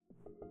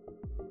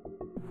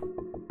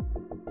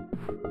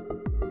Hey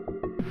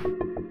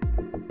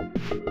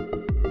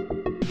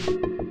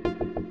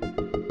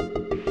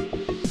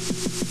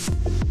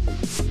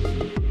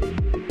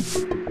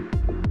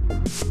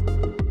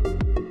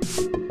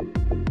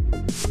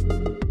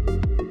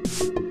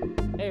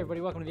everybody,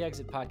 welcome to the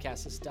Exit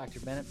Podcast. This is Dr.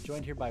 Bennett,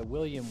 joined here by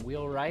William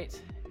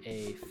Wheelwright,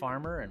 a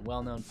farmer and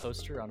well-known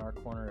poster on our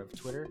corner of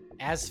Twitter.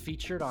 As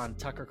featured on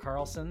Tucker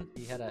Carlson,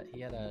 he had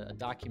a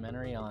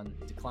documentary on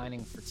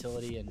declining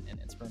fertility and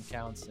sperm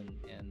counts and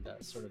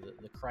sort of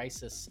the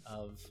crisis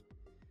of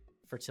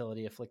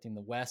fertility afflicting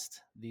the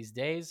West these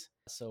days.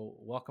 So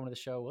welcome to the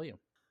show, William.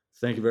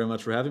 Thank you very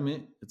much for having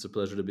me. It's a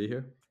pleasure to be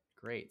here.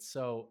 Great.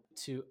 So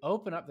to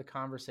open up the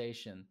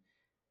conversation,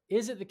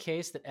 is it the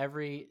case that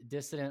every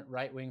dissident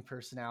right-wing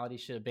personality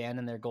should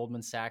abandon their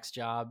Goldman Sachs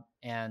job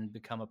and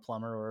become a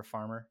plumber or a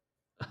farmer?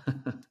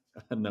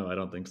 No, I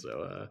don't think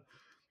so.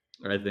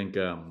 I think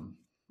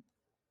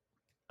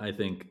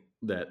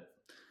that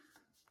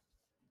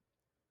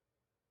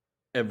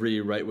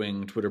every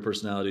right-wing Twitter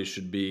personality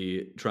should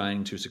be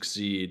trying to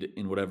succeed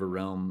in whatever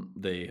realm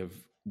they have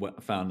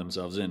found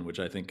themselves in, which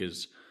I think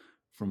is,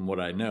 from what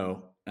I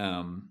know,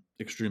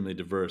 extremely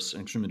diverse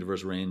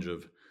range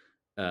of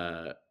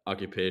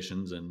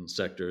occupations and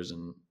sectors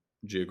and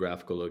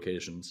geographical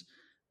locations,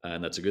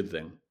 and that's a good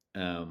thing.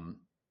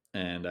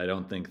 And I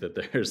don't think that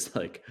there's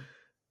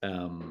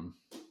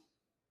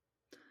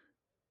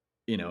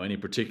any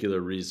particular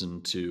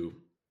reason to,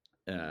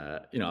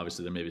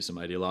 obviously there may be some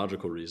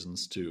ideological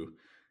reasons to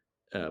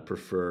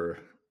prefer,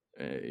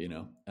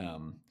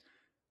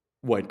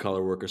 white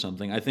collar work or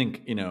something. I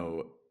think,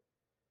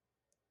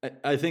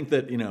 I think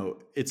that,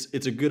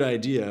 it's a good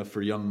idea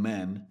for young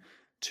men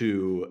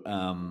to,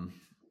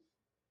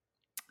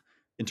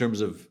 in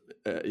terms of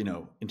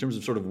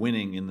sort of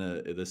winning in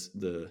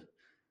the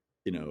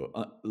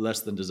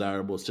less than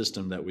desirable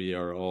system that we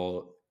are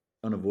all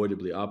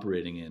unavoidably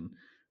operating in.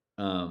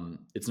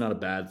 It's not a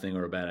bad thing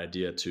or a bad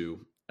idea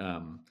to,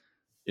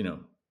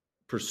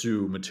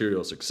 pursue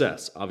material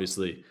success.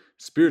 Obviously,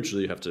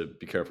 spiritually, you have to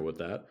be careful with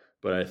that.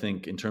 But I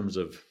think in terms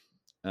of,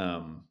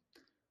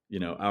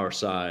 our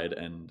side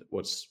and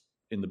what's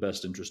in the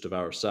best interest of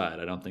our side,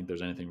 I don't think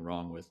there's anything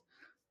wrong with,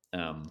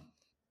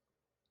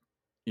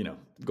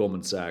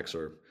 Goldman Sachs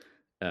or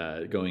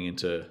going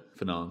into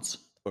finance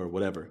or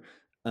whatever.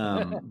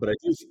 But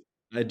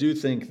I do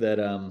think that,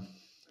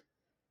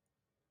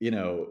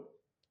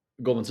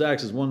 Goldman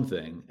Sachs is one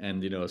thing,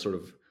 and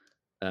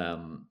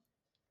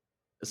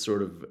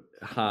sort of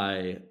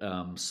high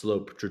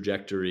slope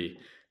trajectory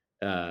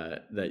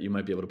that you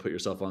might be able to put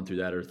yourself on through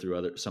that or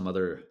through some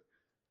other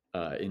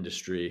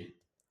industry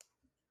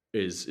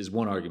is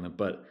one argument.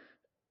 But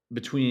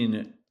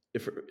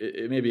if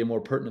it may be a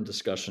more pertinent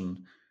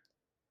discussion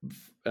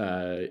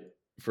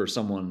for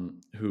someone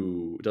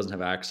who doesn't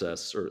have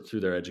access or through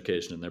their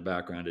education and their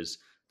background is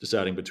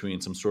deciding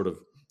between some sort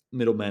of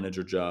middle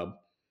manager job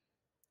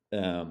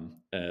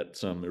at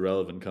some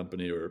irrelevant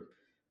company or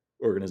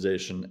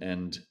organization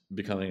and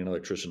becoming an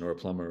electrician or a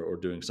plumber or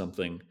doing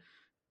something,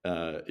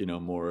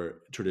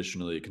 more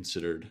traditionally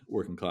considered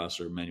working class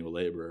or manual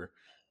laborer.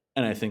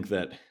 And I think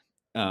that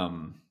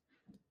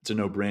it's a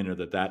no-brainer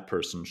that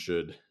person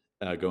should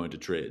go into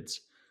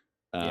trades.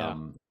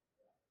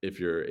 If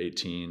you're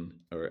 18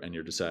 and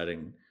you're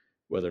deciding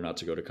whether or not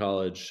to go to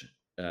college,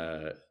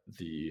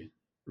 the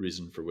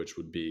reason for which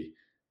would be,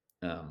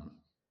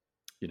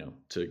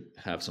 to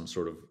have some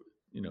sort of,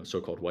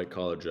 so-called white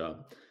collar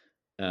job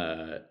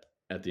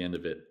at the end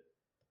of it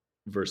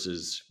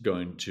versus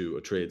going to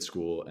a trade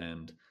school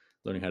and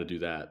learning how to do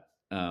that.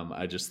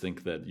 I just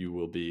think that you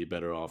will be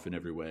better off in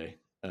every way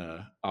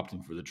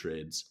opting for the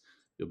trades.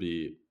 You'll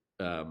be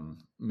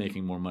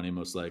making more money,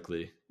 most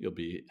likely. You'll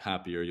be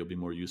happier. You'll be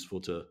more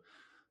useful to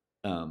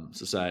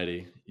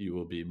society. You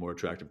will be more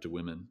attractive to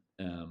women.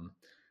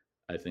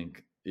 I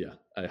think,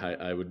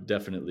 I would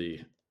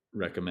definitely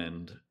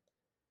recommend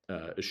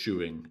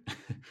eschewing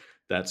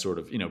that sort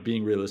of,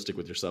 being realistic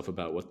with yourself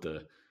about what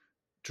the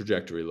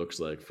trajectory looks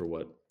like for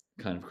what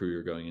kind of career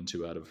you're going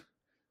into out of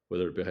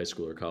whether it be high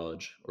school or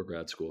college or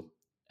grad school,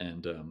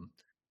 and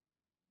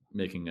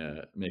making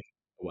a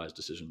wise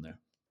decision there.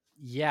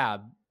 Yeah,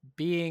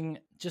 being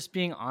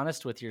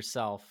honest with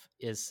yourself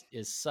is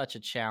such a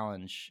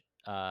challenge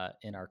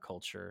in our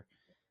culture.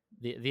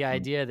 The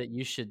idea that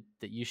you should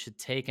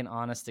take an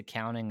honest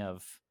accounting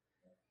of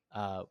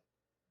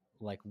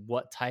like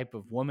what type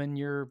of woman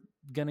you're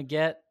gonna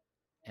get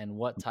and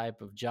what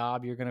type of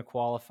job you're gonna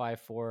qualify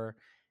for,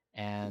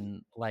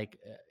 and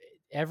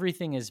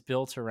everything is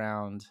built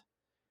around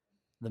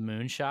the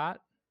moonshot.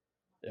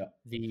 Yeah.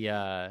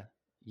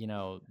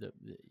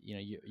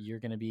 You're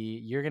gonna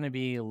be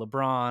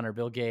LeBron or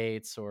Bill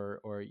Gates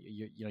or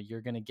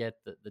you're gonna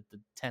get the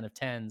 10 of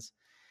 10s.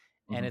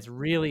 And Mm-hmm. it's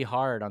really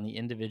hard on the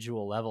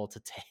individual level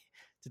to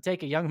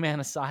take a young man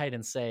aside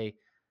and say,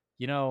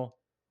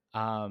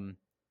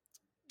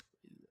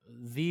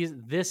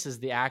 this is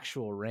the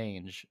actual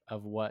range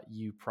of what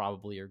you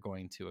probably are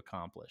going to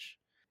accomplish.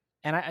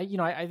 And I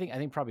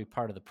think probably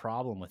part of the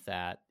problem with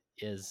that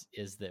is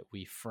that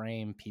we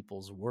frame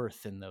people's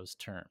worth in those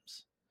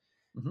terms.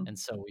 Hmm. And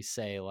so we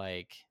say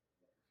like,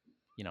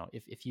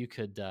 if you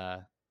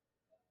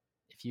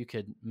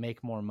could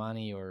make more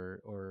money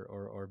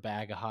or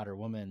bag a hotter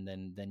woman,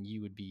 then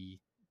you would be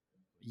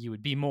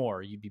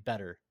more, you'd be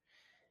better.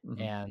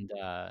 Hmm. And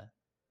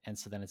and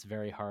so then it's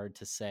very hard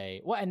to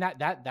say, well, and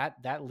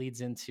that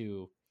leads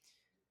into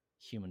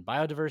human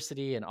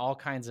biodiversity and all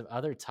kinds of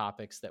other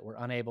topics that we're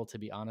unable to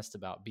be honest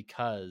about,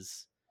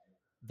 because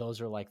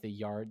those are like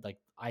like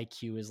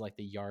IQ is like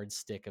the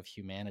yardstick of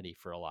humanity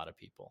for a lot of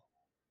people.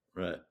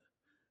 Right.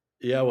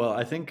 Yeah, well,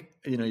 I think,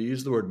 you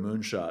use the word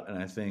moonshot, and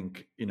I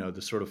think,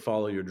 the sort of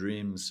follow your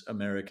dreams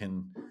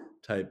American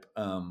type,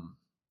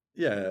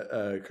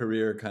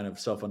 career kind of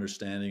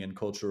self-understanding and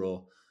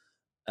cultural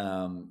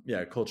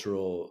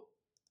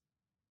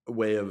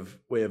way of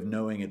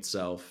knowing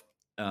itself,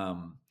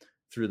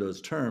 through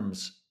those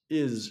terms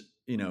is,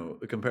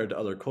 compared to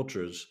other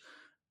cultures,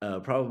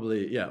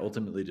 probably, yeah,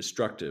 ultimately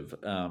destructive.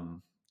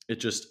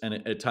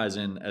 It ties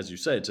in, as you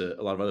say, to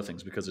a lot of other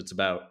things, because it's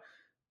about,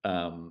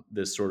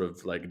 this sort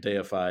of like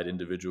deified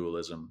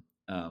individualism,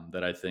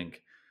 that I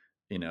think,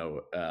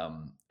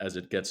 as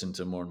it gets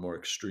into more and more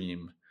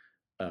extreme,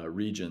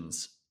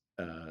 regions,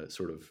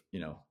 sort of,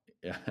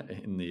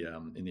 in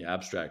the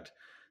abstract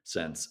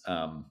sense,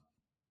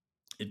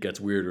 it gets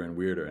weirder and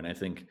weirder. And I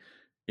think,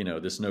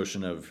 this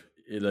notion of,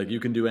 like, you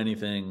can do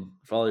anything,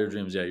 follow your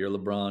dreams. Yeah, you're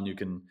LeBron. You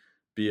can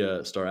be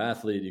a star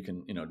athlete. You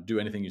can, do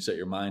anything you set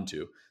your mind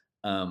to.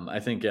 I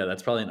think, yeah,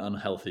 that's probably an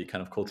unhealthy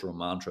kind of cultural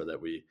mantra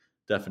that we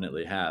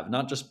definitely have.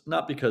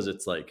 Not because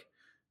it's like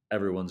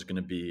everyone's going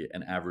to be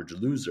an average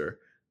loser,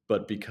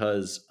 but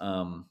because,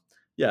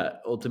 yeah,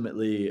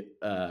 ultimately,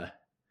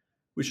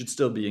 we should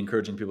still be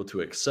encouraging people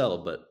to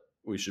excel, but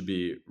we should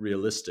be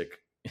realistic,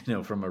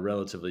 from a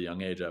relatively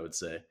young age, I would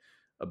say,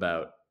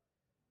 about,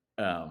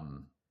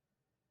 um,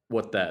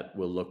 what that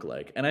will look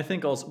like. And I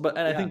think also, and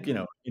I Yeah. think,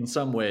 in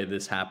some way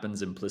this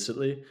happens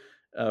implicitly,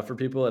 for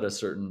people at a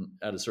certain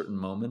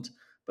moment.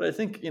 But I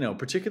think,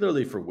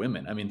 particularly for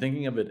women, I mean,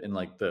 thinking of it in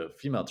like the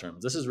female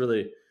terms, this is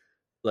really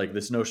like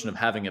this notion of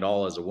having it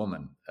all as a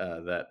woman,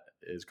 that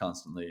is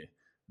constantly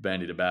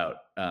bandied about,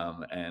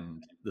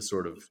 and the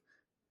sort of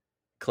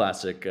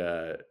classic,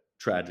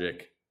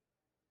 tragic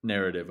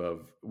narrative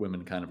of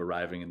women kind of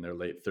arriving in their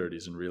late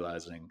 30s and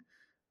realizing,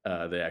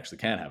 they actually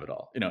can have it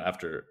all,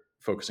 after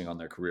focusing on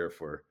their career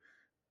for,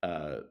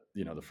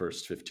 the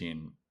first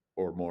 15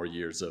 or more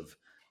years of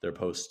their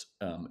post,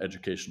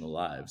 educational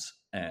lives,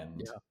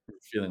 and Yeah.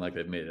 feeling like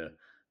they've made a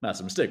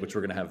massive mistake, which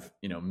we're going to have,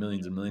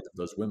 millions and millions of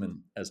those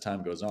women as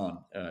time goes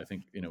on. I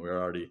think,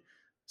 we're already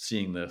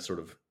seeing the sort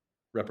of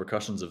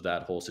repercussions of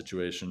that whole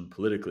situation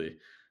politically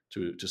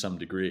to some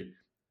degree,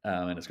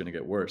 and it's going to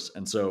get worse.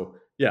 And so,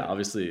 yeah,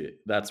 obviously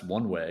that's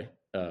one way,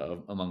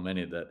 among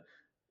many, that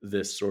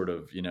this sort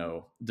of,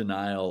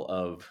 denial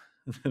of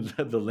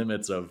the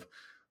limits of,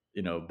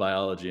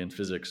 biology and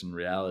physics and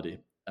reality,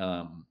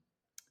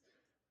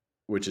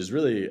 which is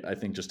really, I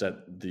think, just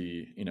at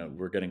the,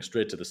 we're getting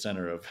straight to the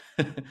center of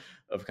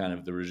of kind of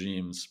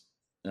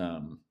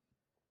um,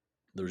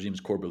 the regime's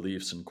core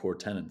beliefs and core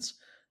tenets.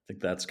 I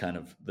think that's kind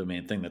of the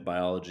main thing, that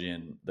biology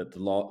and that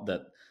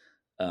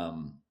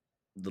um,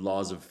 the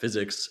laws of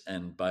physics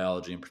and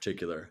biology in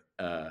particular,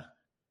 are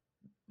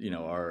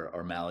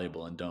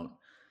malleable and don't,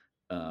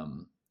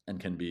 and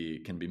can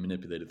be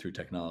manipulated through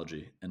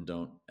technology and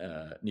don't,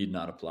 need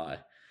not apply.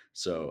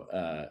 So,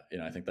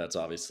 I think that's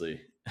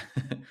obviously,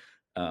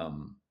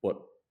 what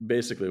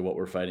basically what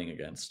we're fighting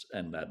against,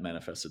 and that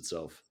manifests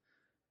itself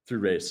through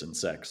race and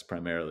sex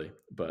primarily,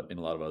 but in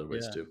a lot of other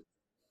ways Yeah. too.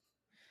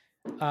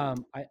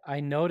 I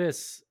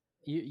notice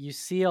you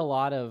see a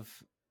lot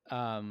of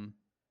um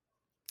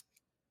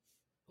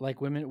like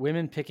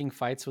women picking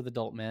fights with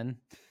adult men.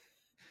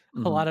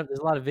 Hmm. There's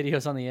a lot of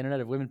videos on the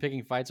internet of women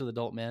picking fights with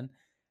adult men,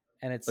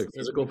 and Like it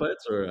physical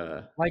fights,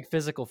 or, like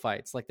physical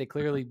fights. Like they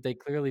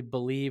clearly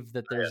believe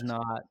that there's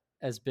not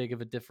as big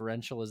of a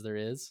differential as there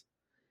is.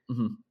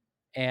 hmm.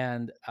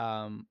 And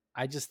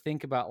I just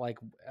think about like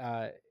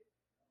a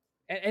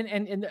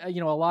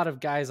lot of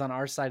guys on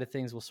our side of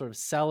things will sort of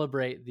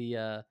celebrate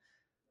the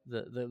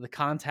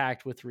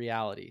contact with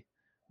reality,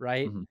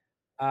 right? Hmm.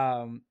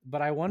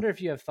 But I wonder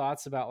if you have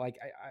thoughts about like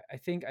I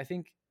think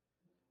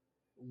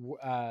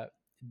uh,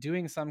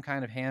 doing some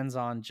kind of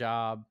hands-on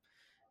job,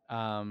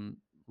 um,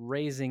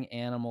 raising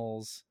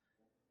animals,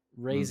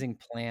 raising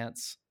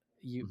plants,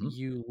 Hmm.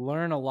 you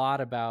learn a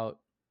lot about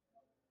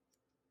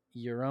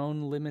your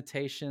own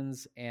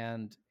limitations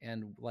and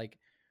like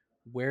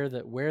where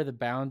the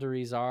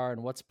boundaries are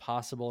and what's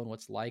possible and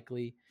what's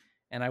likely.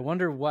 And I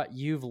wonder what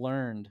you've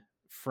learned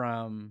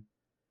from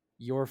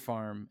your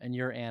farm and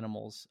your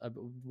animals.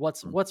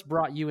 What's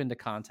brought you into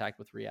contact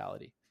with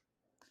reality?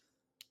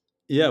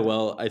 Yeah,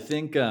 well, I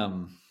think,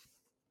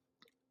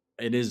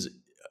 it is,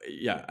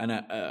 yeah, and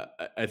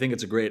I think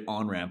it's a great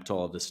on ramp to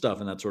all of this stuff,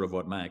 and that's sort of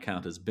what my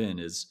account has been,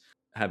 is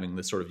having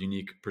this sort of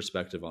unique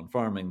perspective on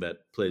farming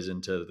that plays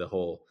into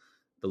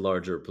the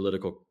larger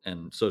political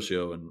and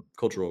socio and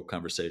cultural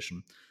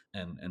conversation,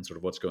 and sort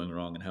of what's going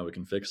wrong and how we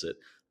can fix it.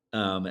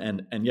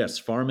 And yes,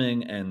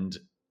 farming and,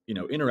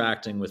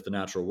 interacting with the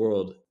natural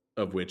world,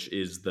 of which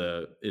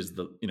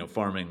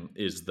farming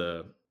is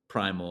the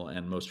primal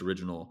and most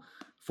original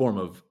form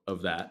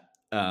of that,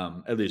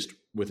 at least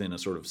within a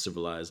sort of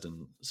civilized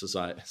and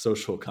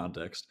social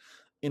context.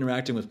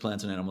 Interacting with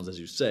plants and animals, as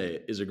you say,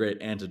 is a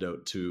great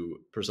antidote to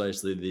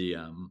precisely the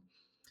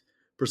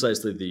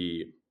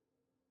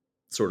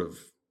sort of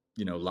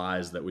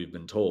lies that we've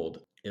been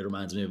told. It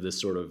reminds me of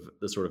this sort of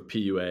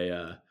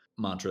PUA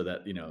mantra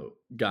that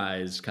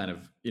guys kind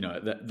of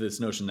that this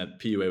notion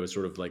that PUA was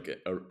sort of like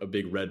a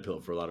big red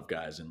pill for a lot of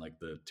guys in like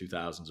the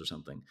 2000s or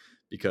something,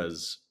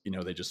 because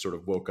they just sort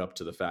of woke up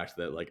to the fact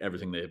that like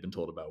everything they had been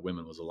told about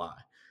women was a lie.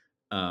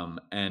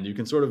 And you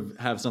can sort of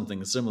have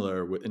something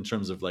similar in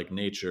terms of like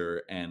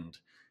nature, and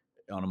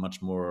on a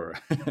much more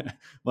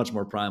much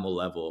more primal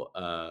level,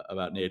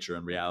 about nature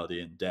and reality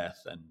and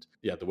death, and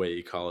the way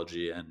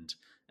ecology and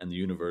the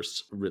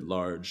universe writ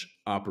large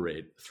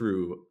operate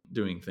through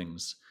doing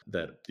things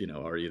that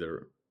are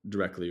either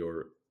directly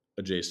or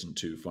adjacent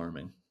to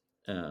farming.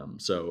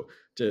 So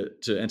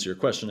to answer your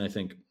question, I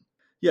think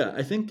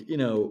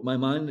my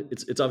mind,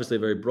 it's obviously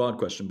a very broad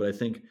question, but I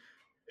think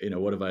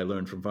what have I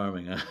learned from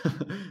farming?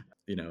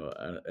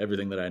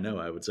 Everything that I know,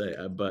 I would say.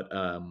 But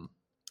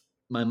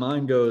my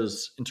mind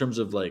goes, in terms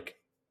of like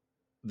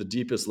the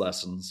deepest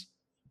lessons,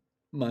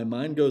 my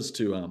mind goes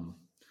to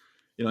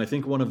I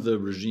think one of the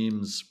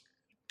regimes,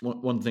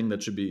 one thing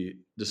that should be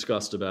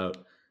discussed about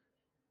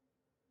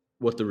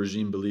what the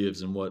regime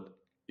believes and what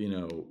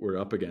we're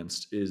up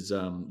against is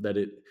that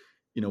it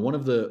one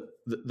of the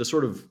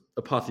sort of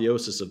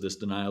apotheosis of this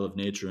denial of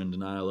nature and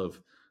denial of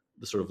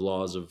the sort of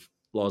laws of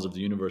the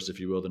universe, if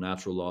you will, the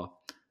natural law,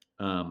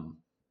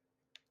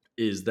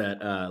 is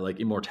that like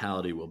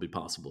immortality will be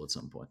possible at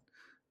some point.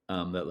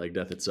 That like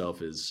death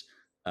itself is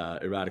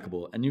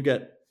eradicable, and you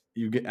get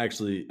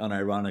actually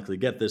unironically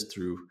get this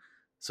through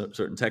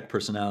certain tech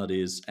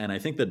personalities. And I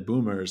think that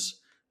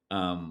boomers,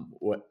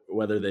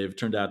 whether they've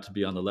turned out to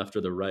be on the left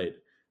or the right,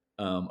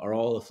 are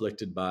all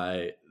afflicted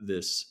by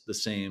the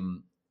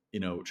same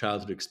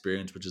childhood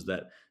experience, which is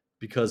that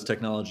because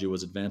technology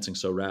was advancing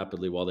so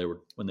rapidly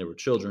when they were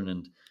children,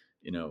 and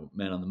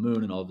man on the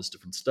moon and all this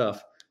different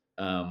stuff,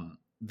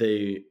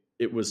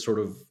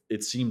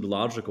 it seemed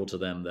logical to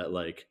them that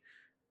like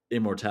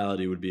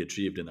immortality would be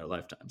achieved in their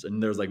lifetimes.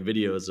 And there's like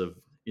videos of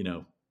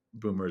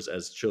boomers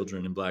as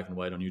children in black and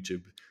white on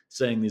YouTube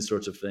saying these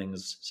sorts of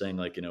things, saying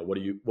like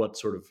what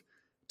sort of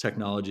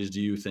technologies do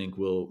you think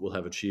we'll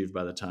have achieved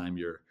by the time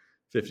you're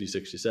 50,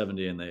 60,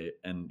 70? And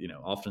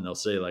often they'll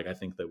say like, I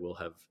think that we'll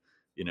have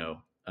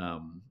I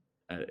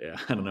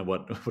don't know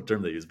what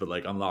term they use, but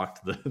like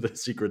unlocked the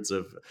secrets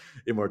of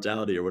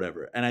immortality or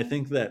whatever. And I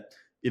think that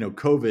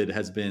COVID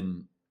has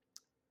been,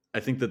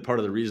 I think that part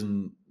of the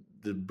reason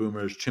the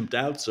boomers chimped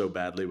out so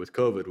badly with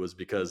COVID was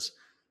because,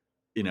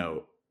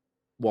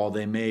 while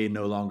they may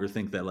no longer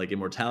think that like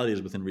immortality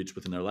is within reach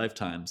within their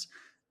lifetimes,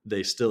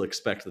 they still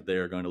expect that they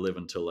are going to live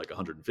until like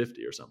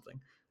 150 or something.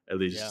 At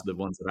least the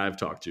ones that I've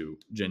talked to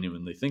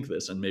genuinely think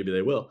this, and maybe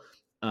they will.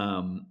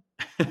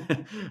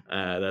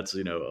 That's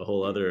a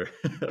whole other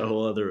a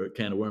whole other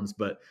can of worms.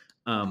 But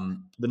the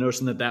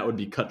notion that would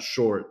be cut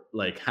short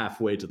like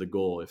halfway to the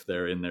goal if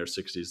they're in their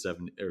 60s,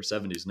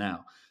 70s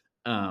now,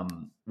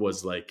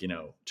 was like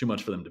too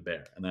much for them to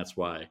bear. And that's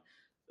why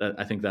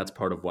I think that's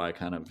part of why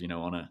kind of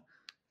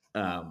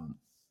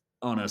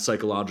on a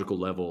psychological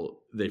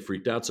level they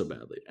freaked out so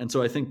badly. And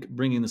so I think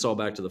bringing this all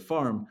back to the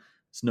farm,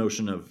 this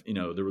notion of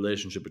the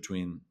relationship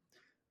between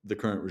the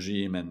current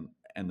regime and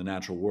the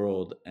natural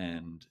world,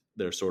 and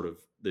they're sort of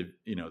they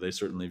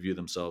certainly view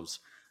themselves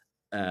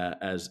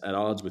as at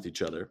odds with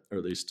each other, or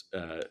at least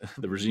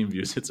the regime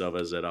views itself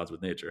as at odds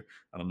with nature.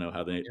 I don't know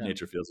how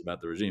nature feels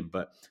about the regime,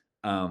 but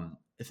I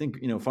think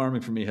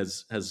farming for me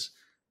has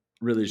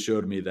really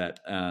showed me that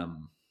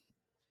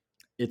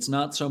it's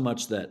not so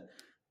much that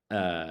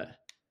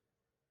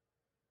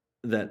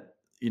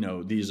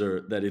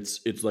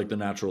it's like the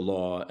natural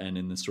law, and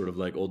in this sort of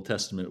like Old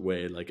Testament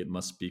way, like it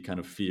must be kind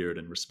of feared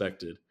and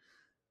respected.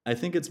 I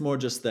think it's more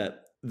just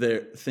that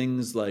there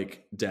things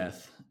like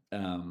death,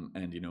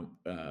 and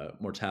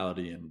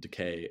mortality and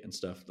decay and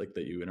stuff like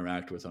that you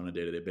interact with on a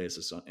day-to-day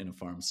basis in a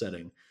farm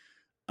setting,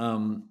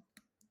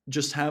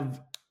 just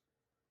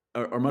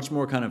are much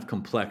more kind of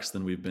complex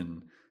than we've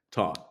been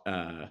taught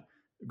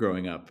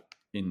growing up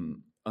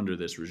under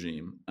this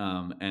regime,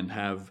 and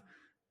have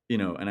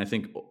and I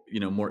think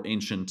more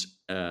ancient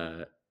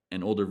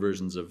and older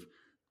versions of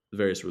the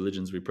various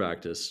religions we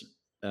practice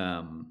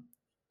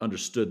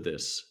understood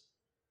this,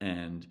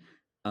 and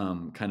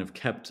kind of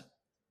kept,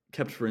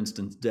 for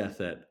instance,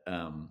 death at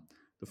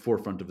the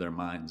forefront of their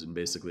minds in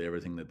basically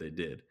everything that they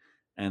did.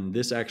 And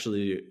this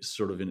actually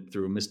sort of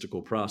through a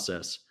mystical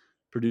process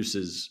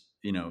produces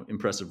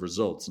impressive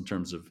results in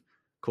terms of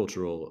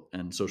cultural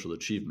and social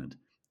achievement.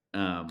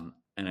 And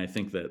I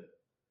think that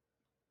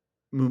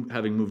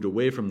having moved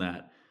away from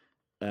that,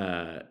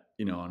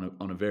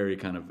 on a very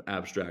kind of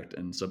abstract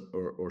and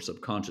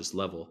subconscious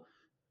level,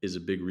 is a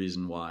big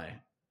reason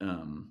why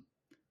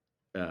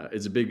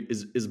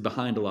is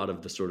behind a lot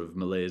of the sort of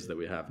malaise that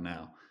we have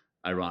now.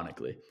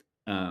 ironically.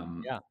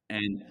 Yeah.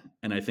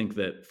 And I think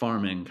that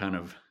farming kind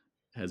of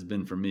has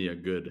been for me a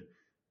good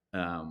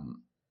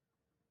um,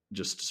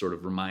 just sort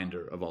of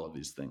reminder of all of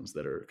these things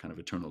that are kind of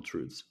eternal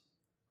truths.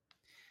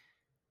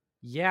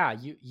 Yeah,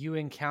 you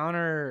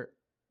encounter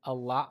a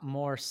lot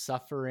more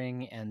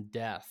suffering and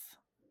death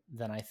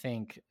than I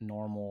think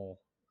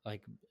normal,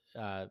 like,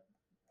 uh,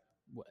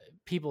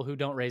 people who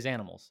don't raise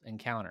animals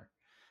encounter.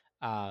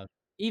 Uh,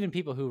 Even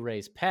people who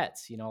raise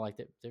pets, like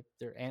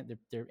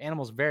their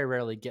animals very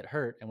rarely get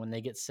hurt, and when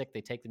they get sick,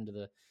 they take them to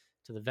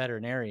the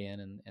veterinarian,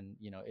 and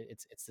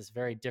it's this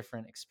very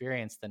different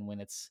experience than when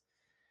it's,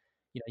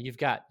 you've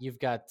got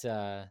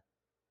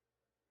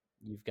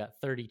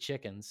 30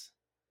 chickens,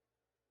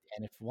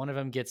 and if one of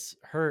them gets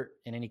hurt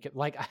in any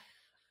like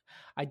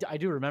I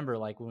do remember,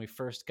 like, when we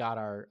first got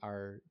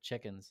our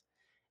chickens,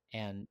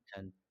 and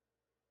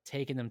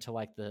taking them to,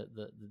 like,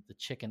 the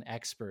chicken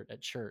expert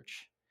at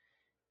church,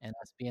 and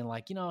us being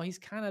like, he's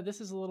kind of, this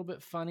is a little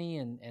bit funny,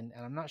 and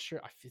I'm not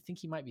sure, think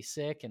he might be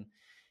sick,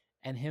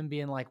 and him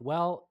being like,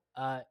 well,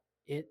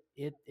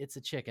 it's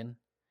a chicken,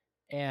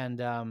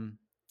 and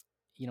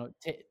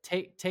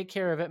take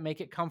care of it,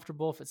 make it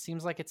comfortable. If it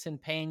seems like it's in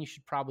pain, you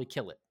should probably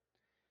kill it,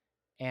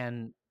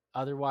 and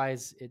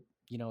otherwise,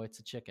 it's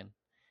a chicken.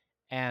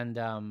 And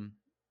um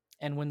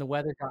and when the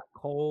weather got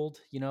cold,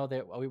 we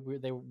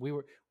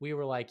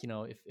were like,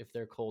 if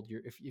they're cold,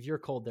 if you're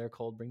cold, they're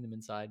cold, bring them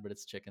inside, but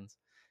it's chickens.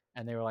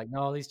 And they were like,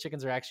 no, these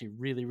chickens are actually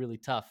really, really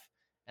tough,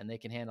 and they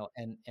can handle.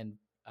 And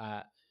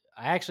uh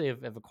I actually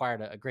have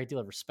acquired a great deal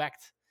of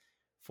respect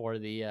for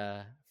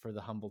the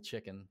humble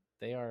chicken.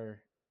 They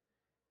are,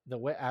 the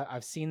way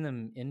I've seen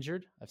them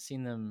injured, I've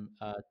seen them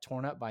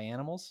torn up by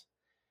animals,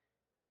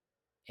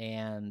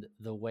 and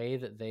the way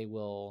that they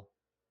will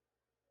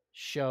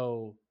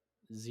show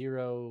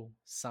zero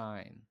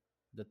sign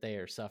that they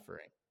are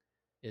suffering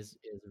is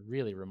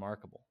really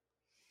remarkable.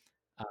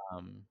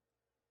 Um,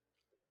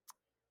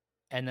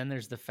 and then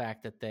there's the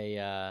fact that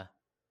the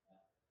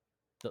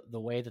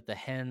way that the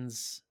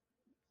hens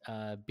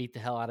beat the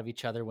hell out of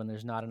each other when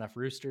there's not enough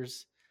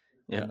roosters,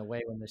 Yeah. and the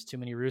way when there's too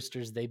many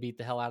roosters, they beat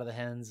the hell out of the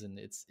hens, and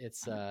it's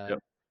Yep.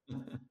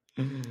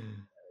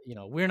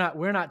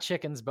 we're not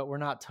chickens, but we're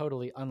not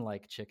totally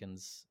unlike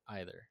chickens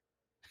either.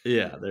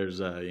 Yeah,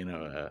 there's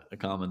a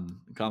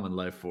common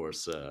life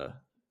force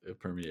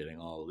permeating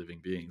all living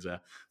beings.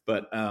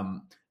 But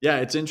yeah,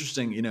 it's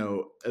interesting.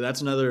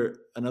 That's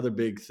another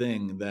big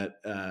thing that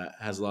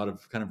has a lot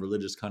of kind of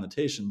religious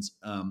connotations.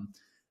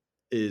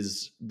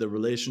 Is the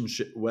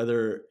relationship,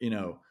 whether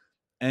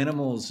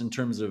animals in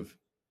terms of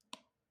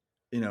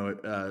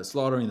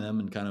slaughtering them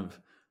and kind of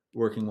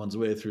working one's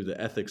way through the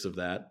ethics of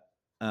that.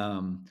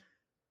 Um,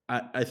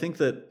 I think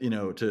that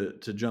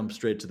to jump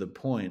straight to the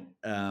point.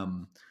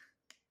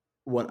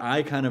 What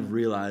I kind of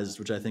realized,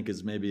 which I think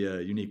is maybe a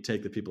unique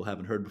take that people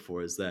haven't heard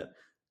before, is that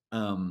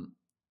um,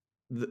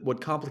 what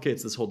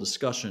complicates this whole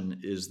discussion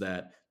is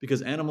that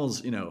because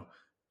animals,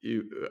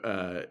 you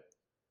uh,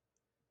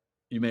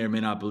 you may or may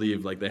not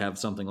believe like they have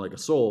something like a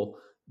soul,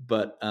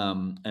 but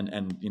and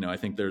I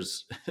think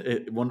there's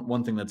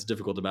one thing that's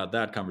difficult about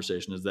that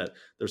conversation is that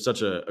there's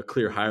such a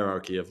clear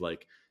hierarchy of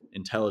like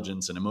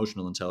intelligence and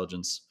emotional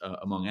intelligence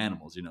among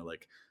animals.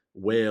 Like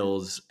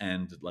whales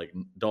and like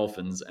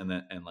dolphins and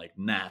like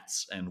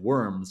gnats and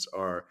worms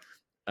are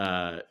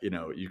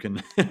you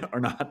can are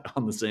not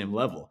on the same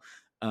level,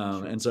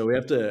 Sure. and so we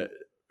have to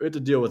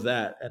deal with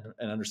that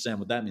and understand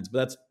what that means. But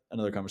that's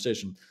another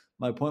conversation.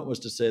 My point was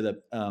to say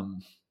that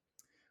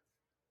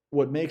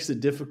what makes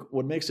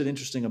it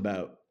interesting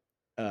about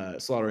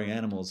slaughtering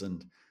animals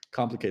and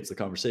complicates the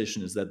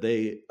conversation is that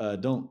they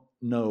don't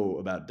know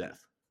about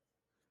death.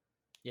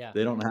 Yeah.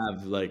 They don't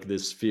have like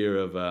this fear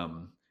of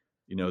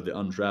the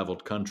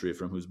untraveled country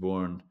from whose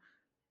born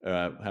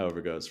however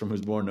it goes, from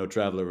whose born no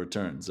traveler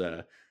returns.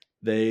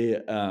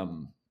 They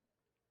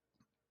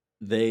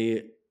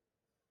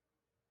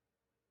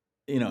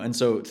and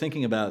so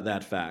thinking about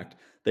that fact,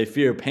 they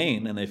fear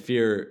pain, and they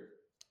fear,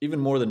 even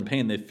more than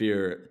pain, they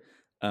fear,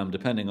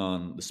 depending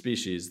on the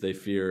species, they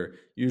fear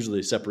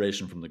usually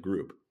separation from the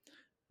group,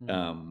 Hmm.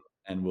 um,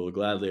 and will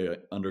gladly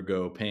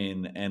undergo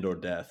pain and or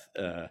death,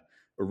 or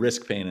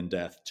risk pain and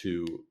death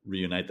to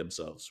reunite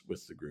themselves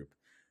with the group.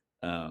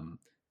 Um,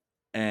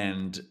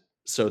 and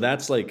so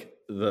that's like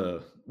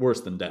the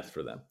worse than death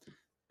for them.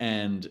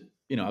 And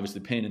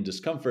obviously pain and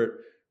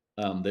discomfort,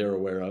 they're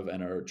aware of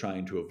and are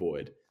trying to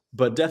avoid.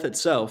 But death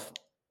itself,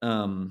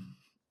 um,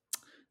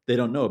 they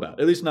don't know about,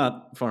 at least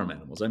not farm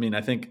animals. I mean,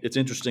 I think it's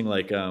interesting,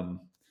 like video,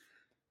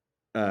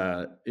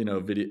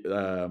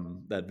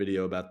 that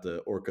video about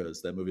the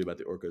orcas, that movie about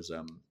the orcas,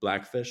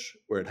 Blackfish,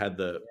 where it had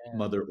the Yeah.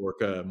 mother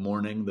orca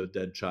mourning the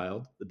dead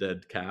child, the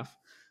dead calf.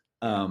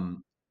 Yeah.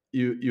 um,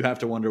 you have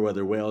to wonder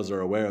whether whales are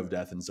aware of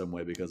death in some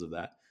way because of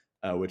that,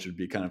 which would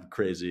be kind of a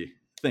crazy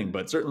thing.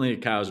 But certainly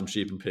cows and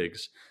sheep and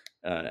pigs,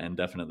 and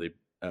definitely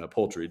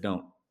poultry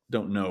don't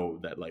know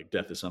that like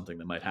death is something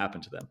that might happen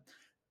to them.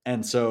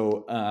 And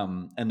so,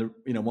 and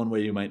the one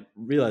way you might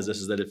realize this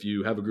is that if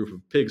you have a group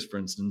of pigs, for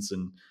instance,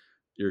 and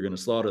you're going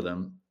to slaughter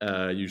them.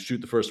 You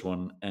shoot the first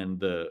one, and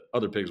the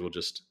other pigs will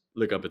just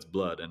lick up its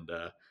blood and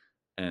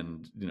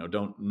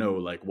don't know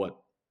like what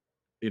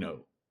you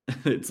know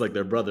it's like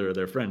their brother or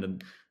their friend,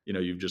 and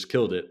you've just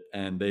killed it,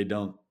 and they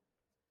don't.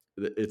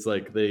 It's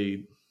like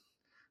they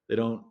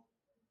don't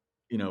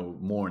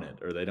mourn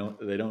it, or they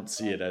don't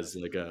see it as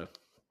like a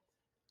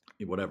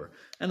whatever.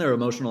 And they're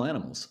emotional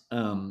animals.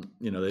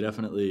 They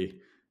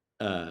definitely,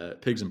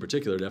 pigs in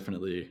particular,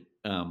 definitely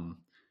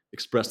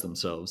express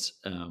themselves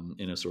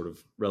in a sort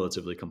of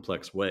relatively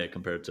complex way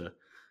compared to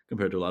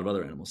a lot of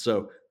other animals.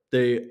 So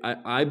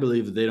I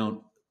believe that they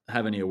don't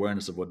have any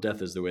awareness of what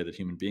death is the way that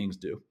human beings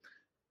do,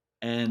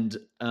 and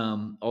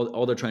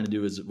all they're trying to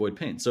do is avoid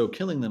pain. So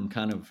killing them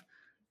kind of,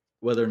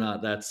 whether or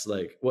not that's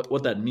like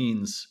what that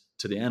means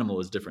to the animal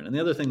is different. And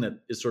the other thing that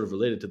is sort of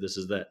related to this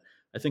is that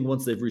I think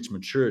once they've reached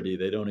maturity,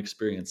 they don't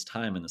experience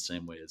time in the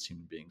same way as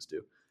human beings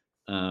do.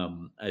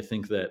 I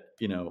think that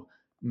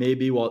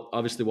maybe while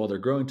they're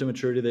growing to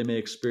maturity, they may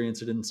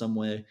experience it in some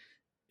way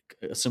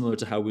similar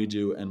to how we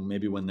do, and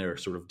maybe when they're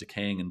sort of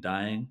decaying and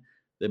dying,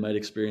 they might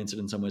experience it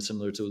in some way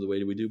similar to the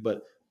way we do.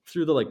 But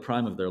through the like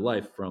prime of their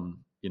life,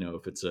 from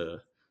if it's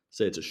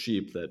a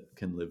sheep that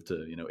can live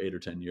to 8 or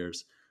 10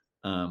 years,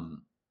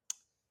 um,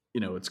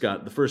 it's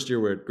got the first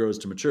year where it grows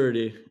to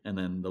maturity, and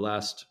then the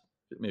last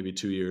maybe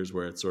 2 years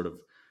where it's sort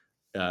of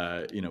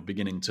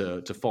beginning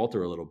to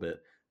falter a little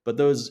bit. But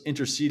those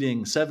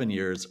interceding 7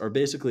 years are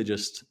basically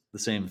just the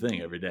same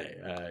thing every day.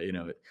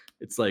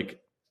 It's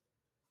like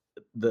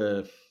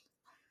the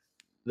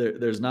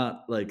there's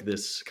not like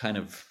this kind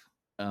of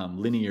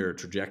linear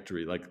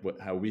trajectory like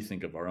how we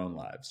think of our own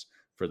lives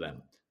for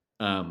them.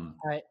 Um,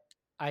 I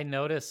I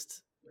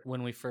noticed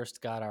when we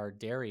first got our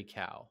dairy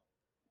cow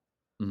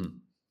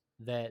mhm,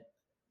 that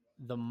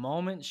the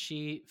moment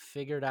she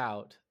figured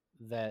out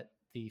that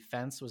the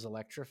fence was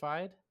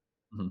electrified,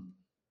 mhm.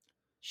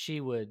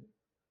 she would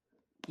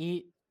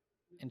eat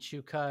and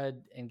chew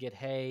cud and get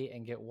hay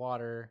and get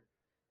water.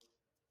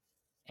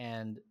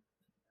 And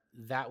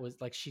that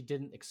was like, she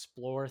didn't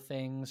explore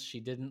things. She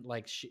didn't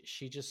like,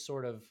 she just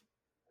sort of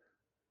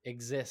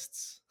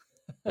exists.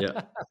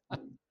 Yeah,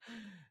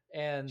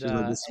 And she's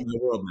like, this is my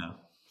world now.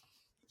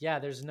 yeah,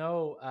 there's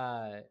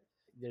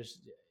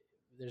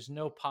there's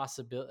no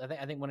possibility.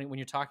 I think when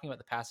you're talking about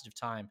the passage of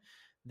time,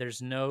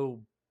 there's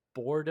no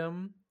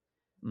boredom,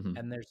 Hmm.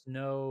 and there's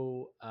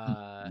no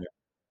Yeah,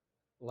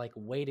 like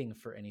waiting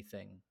for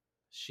anything.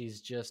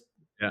 She's just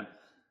yeah.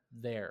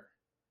 there.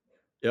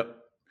 Yep.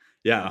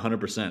 Yeah,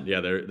 100%. Yeah,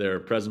 they're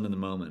present in the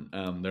moment.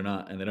 They're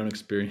not, and they don't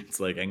experience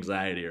like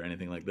anxiety or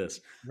anything like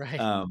this. Right.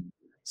 Um,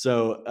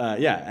 so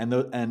yeah,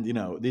 and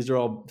these are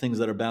all things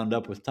that are bound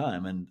up with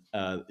time, and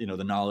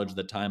the knowledge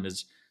that time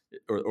is,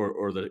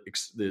 or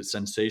the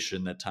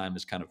sensation that time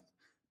is kind of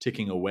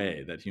ticking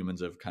away, that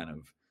humans have kind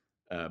of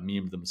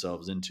memed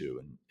themselves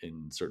into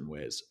in certain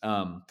ways.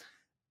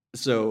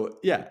 So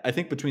yeah, I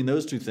think between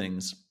those two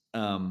things,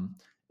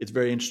 it's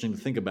very interesting to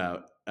think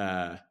about.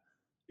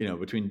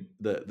 Between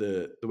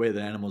the way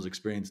that animals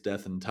experience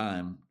death and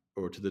time,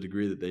 or to the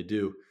degree that they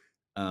do,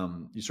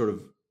 you sort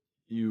of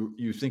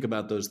you think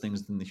about those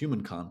things in the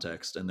human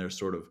context, and they're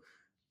sort of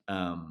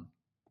um,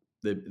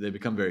 they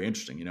become very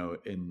interesting.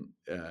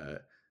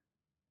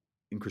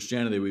 In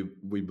Christianity,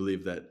 we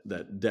believe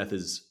that death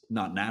is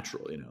not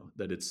natural.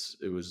 That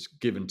it was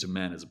given to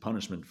man as a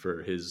punishment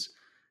for his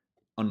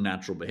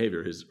unnatural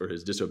behavior,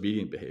 his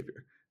disobedient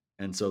behavior.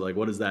 And so, like,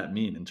 what does that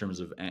mean in terms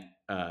of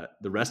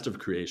the rest of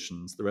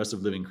creations, the rest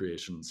of living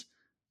creations,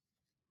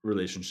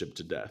 relationship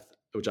to death,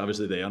 which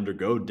obviously they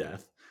undergo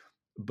death.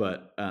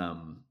 But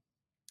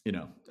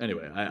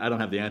anyway, I don't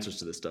have the answers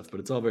to this stuff, but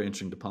it's all very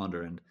interesting to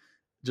ponder. And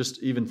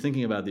just even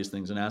thinking about these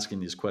things and asking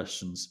these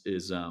questions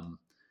is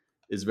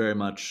very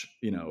much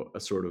a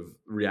sort of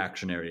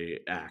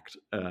reactionary act,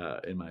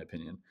 in my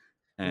opinion.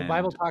 Well, the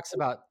Bible And talks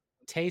about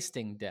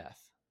tasting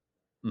death,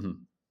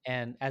 mhm,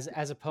 and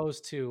as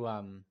opposed to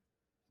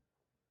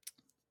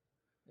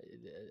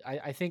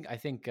I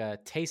think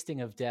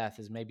tasting of death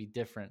is maybe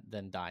different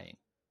than dying.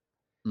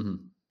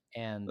 mhm.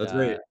 And That's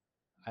very.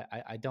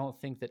 I don't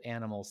think that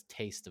animals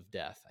taste of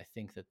death. I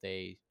think that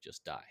they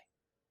just die.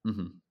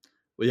 Mhm.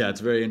 Well, yeah,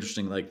 it's very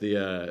interesting. Like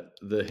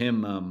the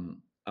hymn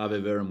 "Ave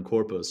Verum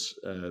Corpus,"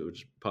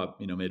 which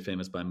made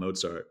famous by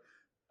Mozart,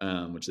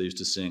 which they used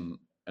to sing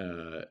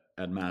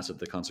at mass at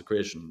the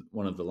consecration.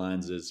 One of the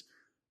lines is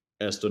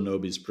 "Esto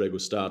nobis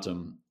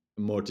pregustatum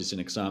mortis in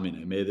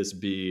examine." May this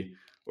be,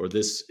 or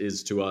this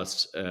is to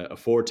us, a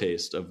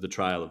foretaste of the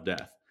trial of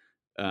death.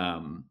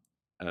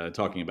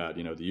 Talking about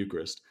the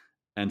Eucharist.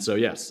 And so,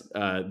 yes,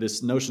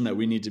 this notion that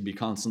we need to be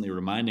constantly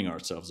reminding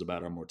ourselves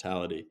about our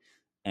mortality,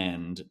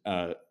 and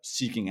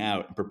seeking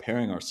out and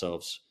preparing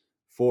ourselves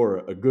for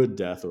a good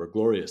death or a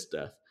glorious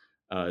death,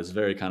 is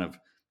very kind of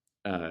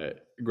uh,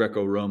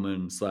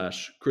 Greco-Roman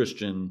 /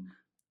 Christian,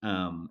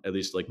 at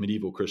least like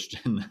medieval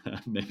Christian.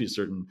 Maybe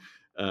certain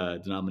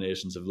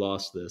denominations have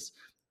lost this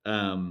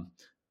um,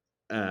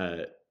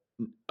 uh,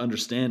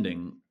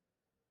 understanding,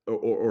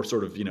 or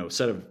sort of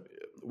set of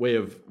way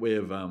of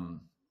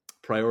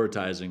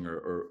prioritizing,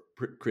 or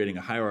creating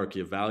a hierarchy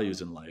of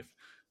values in life,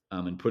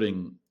 and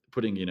putting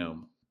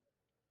the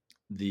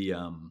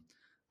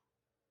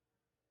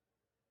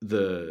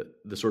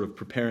the sort of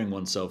preparing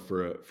oneself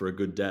for a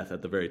good death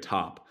at the very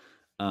top.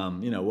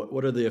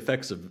 What are the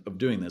effects of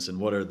doing this, and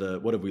what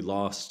have we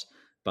lost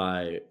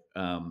by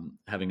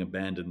having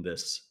abandoned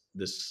this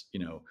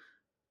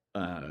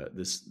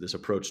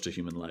approach to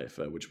human life,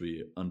 which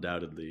we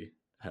undoubtedly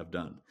have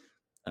done.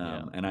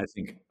 Yeah. And I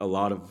think a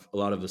lot of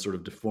the sort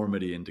of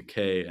deformity and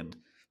decay, and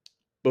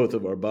both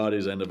of our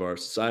bodies and of our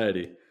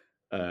society,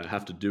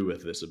 have to do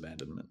with this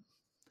abandonment.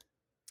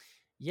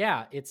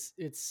 Yeah, it's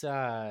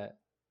well,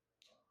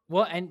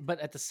 and but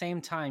at the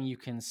same time you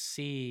can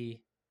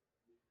see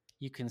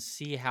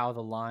how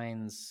the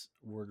lines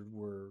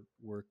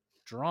were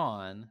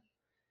drawn,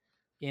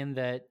 in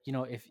that,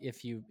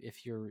 if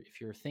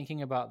you're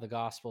thinking about the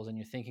gospels and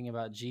you're thinking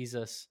about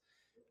Jesus,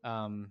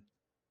 um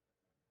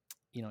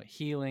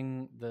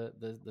healing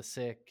the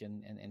sick,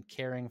 and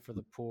caring for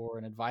the poor,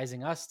 and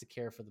advising us to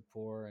care for the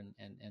poor,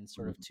 and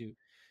sort of Mhm,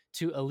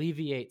 to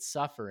alleviate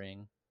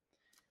suffering.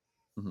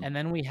 mhm, And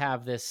then we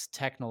have this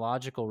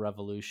technological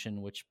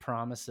revolution which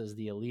promises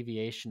the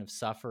alleviation of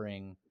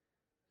suffering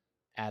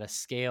at a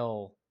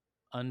scale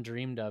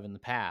undreamed of in the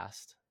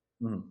past,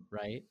 mhm,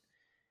 right?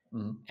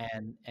 mhm,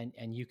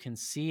 And you can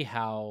see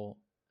how,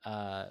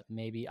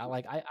 maybe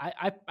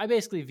I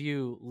basically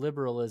view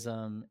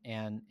liberalism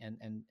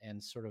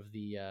and sort of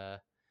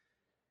the,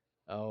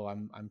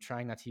 I'm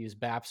trying not to use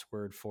BAP's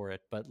word for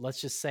it, but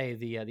let's just say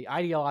the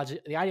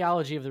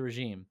ideology of the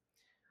regime.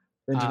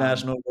 Um,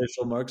 International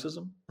racial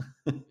Marxism.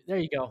 there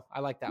you go. I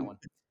like that one.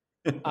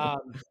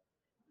 Um,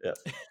 Yeah.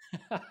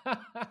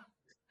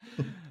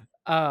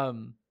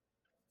 um,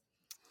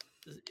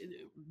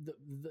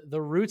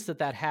 the roots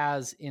that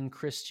has in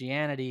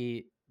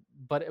Christianity,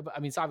 but I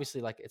mean, it's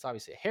obviously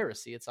a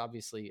heresy. It's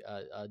obviously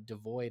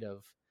devoid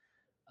of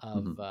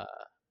Mhm, uh,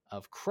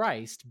 of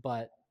Christ,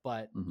 but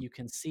mhm, you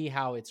can see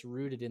how it's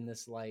rooted in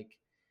this, like,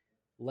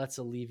 let's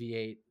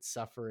alleviate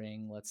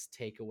suffering, let's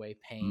take away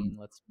mhm, pain,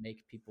 let's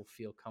make people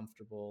feel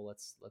comfortable,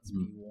 let's be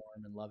mhm.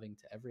 warm and loving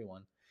to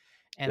everyone.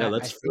 And Yeah, I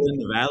let's fill think, in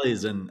the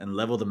valleys and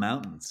level the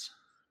mountains.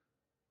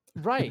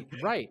 right,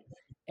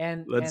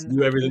 and Let's and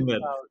do I everything think that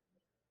about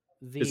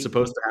is the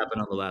supposed to happen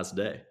on the last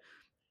day.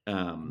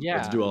 Let's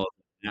yeah, do all of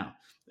it now.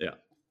 Yeah.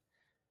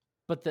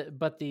 but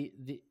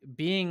the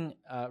being,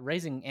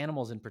 raising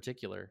animals in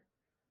particular,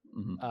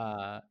 Mhm,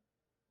 uh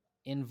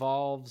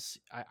involves,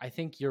 I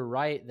think you're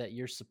right that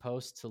you're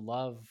supposed to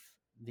love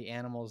the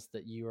animals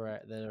that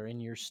are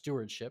in your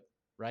stewardship,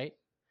 right?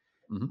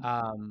 mhm,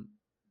 um,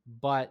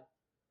 but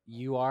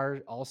you are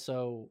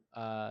also,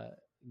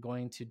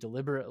 going to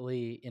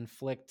deliberately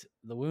inflict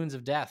the wounds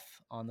of death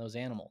on those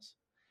animals,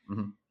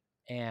 mhm,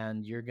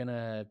 and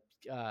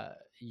uh,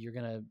 you're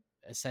gonna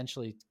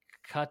essentially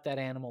cut that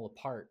animal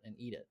apart and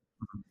eat it.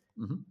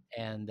 mhm,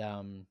 And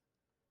um,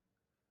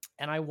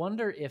 and I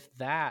wonder if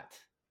that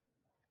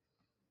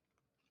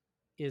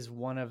is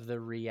one of the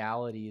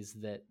realities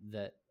that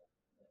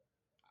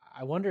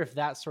I wonder if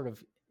that sort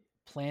of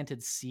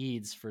planted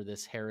seeds for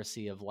this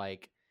heresy of,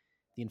 like,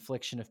 the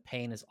infliction of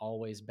pain is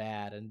always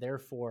bad, and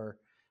therefore,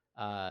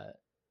 uh,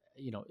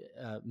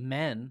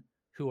 men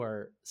who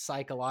are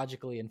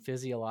psychologically and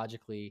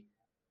physiologically,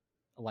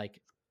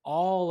 like,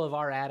 all of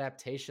our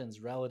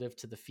adaptations relative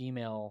to the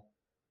female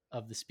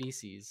of the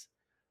species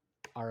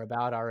are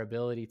about our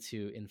ability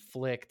to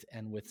inflict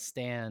and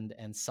withstand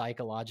and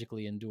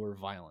psychologically endure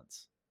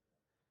violence.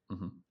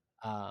 mhm.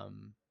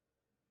 Um,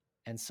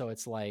 and so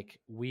it's like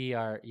we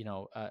are,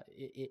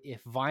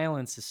 if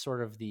violence is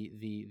sort of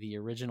the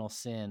original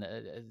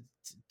sin,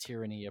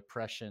 tyranny,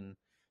 oppression,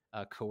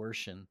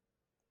 coercion,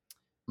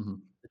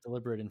 Mhm, the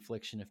deliberate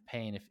infliction of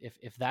pain,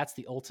 if that's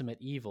the ultimate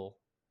evil,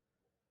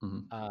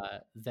 mhm.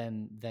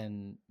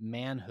 then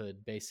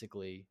manhood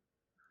basically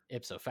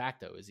ipso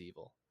facto is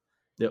evil.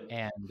 Yep.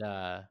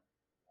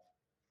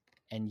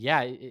 And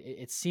yeah,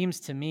 it seems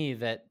to me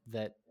that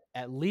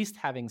at least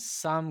having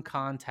some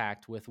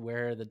contact with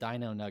where the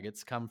dino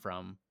nuggets come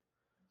from,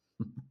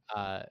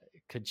 uh,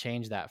 could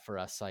change that for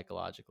us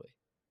psychologically.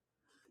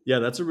 Yeah,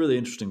 that's a really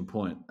interesting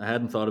point. I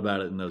hadn't thought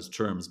about it in those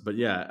terms, but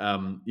yeah,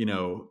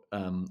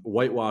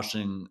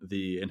 whitewashing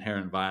the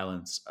inherent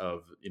violence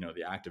of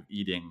the act of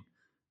eating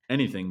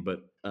anything,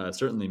 but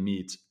certainly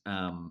meat.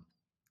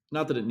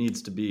 Not that it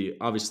needs to be.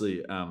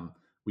 Obviously,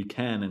 we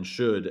can and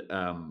should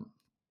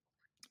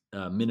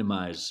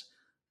minimize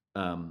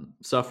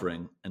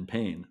suffering and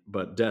pain,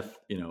 but death,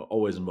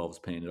 always involves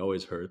pain. It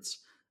always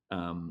hurts.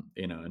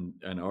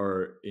 And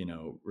our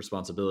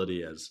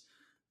responsibility as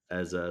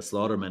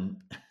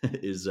slaughtermen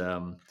is,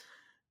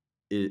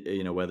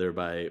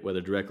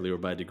 whether directly or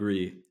by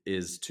degree,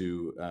 is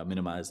to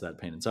minimize that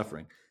pain and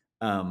suffering.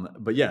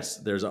 But yes,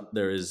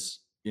 there is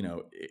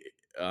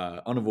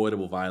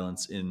unavoidable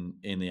violence in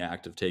the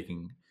act of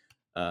taking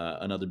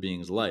another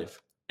being's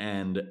life,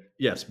 and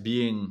yes,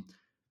 being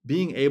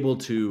able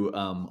to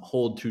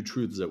hold two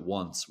truths at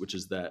once, which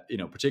is that,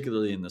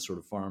 particularly in the sort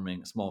of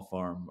farming, small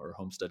farm or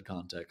homestead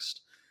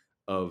context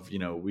of,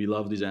 we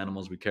love these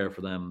animals, we care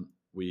for them,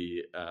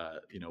 We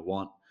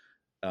want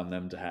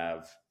them to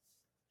have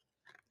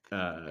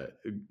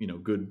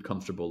good,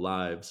 comfortable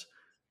lives.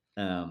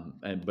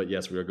 But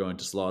yes, we are going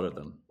to slaughter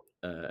them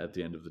at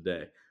the end of the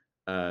day.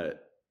 Uh,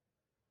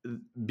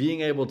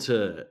 Being able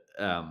to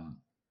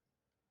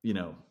you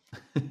know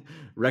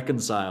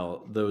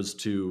reconcile those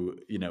two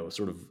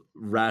sort of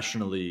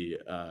rationally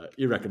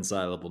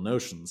irreconcilable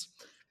notions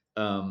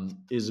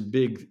is a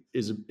big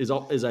is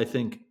I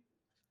think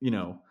you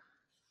know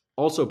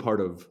also part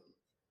of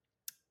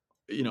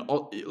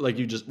like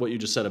what you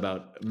just said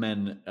about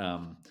men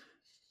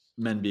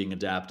being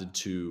adapted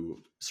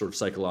to sort of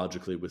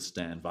psychologically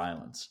withstand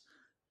violence.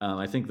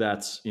 I think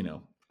that's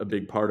a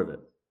big part of it.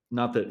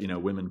 Not that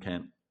women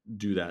can't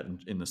do that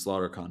in the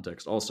slaughter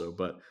context also,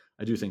 but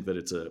I do think that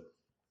it's a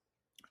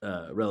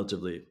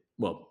relatively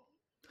well,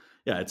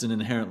 yeah, it's an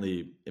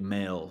inherently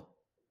male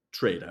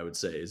trait. I would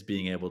say is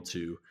being able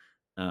to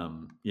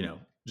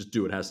just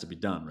do what has to be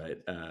done, right?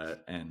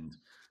 And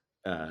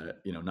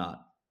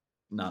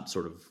not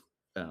sort of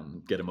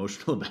get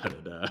emotional about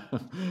it,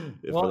 for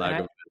Well, and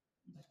lack of.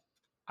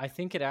 I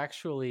think it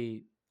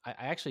actually, I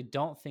actually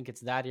don't think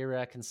it's that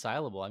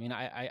irreconcilable. I mean,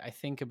 I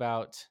think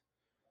about,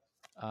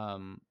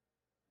 um,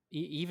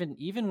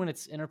 even when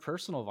it's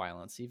interpersonal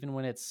violence, even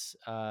when it's,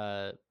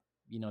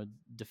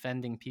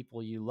 defending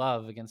people you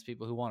love against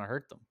people who want to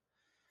hurt them.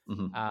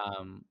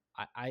 Hmm.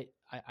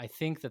 I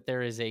think that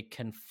there is a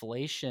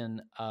conflation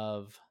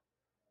of,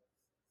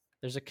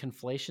 there's a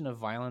conflation of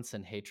violence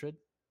and hatred,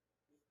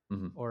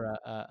 Hmm. or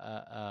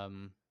a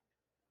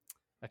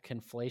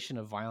conflation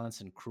of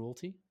violence and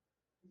cruelty.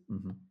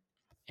 Hmm.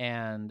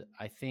 And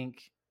I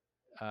think,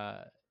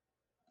 uh,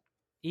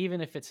 even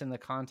if it's in the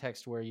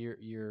context where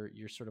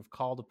you're sort of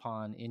called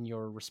upon in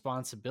your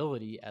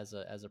responsibility as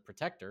a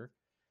protector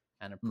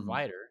and a Hmm.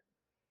 provider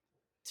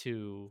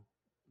to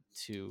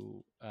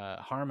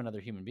harm another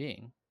human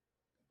being,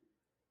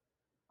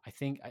 I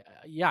think,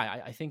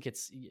 I think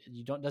it's,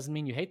 you don't, doesn't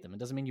mean you hate them. It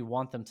doesn't mean you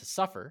want them to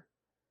suffer.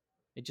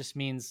 It just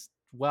means,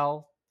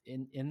 well,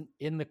 in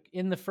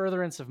the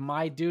furtherance of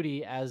my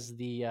duty as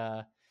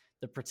the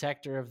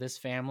protector of this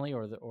family,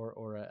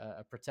 or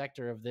a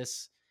protector of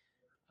this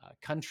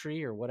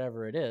country, or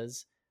whatever it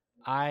is,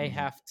 Hmm. I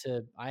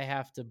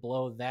have to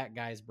blow that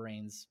guy's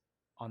brains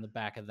on the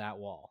back of that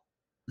wall.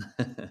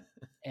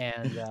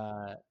 And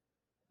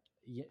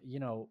you, you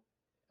know,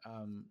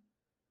 um,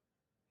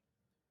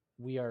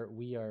 we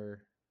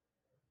are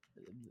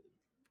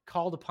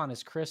called upon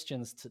as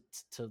Christians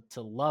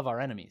to love our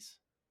enemies.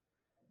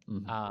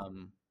 Hmm.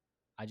 Um,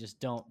 I just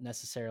don't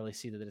necessarily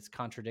see that it's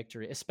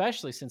contradictory,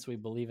 especially since we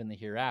believe in the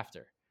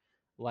hereafter.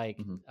 Like,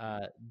 Hmm.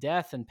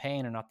 death and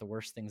pain are not the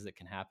worst things that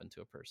can happen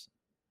to a person.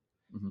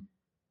 Hmm.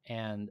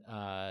 And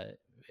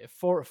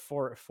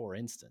for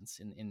instance,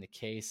 in the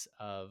case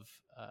of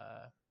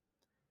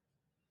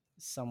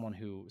someone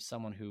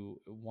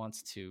who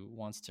wants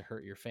to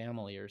hurt your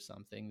family or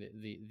something,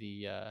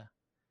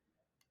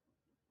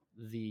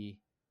 the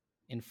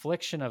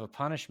infliction of a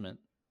punishment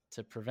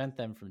to prevent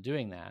them from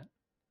doing that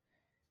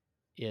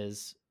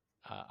is,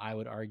 I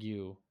would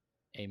argue,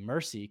 a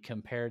mercy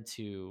compared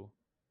to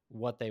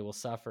what they will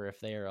suffer if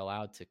they are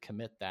allowed to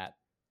commit that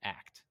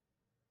act.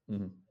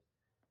 Hmm.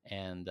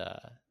 And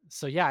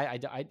so, yeah,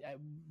 I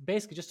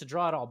basically, just to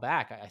draw it all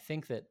back, I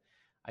think that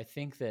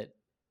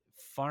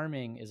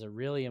farming is a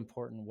really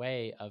important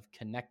way of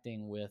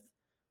connecting with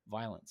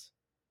violence,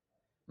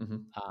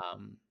 Hmm.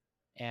 um,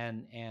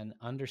 and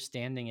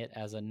understanding it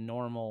as a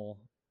normal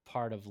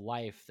part of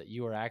life that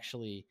you are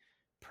actually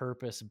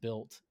purpose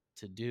built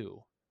to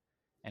do.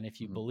 And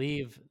if you Hmm.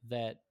 believe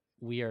that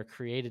we are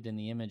created in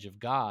the image of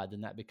God,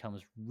 then that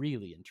becomes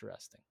really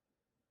interesting.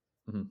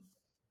 Hmm.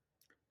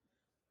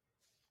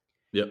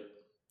 Yep.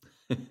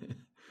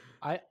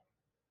 I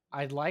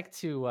I'd like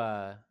to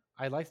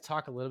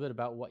talk a little bit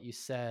about what you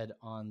said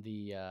on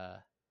the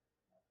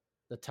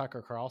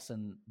Tucker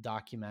Carlson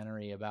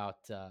documentary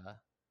about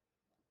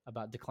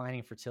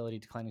declining fertility,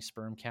 declining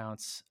sperm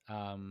counts.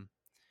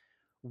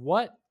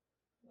 What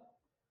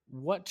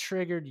what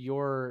triggered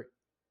your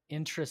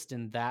interest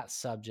in that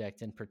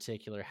subject in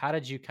particular? How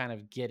did you kind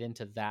of get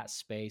into that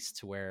space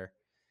to where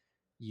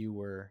you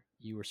were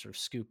sort of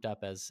scooped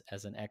up as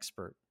an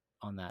expert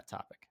on that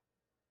topic?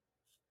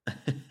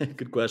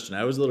 Good question.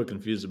 I was a little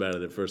confused about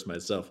it at first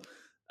myself.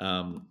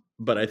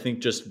 But I think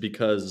just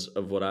because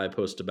of what I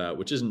post about,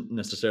 which isn't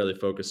necessarily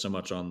focused so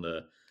much on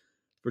the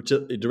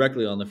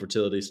directly on the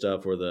fertility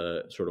stuff, or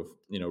the sort of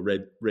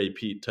Ray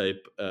Pete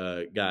type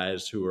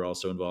guys who are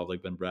also involved,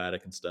 like Ben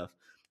Braddock and stuff,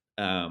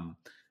 um,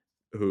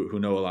 who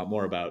know a lot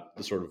more about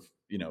the sort of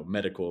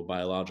medical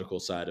biological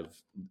side of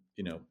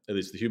at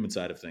least the human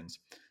side of things.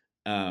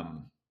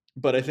 Um,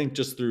 but I think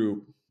just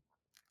through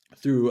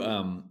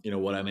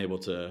what I'm able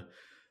to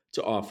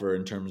offer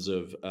in terms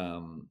of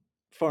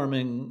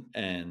farming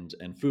and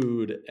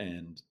food,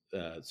 and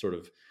sort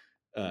of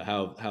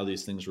how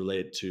these things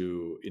relate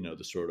to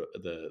the sort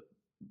of the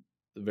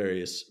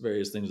various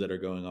things that are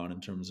going on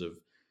in terms of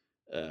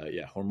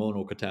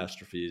hormonal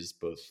catastrophes,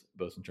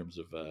 both in terms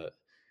of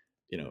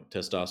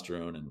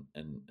testosterone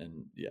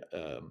and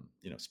yeah,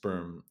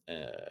 sperm,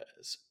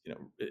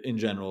 in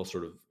general,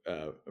 sort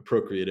of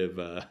procreative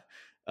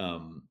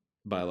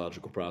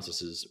biological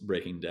processes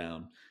breaking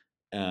down,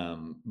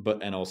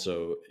 but and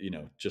also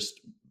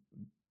just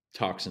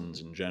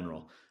toxins in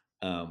general,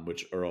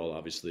 which are all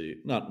obviously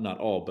not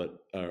all,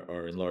 but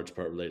are in large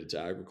part related to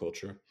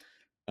agriculture,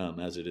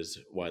 as it is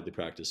widely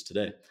practiced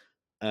today.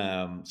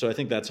 So I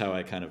think that's how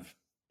I kind of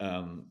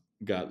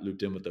got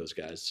looped in with those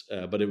guys.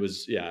 But it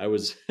was, yeah, I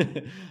was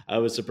I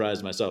was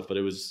surprised myself, but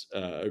it was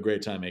a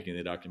great time making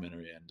the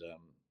documentary, and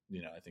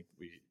I think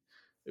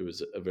it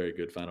was a very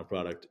good final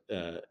product,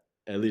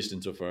 at least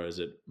insofar as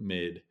it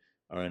made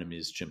our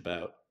enemies chimp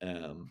out.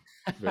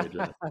 Very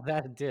drastic.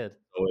 That it did.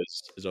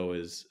 Always is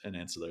always an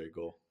ancillary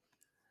goal.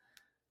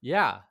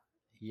 Yeah.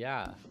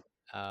 Yeah.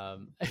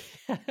 Um,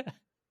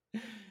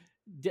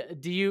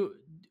 do you,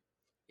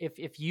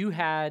 if you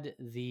had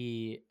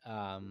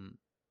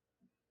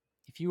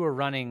if you were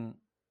running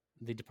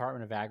the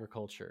Department of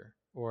Agriculture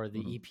or the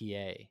Mhm.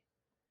 EPA,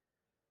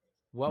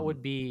 what Mhm.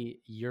 would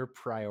be your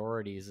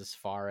priorities as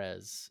far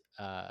as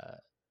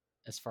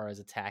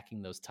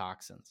attacking those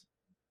toxins?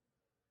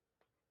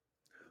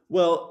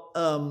 Well,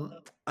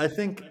 I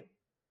think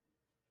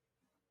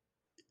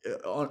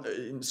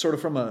sort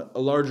of from a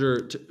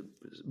larger,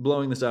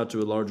 blowing this out to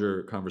a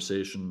larger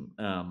conversation,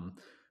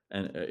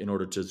 and in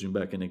order to zoom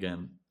back in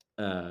again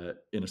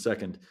in a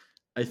second,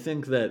 I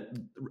think that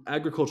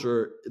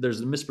agriculture,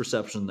 there's a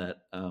misperception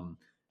that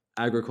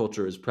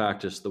agriculture is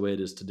practiced the way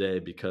it is today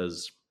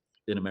because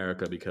in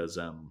America, because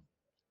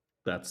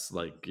that's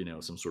like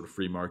some sort of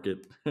free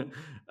market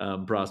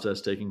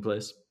process taking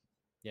place,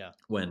 Yeah.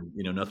 when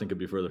nothing could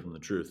be further from the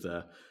truth.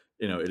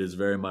 It is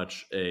very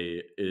much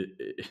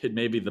it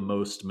may be the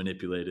most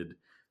manipulated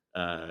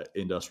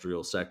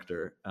industrial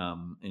sector,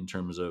 in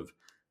terms of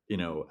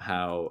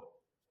how,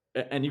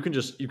 and you can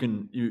just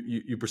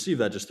you perceive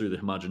that just through the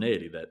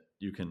homogeneity that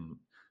you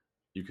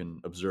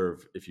can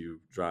observe if you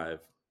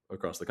drive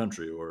across the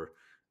country, or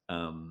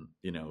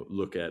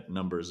look at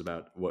numbers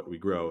about what we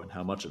grow and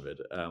how much of it.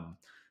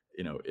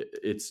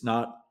 It's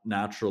not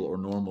natural or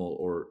normal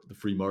or the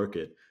free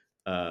market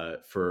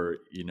for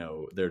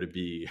there to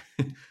be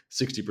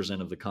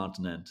 60% of the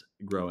continent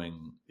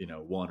growing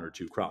one or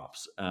two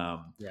crops.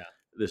 Yeah.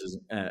 This is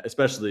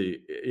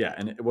especially, yeah,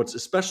 and what's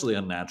especially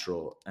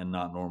unnatural and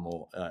not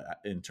normal,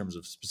 in terms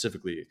of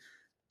specifically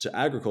to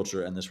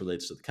agriculture, and this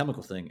relates to the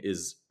chemical thing,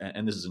 is,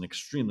 and this is an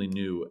extremely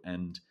new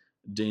and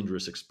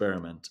dangerous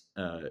experiment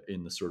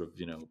in the sort of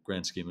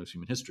grand scheme of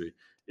human history,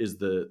 is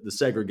the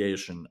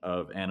segregation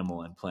of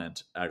animal and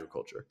plant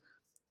agriculture.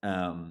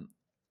 Um,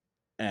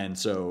 and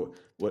so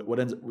what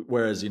ends,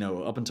 whereas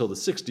up until the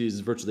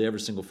 60s, virtually every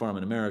single farm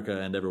in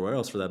America and everywhere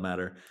else for that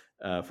matter,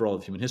 for all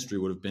of human history,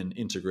 would have been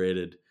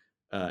integrated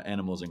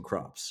animals and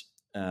crops,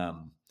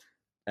 and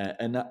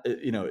not,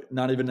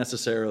 not even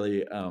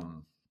necessarily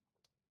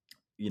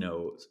you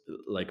know,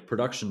 like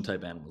production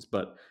type animals,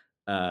 but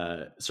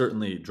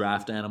certainly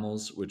draft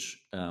animals,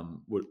 which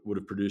would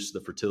have produced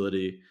the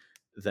fertility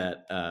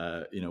that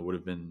would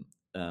have been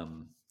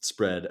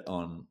spread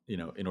on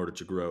in order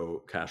to grow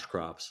cash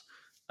crops,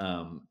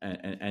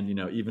 and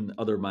even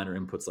other minor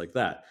inputs like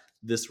that.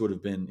 This would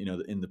have been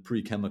in the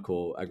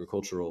pre-chemical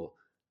agricultural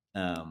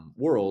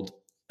world,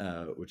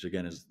 which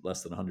again is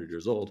less than 100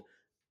 years old.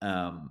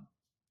 Um,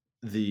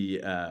 the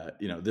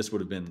this would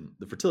have been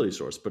the fertility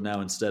source, but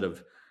now instead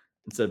of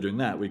doing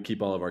that, we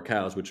keep all of our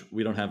cows, which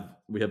we don't have.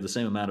 We have the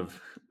same amount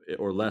of,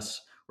 or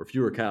less, or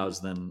fewer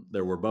cows than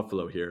there were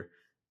buffalo here,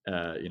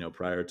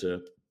 prior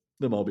to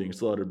them all being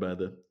slaughtered by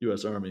the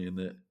U.S. Army in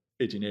the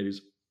 1880s,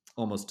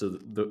 almost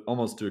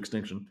to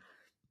extinction.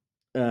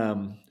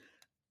 Um,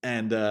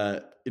 and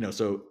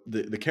so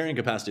the carrying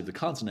capacity of the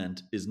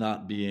continent is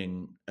not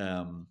being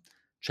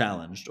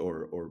challenged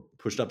or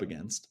pushed up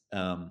against.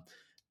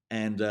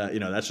 And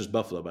that's just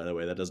buffalo, by the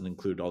way. That doesn't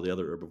include all the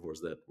other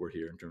herbivores that were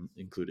here,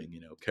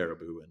 including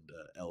caribou and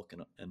elk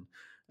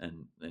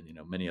and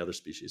many other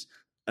species.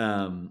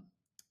 Um,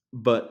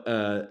 but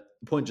the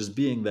point just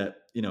being that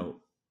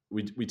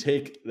we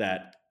take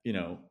that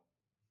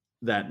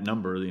that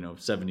number,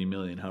 70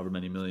 million, however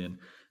many million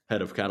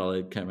head of cattle,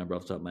 I can't remember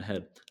off the top of my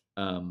head,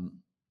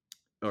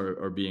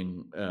 are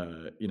being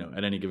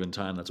at any given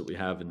time. That's what we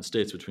have in the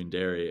states between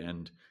dairy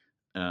and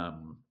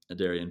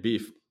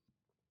beef,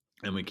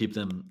 and we keep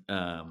them,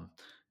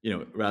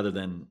 rather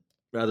than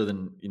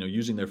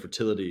using their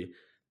fertility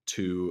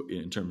to,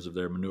 in terms of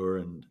their manure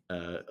and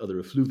other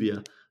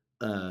effluvia,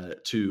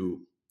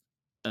 to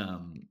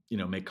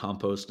make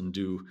compost and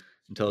do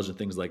intelligent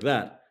things like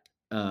that.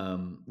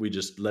 We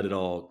just let it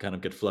all kind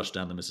of get flushed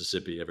down the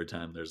Mississippi every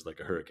time there's like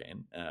a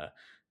hurricane.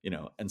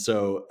 And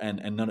so and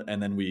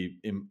then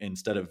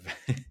instead of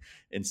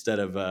instead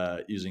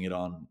of using it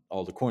on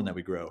all the corn that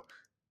we grow,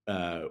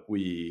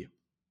 we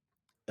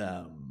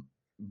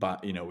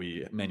but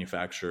we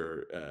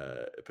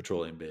manufacture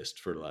petroleum based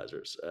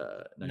fertilizers,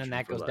 And then nitrogen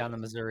that goes down fertilizers. to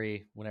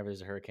Missouri whenever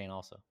there's a hurricane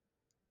also.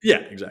 Yeah,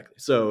 exactly.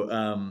 So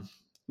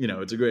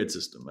it's a great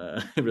system.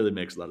 It really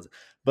makes a lot of sense.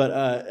 But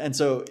and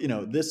so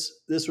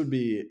this would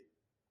be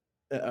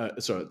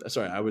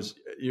sorry.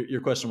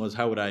 Your question was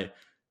what would I,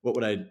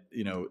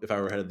 if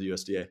I were head of the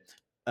USDA?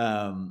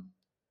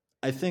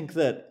 I think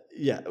that,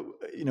 yeah,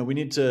 we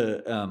need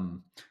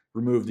to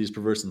remove these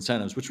perverse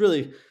incentives, which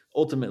really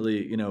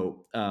ultimately,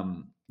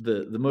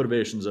 the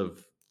motivations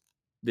of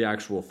the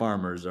actual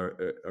farmers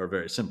are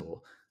very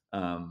simple,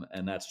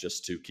 and that's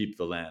just to keep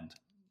the land,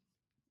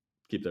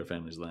 keep their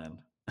family's land,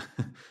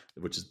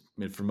 which is,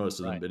 I mean, for most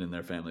of them, Right. been in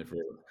their family for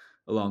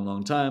a long,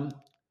 long time,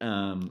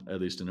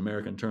 at least in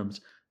American terms,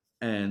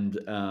 and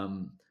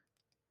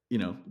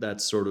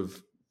that's sort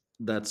of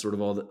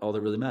all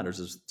that really matters,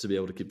 is to be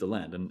able to keep the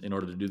land, and in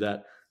order to do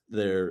that,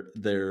 they're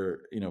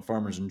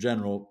farmers in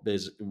general,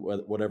 basically,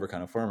 whatever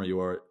kind of farmer you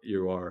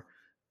are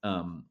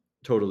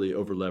totally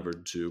over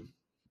levered to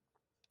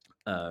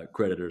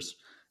creditors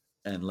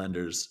and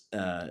lenders,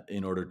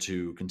 in order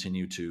to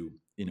continue to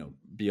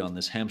be on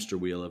this hamster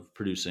wheel of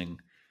producing,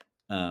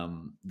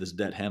 this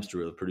debt hamster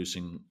wheel of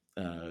producing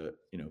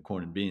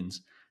corn and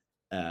beans,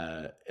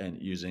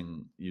 and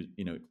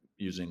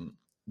using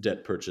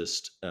debt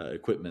purchased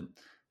equipment,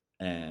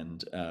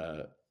 and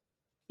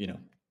you know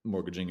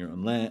mortgaging your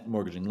own land,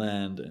 mortgaging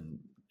land, and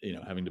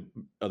having to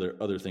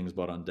other things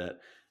bought on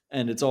debt,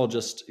 and it's all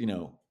just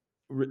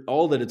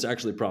all that it's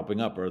actually propping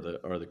up are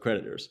the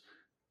creditors,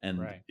 and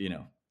Right.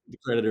 the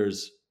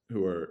creditors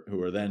who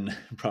are then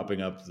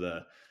propping up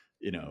the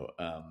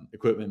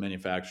equipment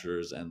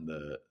manufacturers and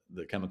the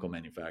chemical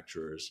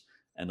manufacturers,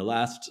 and the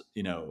last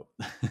the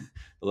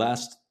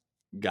last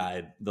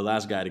guy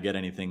to get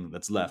anything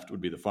that's left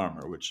would be the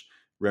farmer, which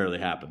rarely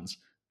happens.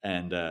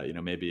 And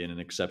maybe in an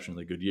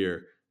exceptionally good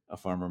year, a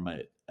farmer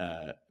might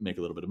make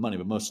a little bit of money,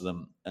 but most of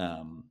them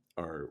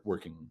are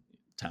working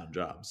town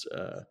jobs,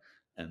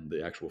 and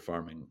the actual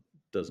farming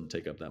doesn't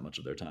take up that much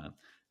of their time.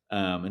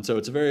 And so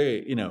it's a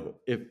very,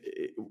 if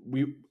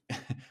we,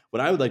 what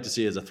I would like to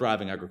see is a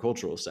thriving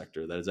agricultural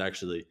sector that is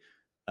actually,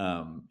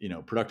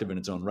 productive in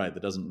its own right,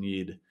 that doesn't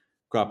need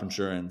crop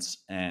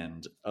insurance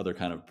and other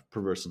kind of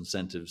perverse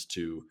incentives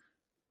to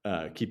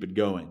keep it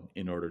going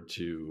in order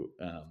to,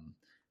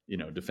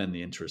 defend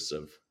the interests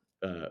of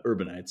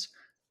urbanites.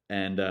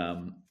 And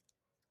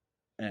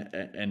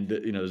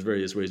there's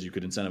various ways you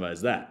could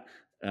incentivize that.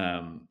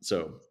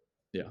 So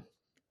yeah.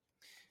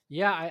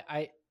 Yeah,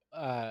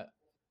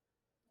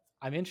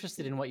 I'm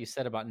interested in what you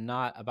said about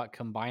not about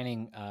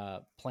combining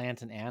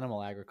plant and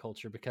animal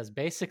agriculture, because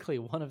basically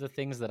one of the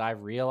things that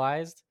I've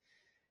realized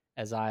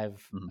as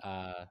I've Hmm.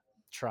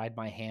 tried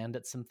my hand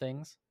at some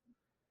things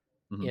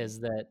Hmm. is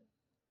that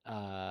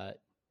uh,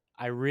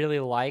 I really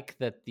like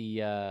that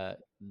the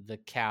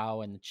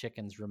cow and the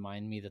chickens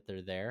remind me that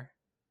they're there,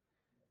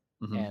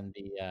 Hmm. and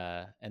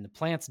the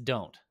plants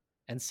don't.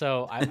 And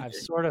so I've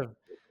sort of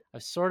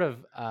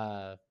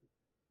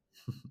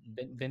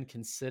been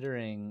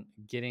considering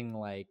getting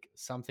like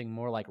something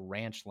more like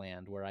ranch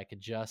land where I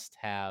could just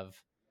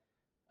have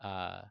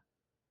uh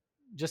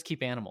just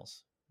keep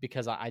animals,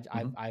 because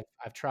Hmm.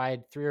 I've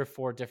tried 3 or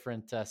 4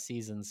 different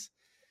seasons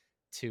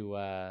to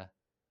uh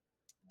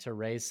to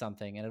raise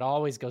something, and it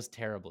always goes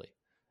terribly,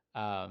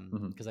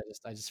 Hmm. because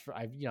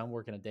I'm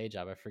working a day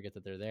job, I forget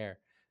that they're there,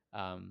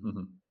 um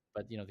Hmm.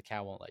 but the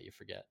cow won't let you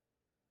forget.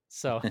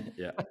 So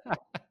Yeah.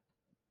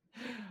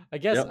 I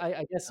guess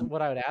Yep.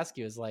 what I would ask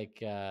you is like,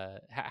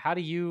 how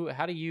do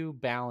you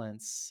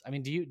balance? I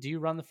mean, do you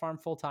run the farm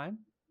full time?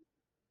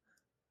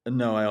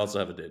 No, I also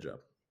have a day job,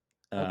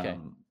 Okay,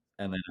 um,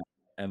 and then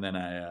and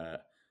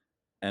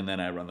then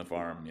I run the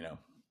farm,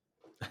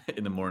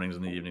 in the mornings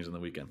and the evenings and the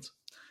weekends.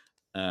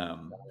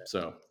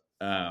 So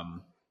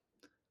um,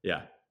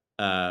 yeah,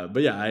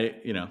 but yeah,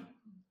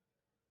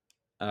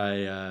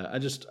 I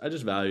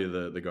just value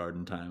the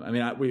garden time. I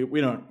mean,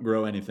 we don't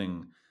grow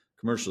anything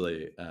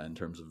commercially, in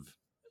terms of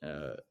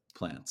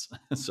plants,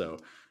 so.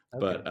 okay.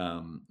 But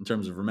in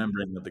terms of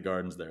remembering that the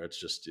garden's there, it's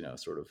just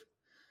sort of,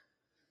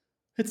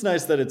 it's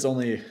nice that it's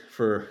only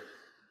for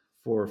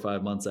 4 or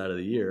 5 months out of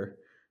the year,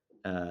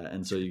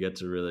 and so you get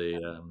to really,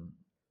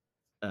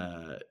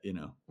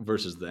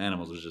 versus the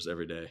animals, which is just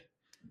every day,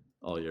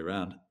 all year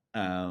round.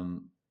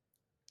 Um,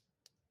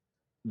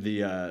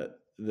 the I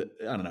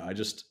don't know. I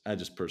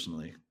just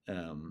personally,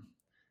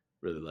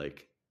 really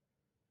like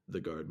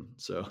the garden,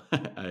 so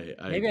I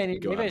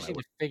go Maybe out I of just my need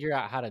way. to figure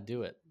out how to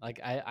do it. Like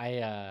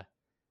I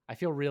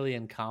feel really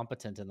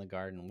incompetent in the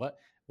garden.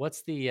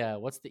 What's the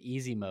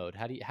easy mode?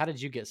 How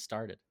did you get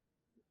started?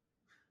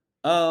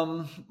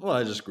 Well,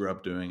 I just grew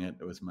up doing it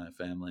with my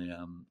family,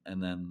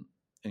 and then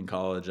in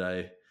college,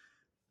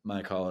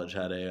 my college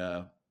had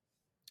a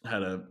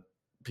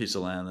piece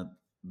of land that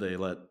they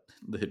let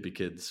the hippie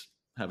kids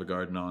have a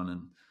garden on,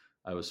 and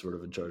I was sort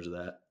of in charge of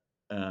that,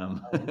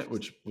 Oh,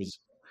 interesting.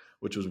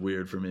 which was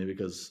weird for me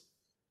because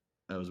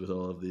I was with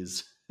all of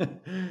these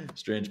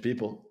strange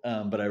people,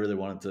 but I really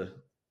wanted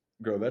to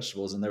grow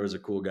vegetables, and there was a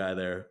cool guy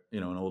there,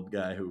 an old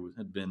guy who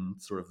had been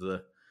sort of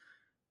the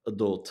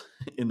adult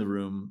in the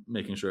room,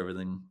 making sure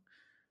everything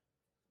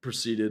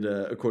proceeded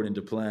according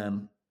to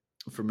plan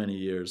for many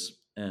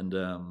years, and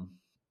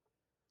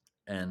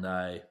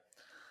I,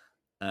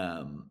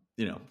 um,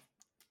 you know,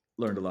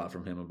 learned a lot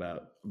from him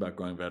about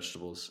growing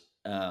vegetables.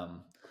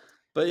 Um,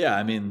 but yeah,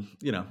 I mean,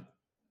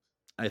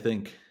 I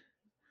think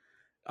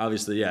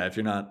obviously, yeah, if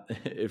you're not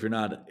if you're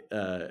not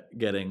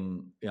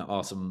getting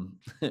awesome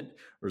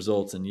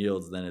results and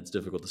yields, then it's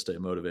difficult to stay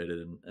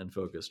motivated and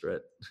focused,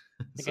 right?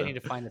 I think I So, need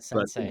to find a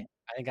but sensei.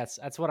 I think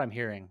that's what I'm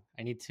hearing.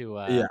 I need to.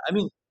 yeah, I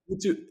mean,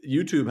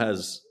 YouTube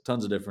has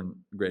tons of different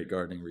great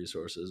gardening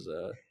resources.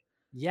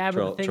 Yeah,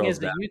 but the thing Charles is,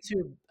 Dap,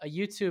 a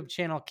YouTube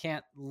channel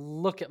can't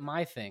look at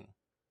my thing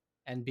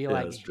and be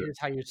yeah, like, that's true. "Here's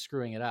how you're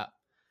screwing it up."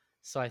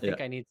 So I Yeah,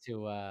 think I need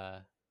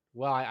to.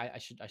 Well, I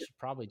should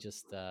probably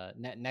just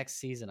next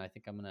season. I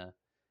think I'm gonna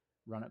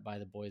run it by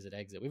the boys at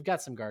Exit. We've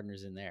got some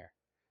gardeners in there.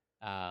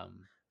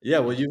 Um, yeah. you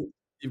Well, know,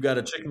 you've got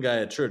a chicken guy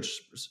at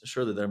church.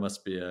 Surely there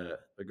must be a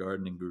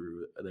gardening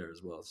guru there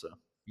as well. So,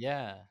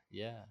 yeah,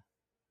 yeah.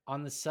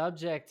 On the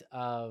subject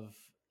of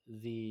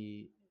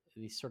the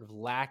the sort of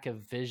lack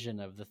of vision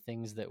of the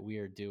things that we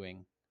are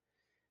doing,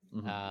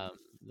 hmm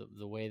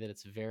the way that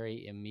it's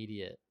very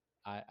immediate.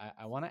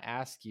 I want to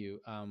ask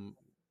you,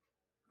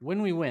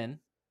 when we win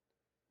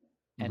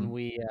and hmm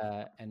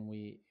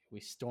we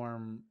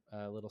storm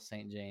Little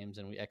St. James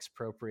and we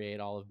expropriate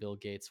all of Bill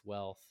Gates'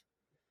 wealth.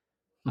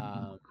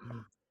 Um,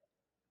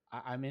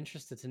 I'm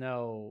interested to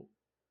know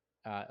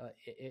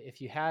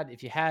if you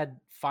had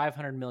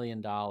 $500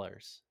 million,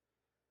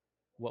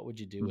 what would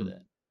you do with hmm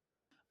it?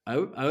 I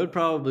would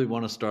probably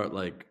want to start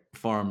like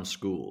farm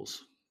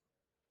schools,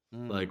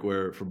 Mm, like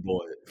where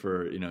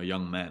for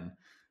young men,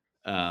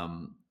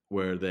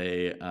 where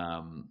they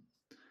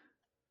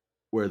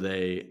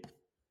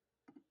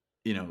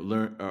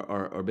learn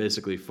are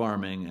basically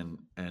farming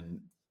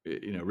and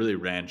really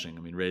ranching.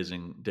 I mean,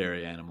 raising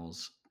dairy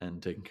animals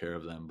and taking care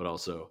of them, but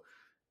also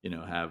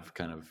have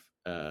kind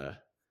of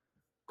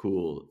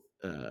cool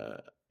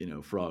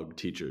frog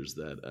teachers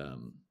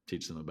that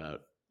teach them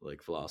about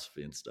like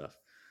philosophy and stuff.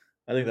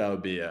 I think that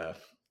would be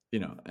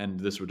and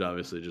this would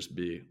obviously just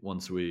be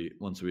once we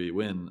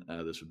win,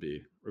 this would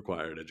be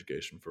required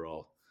education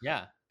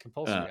yeah,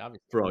 uh, compulsory,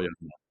 obviously. for all young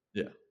men.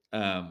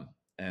 Yeah,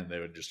 and they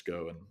would just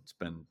go and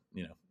spend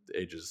the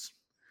ages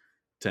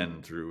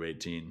 10 through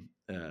 18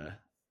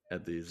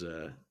 at these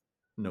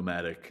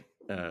nomadic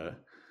uh,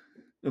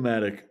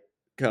 nomadic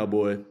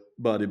cowboy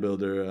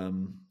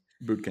bodybuilder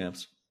boot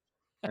camps,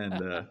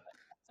 and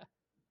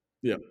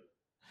yeah.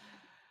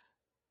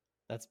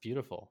 That's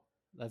beautiful.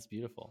 That's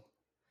beautiful.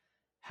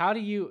 How do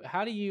you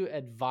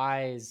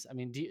advise? I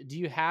mean, do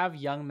you have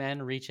young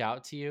men reach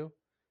out to you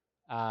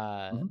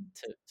Mhm.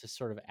 to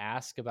sort of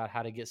ask about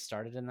how to get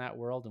started in that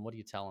world, and what do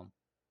you tell them?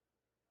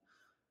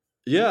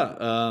 Yeah,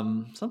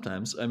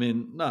 sometimes. I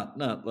mean,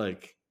 not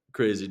like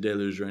crazy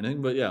deluge or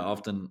anything, but yeah,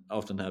 often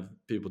have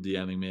people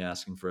DMing me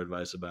asking for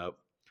advice about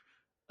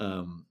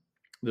um,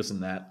 this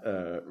and that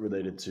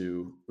related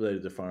to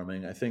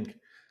farming. I think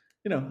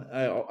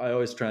I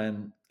always try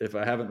and if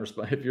I haven't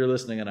responded, if you're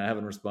listening and I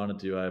haven't responded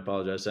to you, I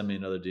apologize. Send me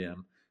another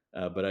DM.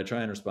 But I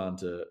try and respond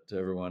to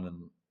everyone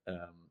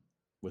and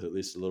with at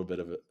least a little bit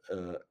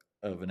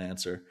of an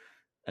answer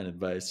and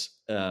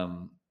advice.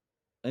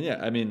 And yeah,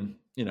 I mean,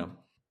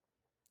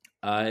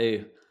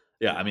 I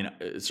yeah, I mean,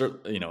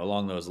 certainly,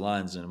 along those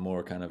lines in a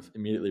more kind of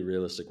immediately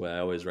realistic way, I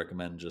always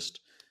recommend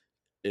just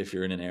if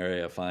you're in an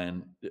area,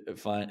 find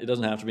it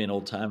doesn't have to be an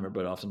old timer,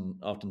 but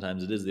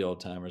oftentimes it is the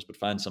old timers, but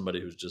find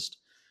somebody who's just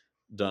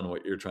done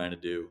what you're trying to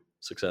do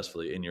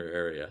successfully in your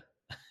area.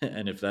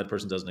 And if that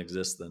person doesn't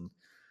exist, then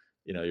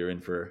you're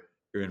in for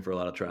a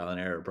lot of trial and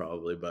error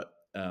probably, but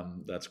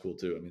that's cool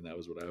too. I mean, that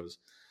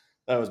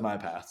was my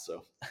path.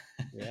 So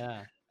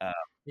Yeah, uh,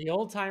 the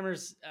old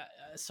timers.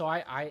 So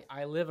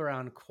I live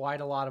around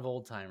quite a lot of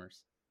old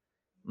timers,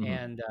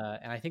 mhm, and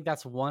I think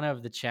that's one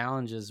of the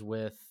challenges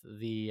with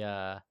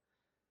the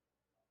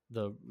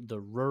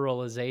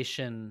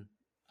ruralization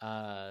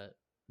uh,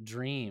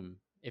 dream.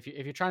 If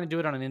you're trying to do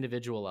it on an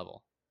individual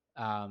level,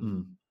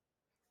 um, mhm,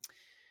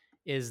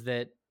 is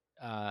that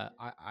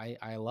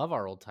I love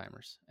our old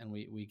timers and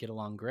we get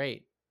along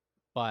great,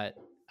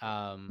 but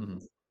um,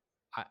 mhm,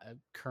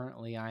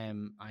 currently I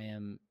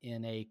am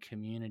in a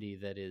community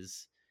that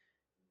is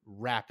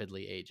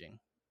rapidly aging,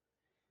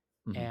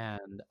 mhm,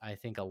 and I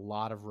think a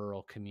lot of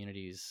rural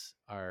communities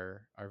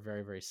are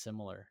very very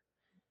similar.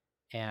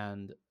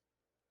 And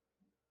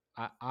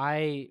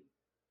I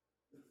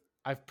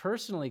I've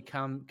personally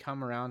come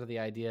around to the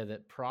idea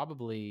that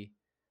probably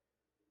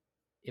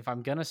if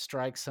I'm going to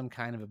strike some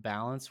kind of a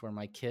balance where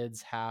my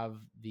kids have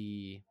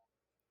the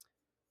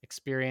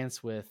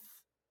experience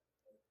with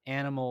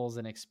animals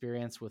and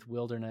experience with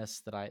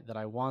wilderness that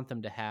I want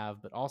them to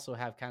have, but also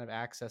have kind of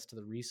access to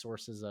the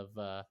resources of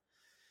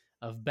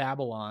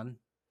Babylon,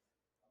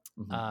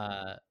 mhm,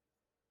 uh,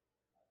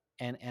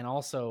 and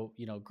also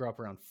grow up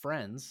around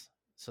friends,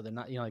 so they're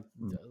not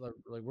mhm,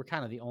 like we're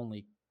kind of the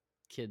only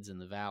kids in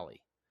the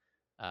valley,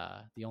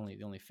 the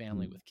only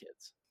family mhm. with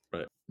kids.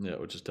 Right. Yeah,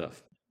 which is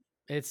tough.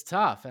 It's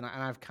tough, and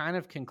I've kind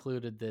of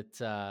concluded that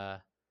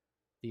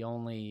the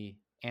only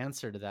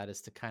answer to that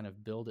is to kind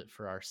of build it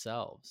for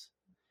ourselves.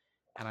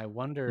 And I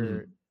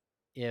wonder Mhm,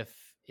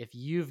 if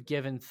you've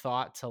given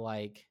thought to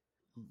like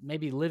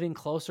maybe living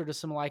closer to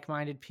some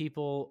like-minded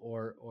people,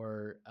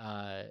 or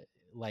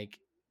like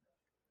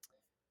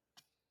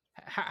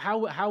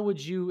how would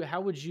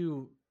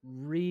you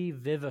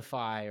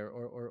revivify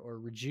or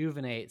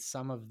rejuvenate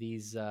some of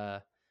these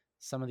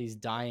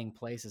dying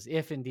places,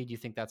 if indeed you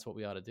think that's what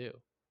we ought to do?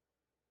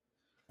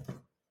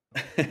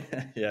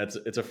 Yeah,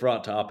 it's a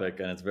fraught topic,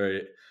 and it's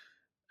very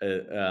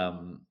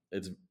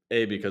it's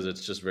a because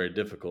it's just very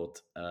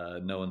difficult.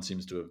 No one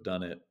seems to have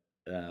done it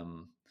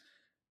um,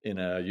 in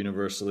a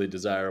universally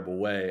desirable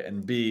way,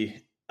 and b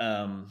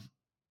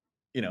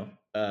you know,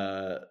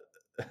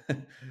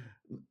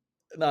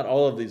 not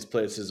all of these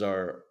places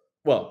are,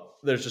 well,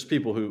 there's just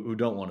people who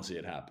don't want to see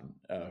it happen,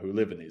 who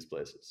live in these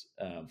places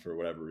for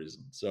whatever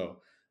reason. So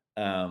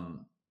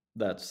um,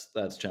 that's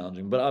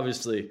challenging, but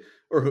obviously,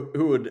 or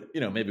who would,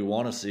 maybe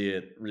want to see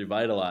it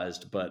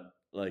revitalized, but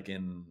like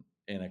in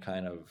a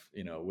kind of,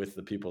 with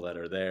the people that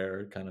are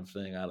there kind of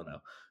thing. I don't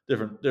know,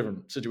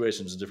 different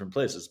situations in different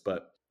places,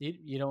 but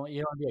You don't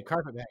be a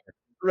carpetbagger.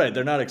 right,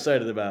 they're not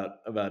excited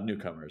about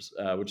newcomers,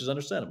 which is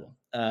understandable.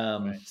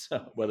 Right.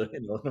 So whether,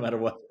 no matter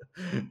what,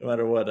 no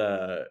matter what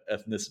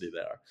ethnicity they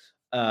are,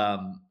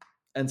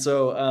 and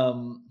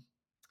so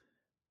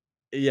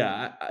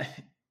yeah,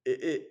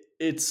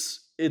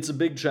 it's a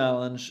big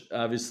challenge.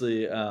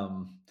 Obviously,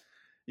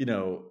 you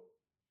know,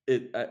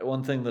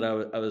 one thing that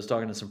I was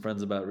talking to some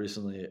friends about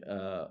recently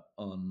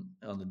on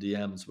the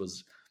DMs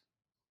was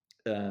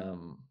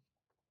um,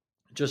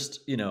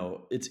 just,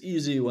 it's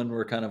easy when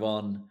we're kind of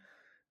on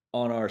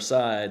our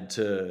side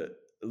to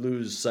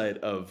lose sight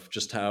of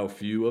just how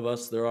few of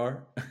us there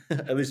are,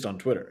 at least on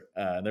Twitter.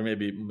 There may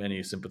be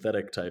many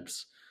sympathetic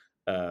types,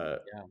 uh,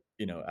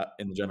 Yeah.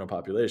 in the general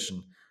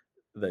population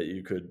that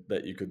you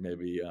could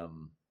maybe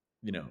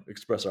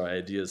express our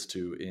ideas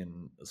to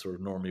in a sort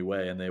of normie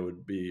way, and they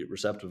would be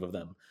receptive of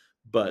them.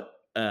 But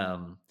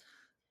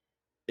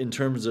in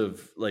terms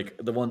of like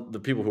the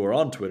people who are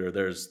on Twitter,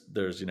 there's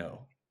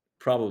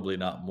probably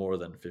not more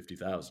than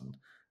 50,000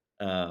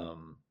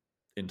 um,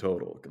 in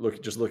total.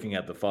 Just looking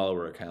at the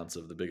follower accounts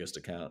of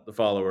the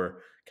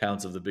follower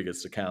counts of the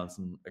biggest accounts,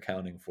 and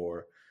accounting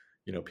for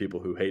people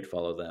who hate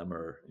follow them,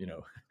 or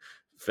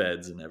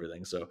feds and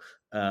everything. So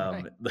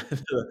Right.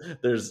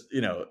 there's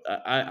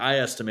I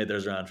estimate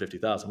there's around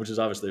 50,000, which is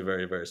obviously a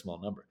very very small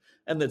number.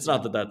 And it's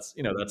not Yeah.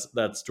 that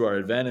that's to our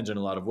advantage in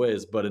a lot of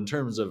ways, but in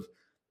terms of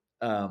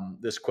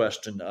this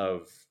question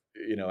of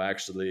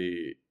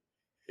actually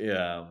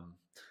um,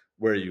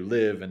 where you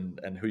live and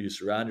who you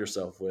surround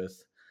yourself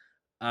with.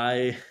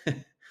 I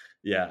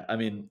yeah, I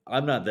mean,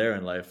 I'm not there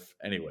in life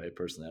anyway.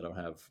 Personally, I don't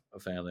have a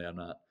family. I'm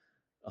not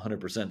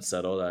 100%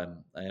 settled.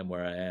 I am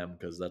where I am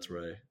because that's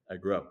where I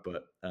grew up.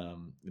 But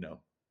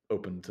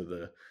open to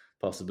the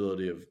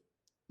possibility of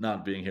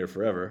not being here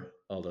forever.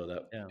 Although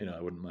that Yeah. I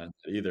wouldn't mind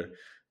that either.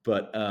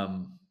 But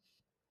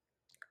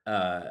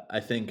I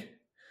think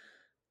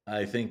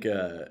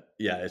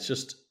yeah, it's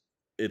just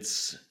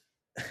it's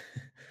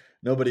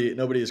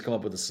nobody has come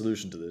up with a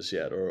solution to this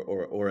yet,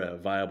 or a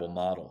viable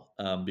model,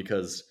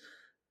 because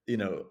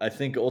I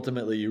think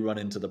ultimately you run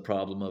into the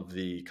problem of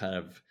the kind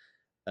of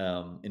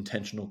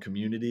intentional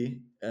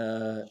community,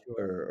 Sure.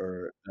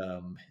 or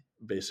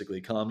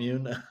basically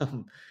commune.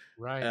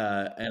 Right.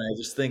 And I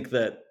just think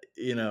that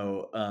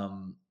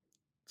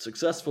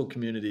successful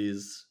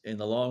communities in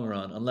the long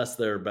run, unless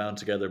they're bound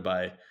together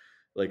by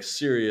like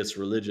serious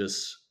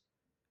religious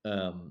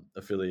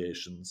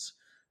affiliations,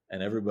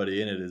 and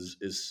everybody in it is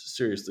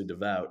seriously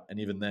devout, and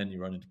even then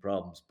you run into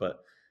problems.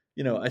 But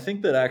I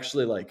think that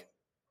actually, like,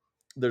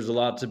 there's a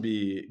lot to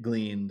be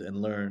gleaned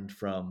and learned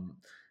from,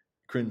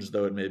 cringe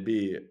though it may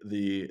be,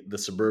 the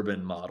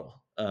suburban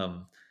model,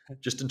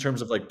 just in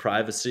terms of like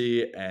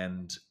privacy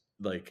and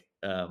like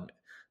the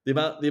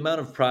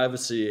amount of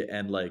privacy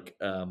and like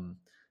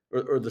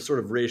or the sort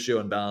of ratio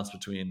and balance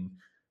between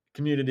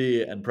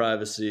community and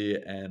privacy,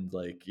 and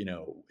like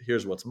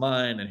here's what's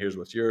mine and here's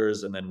what's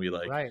yours, and then we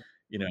like Right.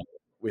 you know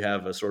we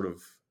have a sort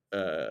of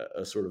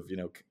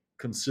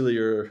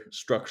conciliar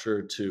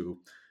structure to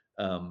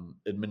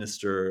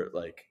administer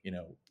like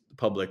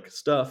public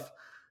stuff,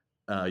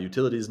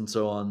 utilities, and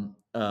so on.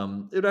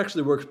 It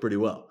actually works pretty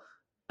well,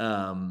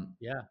 um,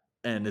 Yeah.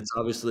 and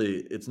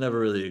it's never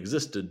really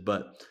existed.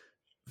 But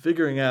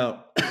figuring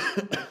out,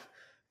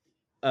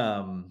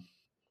 um,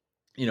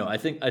 I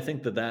think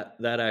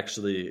that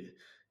actually,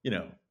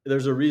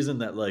 there's a reason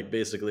that like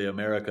basically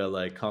America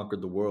like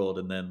conquered the world,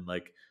 and then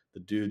like the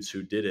dudes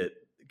who did it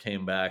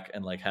came back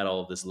and like had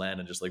all of this land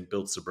and just like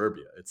built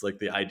suburbia. It's like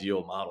the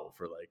ideal model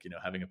for like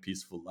having a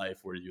peaceful life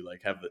where you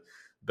like have the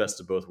best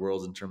of both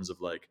worlds in terms of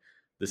like,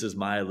 this is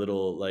my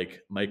little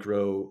like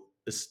micro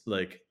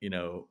like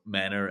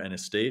manor and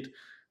estate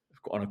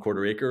on a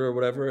quarter acre or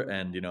whatever,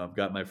 and I've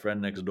got my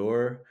friend next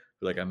door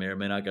who like I may or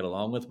may not get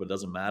along with, but it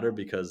doesn't matter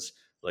because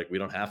like we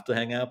don't have to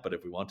hang out, but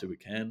if we want to we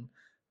can.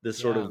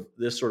 Yeah.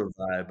 This sort of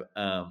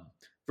vibe,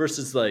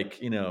 versus like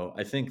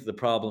I think the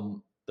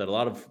problem that a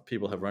lot of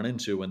people have run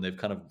into when they've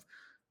kind of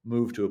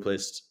moved to a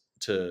place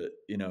to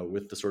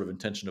with the sort of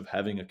intention of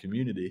having a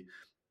community,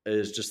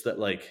 is just that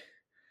like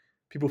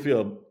people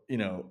feel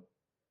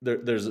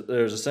there's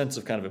a sense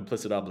of kind of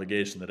implicit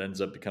obligation that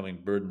ends up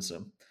becoming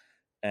burdensome,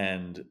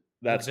 and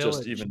The that's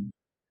just village. even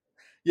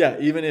yeah,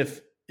 even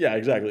if yeah,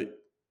 exactly.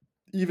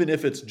 Even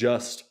if it's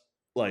just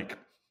like,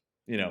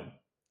 you know,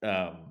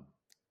 um,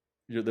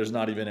 there's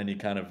not even any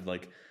kind of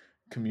like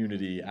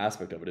community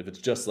aspect of it. If it's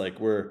just like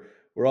we're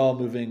all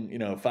moving,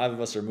 five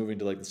of us are moving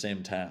to like the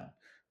same town.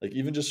 Like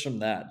even just from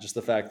that, just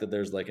the fact that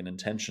there's like an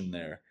intention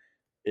there,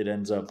 it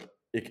ends up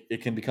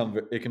it can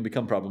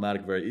become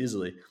problematic very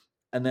easily.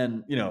 And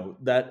then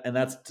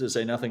that's to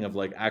say nothing of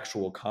like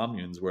actual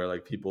communes where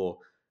like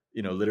people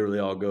literally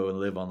all go and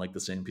live on like the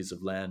same piece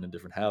of land in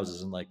different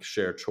houses and like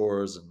share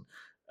chores and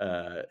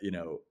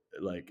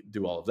like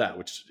do all of that,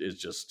 which is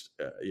just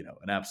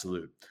an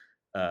absolute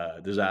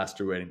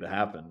disaster waiting to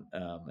happen,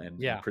 and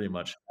Yeah. pretty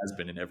much has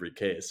been in every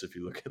case. If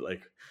you look at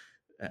like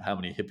how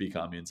many hippie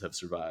communes have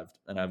survived,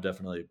 and I've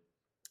definitely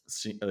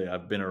seen,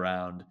 I've been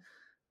around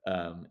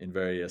in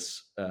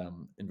various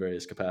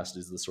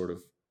capacities, the sort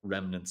of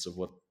remnants of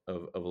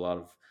of a lot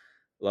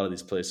of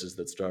these places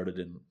that started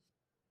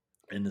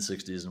in the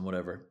 60s and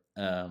whatever,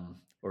 or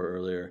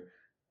earlier.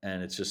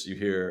 And it's just you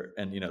hear,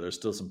 and there's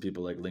still some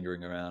people like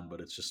lingering around,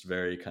 but it's just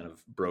very kind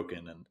of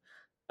broken and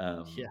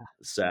Yeah.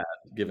 sad,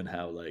 given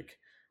how like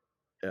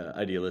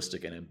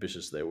idealistic and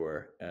ambitious they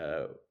were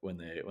when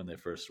they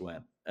first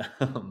went.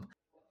 um,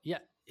 Yeah.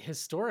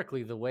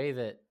 Historically, the way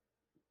that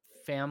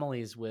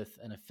families with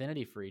an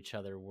affinity for each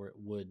other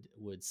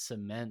would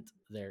cement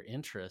their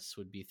interests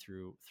would be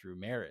through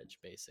marriage,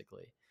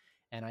 basically.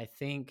 And I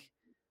think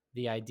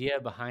the idea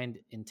behind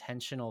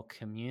intentional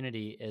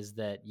community is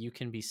that you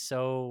can be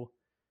so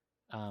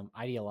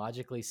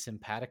ideologically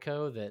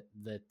simpatico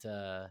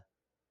that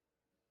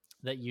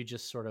you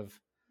just sort of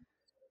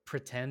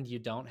pretend you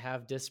don't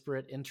have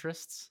disparate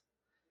interests.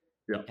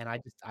 yeah. And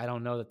I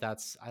don't know that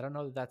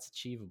that's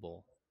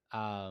achievable.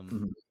 Um,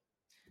 Mhm.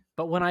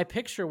 but when I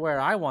picture where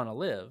I want to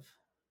live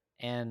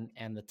and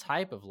the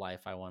type of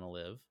life I want to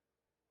live,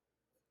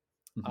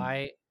 Mhm.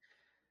 I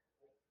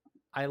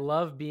I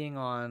love being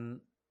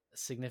on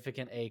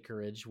significant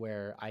acreage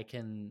where I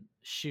can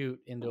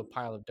shoot into a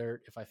pile of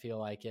dirt if I feel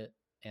like it,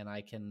 and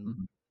I can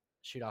Mhm.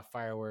 shoot off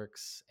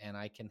fireworks, and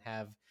I can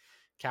have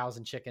cows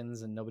and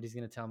chickens, and nobody's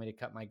going to tell me to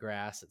cut my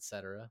grass,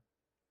 etc.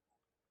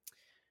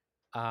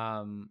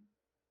 Um,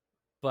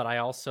 but I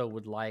also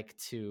would like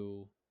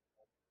to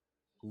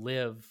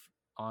live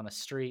on a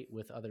street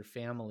with other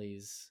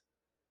families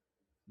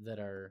that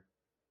are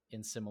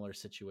in similar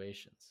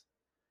situations.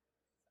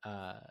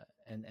 Uh,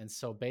 and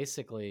so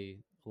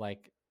basically,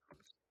 like,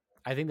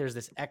 I think there's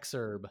this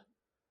exurb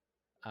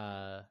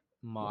uh,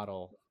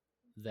 model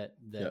that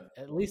Yeah.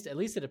 at least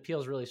it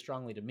appeals really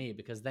strongly to me,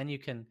 because then you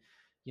can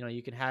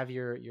have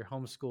your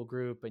homeschool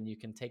group, and you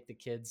can take the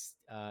kids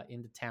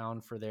into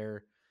town for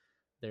their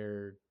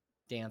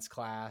dance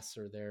class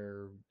or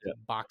their Yeah.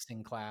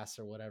 boxing class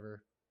or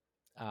whatever.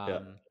 Yeah.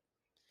 Um,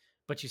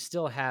 but you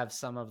still have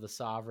some of the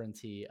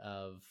sovereignty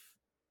of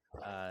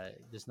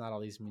there's not all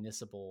these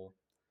municipal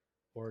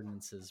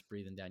ordinances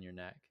breathing down your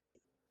neck.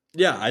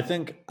 Yeah. I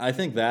think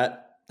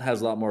that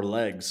has a lot more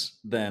legs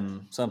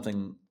than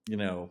something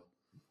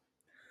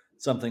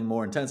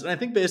more intense. And I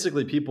think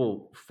basically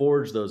people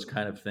forge those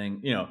kind of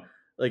thing,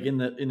 like in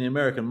the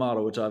American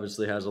model, which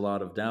obviously has a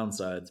lot of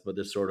downsides, but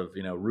this sort of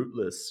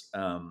rootless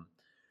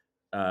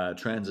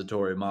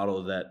transitory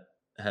model that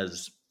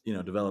has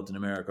developed in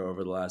America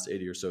over the last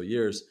 80 or so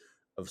years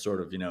of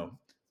sort of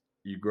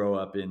you grow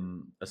up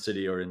in a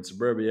city or in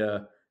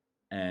suburbia,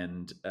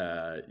 and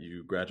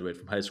you graduate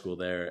from high school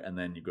there, and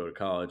then you go to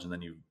college, and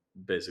then you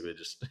basically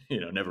just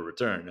never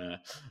return,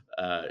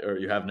 or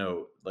you have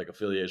no like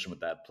affiliation with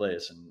that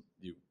place, and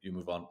you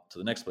move on to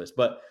the next place.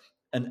 But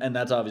and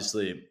that's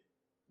obviously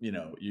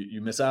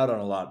you miss out on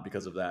a lot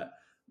because of that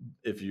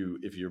if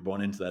you're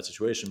born into that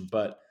situation.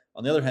 But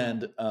on the other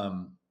hand,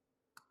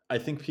 I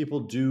think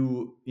people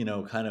do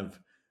kind of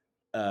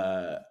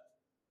uh,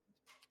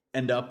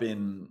 end up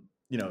in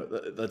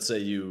let's say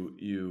you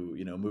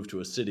move to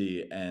a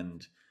city,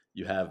 and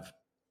you have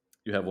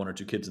one or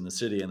two kids in the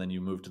city, and then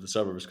you move to the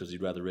suburbs because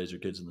you'd rather raise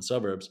your kids in the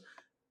suburbs,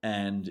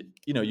 and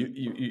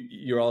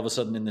you're all of a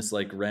sudden in this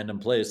like random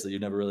place that you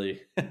never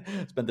really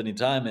spent any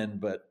time in,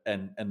 but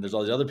and there's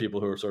all these other people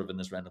who are sort of in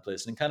this random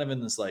place, and kind of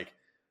in this like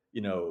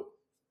you know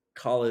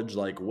college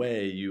like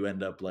way, you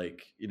end up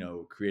like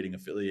creating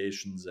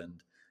affiliations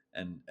and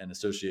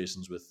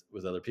associations with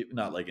other people,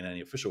 not like in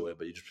any official way,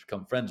 but you just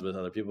become friends with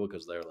other people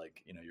because they're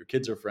like your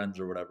kids are friends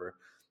or whatever.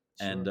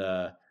 And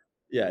Sure.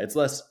 yeah, it's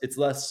less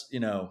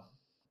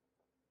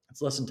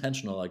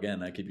intentional.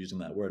 Again, I keep using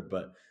that word,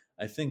 but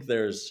I think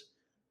there's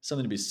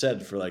something to be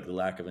said for like the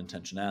lack of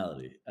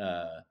intentionality,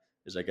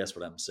 is I guess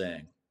what I'm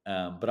saying.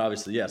 But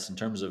obviously, yes, in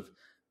terms of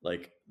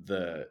like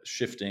the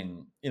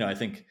shifting, I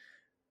think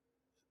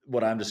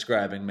what I'm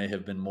describing may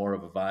have been more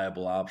of a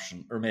viable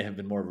option, or may have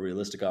been more of a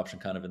realistic option,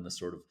 kind of in the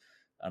sort of,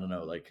 I don't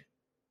know, like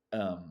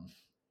um,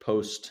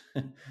 post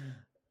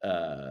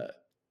uh,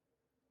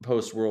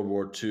 post World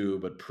War II,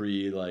 but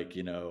pre like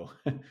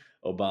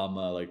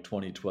Obama, like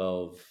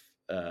 2012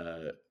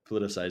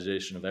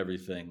 politicization of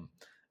everything,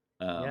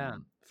 Yeah.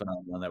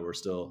 phenomenon that we're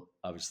still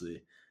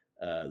obviously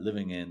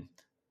living in.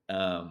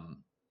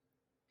 Um,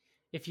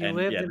 If you and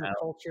lived yeah, in a now,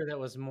 culture that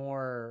was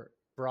more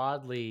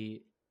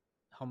broadly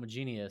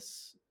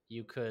homogeneous,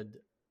 you could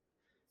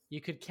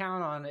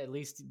count on at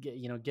least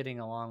getting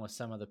along with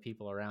some of the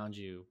people around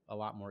you a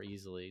lot more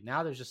easily.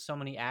 Now there's just so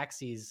many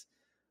axes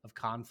of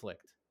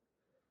conflict.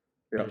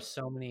 yeah, There's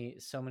so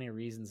many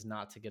reasons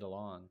not to get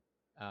along.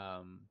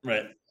 Um,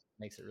 right,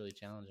 makes it really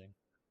challenging.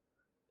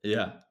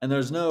 yeah, and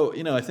there's no,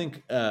 I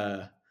think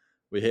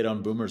we hate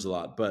on boomers a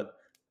lot, but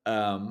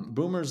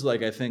boomers,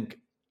 like, I think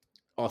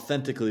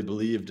authentically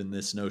believed in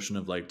this notion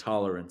of like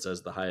tolerance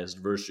as the highest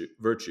virtue,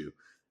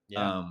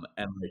 Yeah,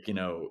 and like,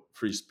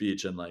 free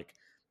speech, and like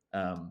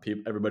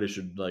everybody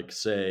should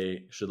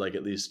should like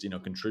at least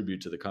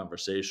contribute to the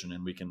conversation,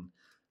 and we can,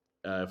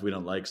 if we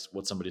don't like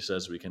what somebody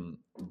says, we can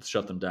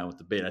shut them down with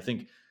debate. I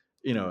think,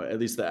 at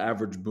least the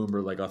average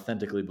boomer like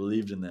authentically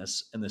believed in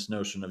this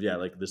notion of, yeah,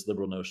 like this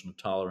liberal notion of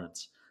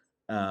tolerance.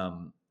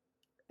 um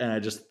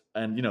and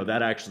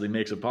that actually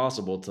makes it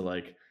possible to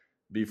like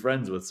be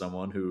friends with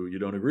someone who you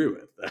don't agree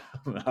with,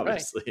 right,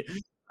 obviously.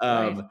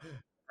 right.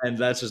 And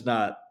that's just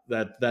not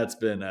that's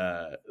been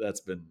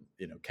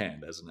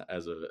canned as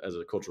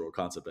a cultural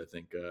concept, I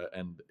think.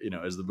 And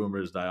as the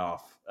boomers die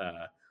off,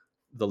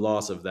 the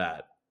loss of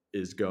that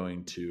we're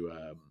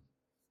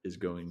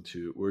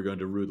going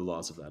to rue the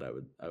loss of that,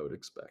 I would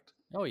expect.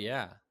 Oh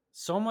yeah,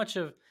 so much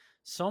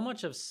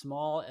of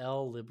small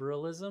L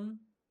liberalism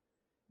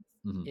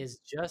Hmm. is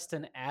just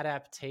an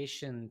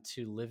adaptation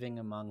to living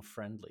among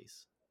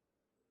friendlies.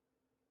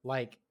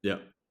 Like Yeah.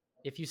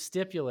 if you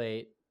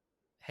stipulate,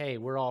 hey,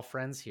 we're all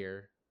friends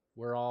here,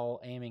 we're all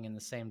aiming in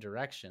the same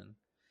direction,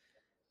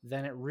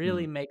 then it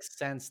really Hmm. makes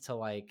sense to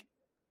like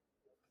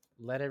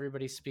let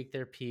everybody speak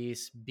their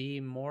piece, be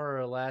more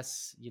or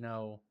less,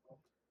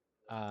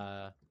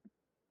 uh,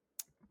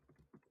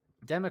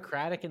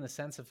 democratic in the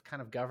sense of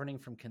kind of governing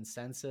from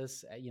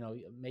consensus,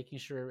 making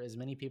sure as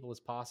many people as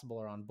possible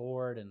are on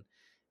board, and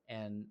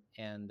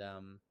and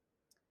um,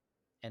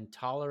 and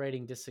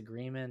tolerating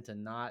disagreement,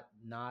 and not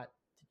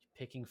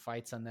picking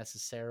fights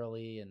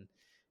unnecessarily,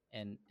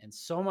 and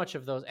so much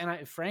of those. And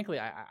I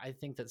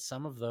think that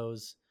some of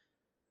those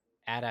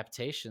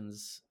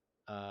adaptations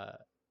uh,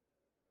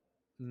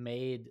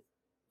 made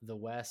the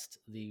West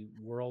the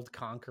world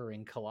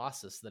conquering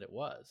colossus that it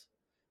was,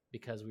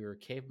 because we were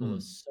capable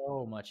of Hmm.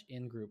 so much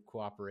in group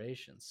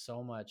cooperation,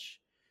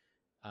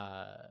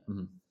 uh,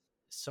 Hmm.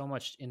 so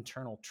much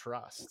internal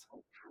trust,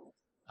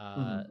 uh,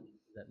 Hmm.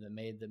 that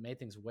made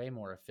things way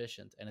more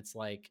efficient. And it's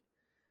like,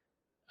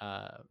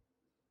 uh,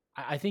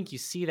 I think you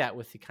see that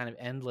with the kind of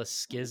endless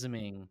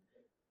schisming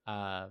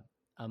uh,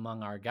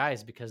 among our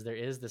guys, because there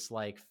is this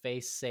like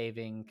face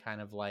saving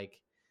kind of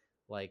like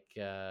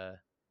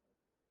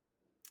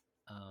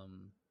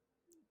um,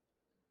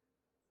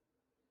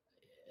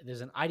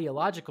 there's an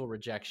ideological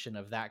rejection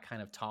of that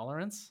kind of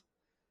tolerance,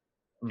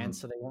 and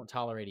so Hmm. they won't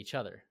tolerate each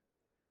other,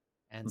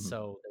 and Hmm.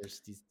 so there's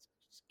these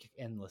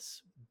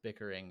endless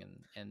bickering,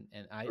 and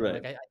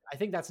Right. I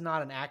think that's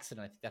not an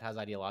accident. I think that has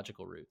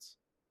ideological roots.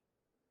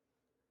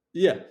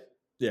 Yeah,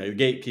 yeah.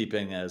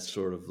 Gatekeeping as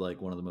sort of like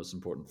one of the most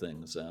important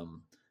things,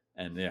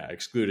 and yeah,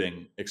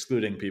 excluding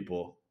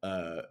people,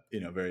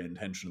 very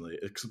intentionally,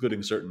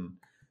 excluding certain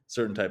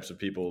types of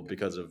people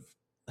because of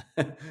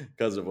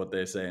because of what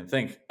they say and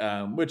think,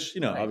 which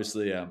Right.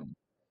 obviously, I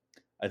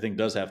think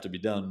does have to be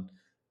done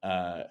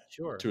uh,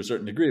 Sure. to a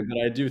certain degree. But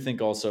I do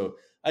think also,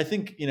 I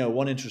think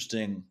one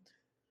interesting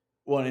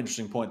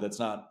point that's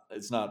not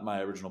it's not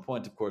my original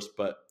point, of course,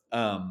 but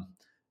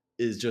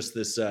is just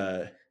this.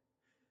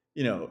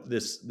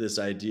 This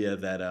idea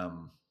that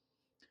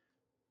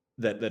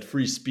that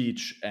free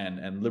speech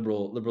and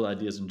liberal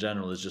ideas in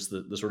general is just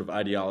the sort of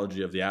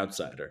ideology of the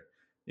outsider.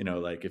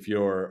 Like if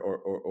you're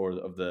or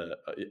of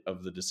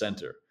the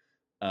dissenter,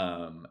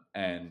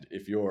 and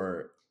if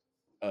you're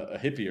a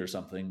hippie or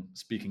something,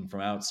 speaking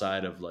from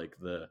outside of like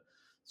the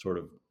sort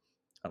of,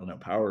 I don't know,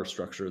 power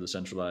structure, the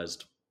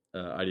centralized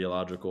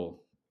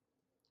ideological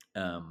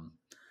um,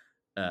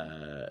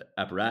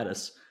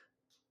 apparatus,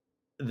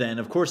 then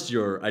of course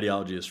your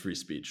ideology is free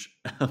speech,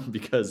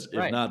 because if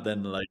Right. not,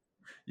 then like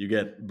you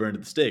get burned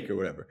at the stake or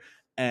whatever.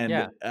 And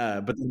Yeah.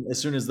 but then as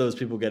soon as those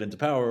people get into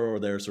power, or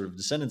their sort of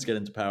descendants get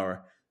into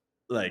power,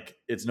 like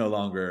it's no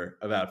longer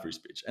about free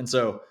speech. And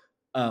so,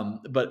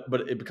 but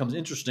it becomes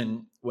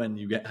interesting when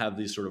you have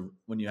these sort of,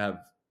 when you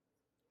have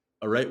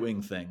a right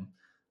wing thing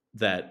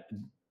that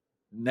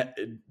ne-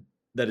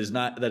 that is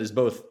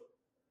both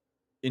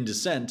in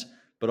dissent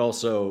but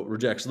also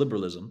rejects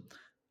liberalism.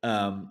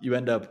 You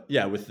end up,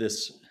 yeah, with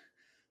this,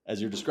 as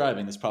you're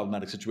describing, this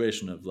problematic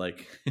situation of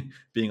like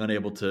being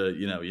unable to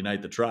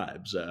unite the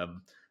tribes,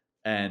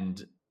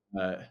 and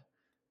uh,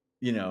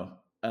 you know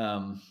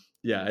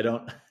yeah, I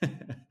don't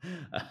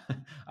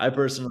I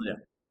personally,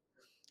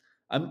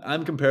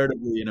 I'm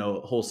comparatively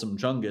wholesome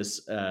chungus,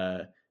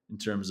 in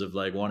terms of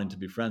like wanting to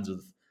be friends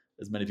with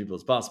as many people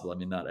as possible. I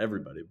mean, not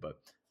everybody, but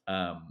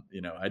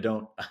I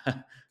don't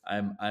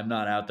I'm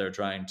not out there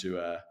trying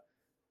to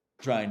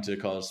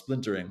cause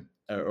splintering.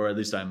 or at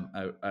least I'm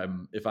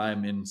if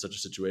I'm in such a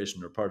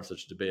situation or part of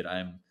such a debate,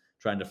 I'm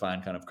trying to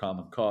find kind of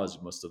common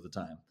cause most of the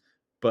time.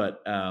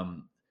 But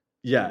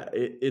yeah,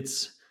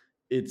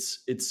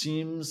 it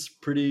seems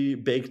pretty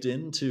baked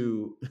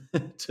into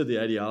to the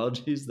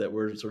ideologies that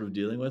we're sort of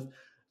dealing with.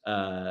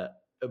 Uh,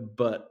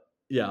 but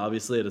yeah,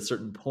 obviously at a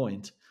certain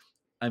point,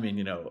 I mean,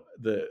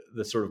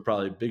 the sort of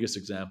probably biggest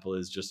example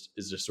is just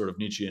sort of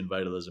Nietzschean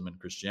vitalism in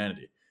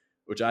Christianity,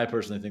 which I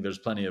personally think there's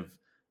plenty of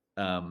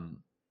um,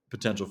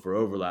 potential for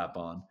overlap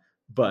on,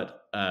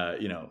 but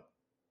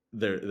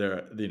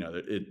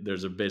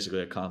there's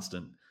basically a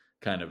constant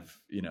kind of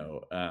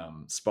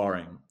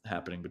sparring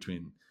happening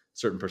between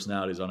certain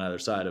personalities on either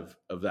side of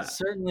that.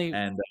 Certainly,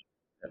 And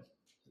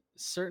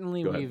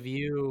certainly go we ahead.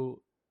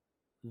 view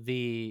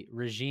the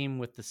regime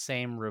with the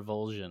same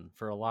revulsion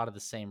for a lot of the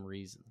same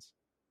reasons.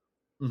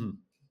 Mhm.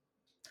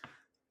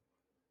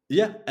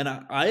 Yeah, and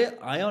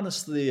I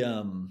honestly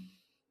I'm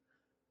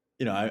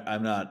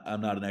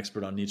not an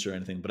expert on Nietzsche or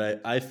anything,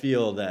 but I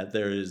feel that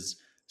there is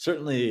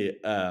certainly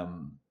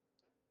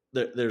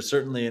there's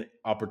certainly an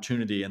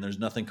opportunity, and there's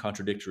nothing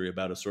contradictory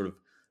about a sort of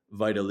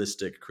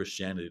vitalistic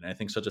Christianity, and I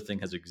think such a thing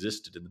has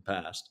existed in the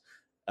past.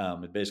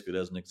 It basically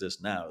doesn't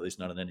exist now, at least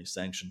not in any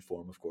sanctioned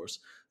form, of course.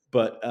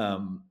 But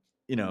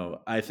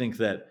I think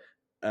that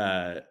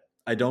uh,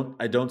 I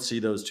don't see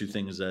those two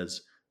things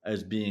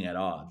as being at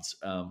odds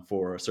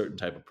for a certain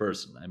type of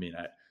person. I mean,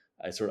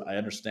 I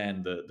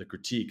understand the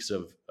critiques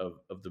of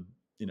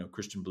the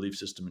Christian belief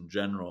system in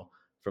general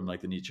from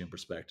like the Nietzschean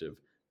perspective,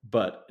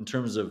 but in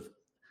terms of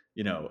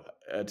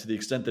to the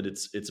extent that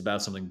it's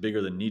about something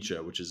bigger than Nietzsche,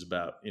 which it's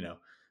about you know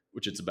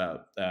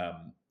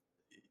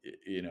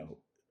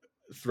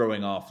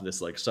throwing off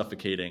this like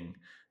suffocating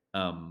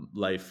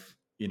life,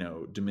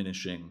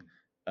 diminishing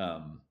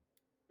um,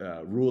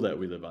 rule that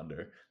we live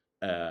under.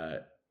 Uh,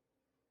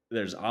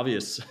 there's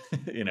obvious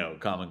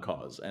common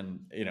cause, and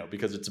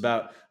because it's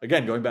about,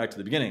 again, going back to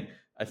the beginning,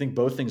 I think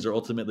both things are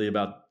ultimately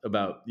about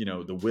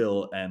the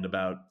will and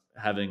about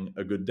having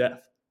a good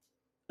death.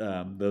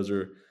 Those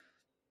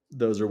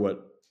are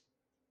what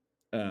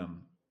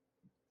um,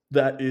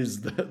 that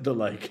is the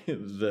like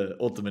the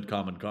ultimate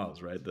common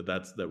cause, right?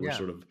 That we're Yeah.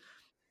 sort of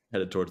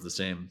headed towards the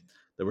same,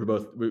 that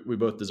we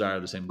both desire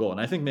the same goal.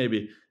 And I think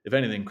maybe if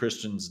anything,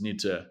 Christians need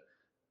to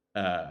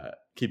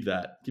keep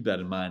that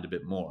in mind a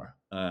bit more.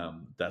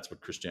 That's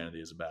what Christianity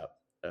is about.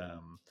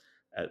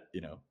 At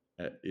you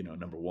know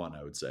number one,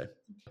 I would say.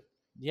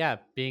 Yeah,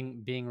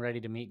 being ready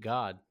to meet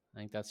God. I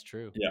think that's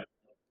true. Yeah,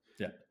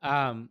 yeah.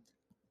 Um,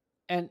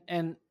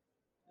 and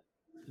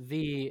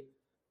the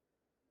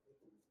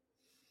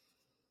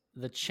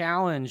the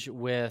challenge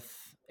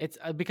with it's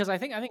because I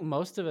think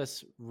most of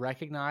us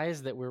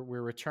recognize that we're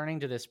returning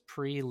to this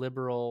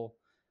pre-liberal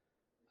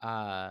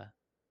uh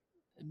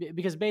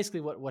because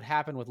basically what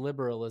happened with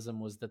liberalism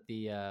was that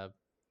the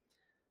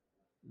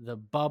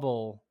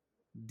bubble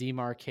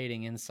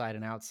demarcating inside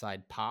and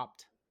outside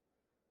popped,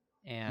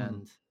 Mm-hmm.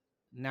 and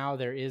now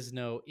there is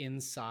no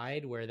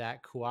inside where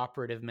that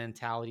cooperative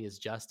mentality is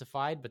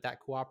justified, but that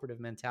cooperative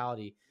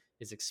mentality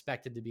is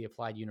expected to be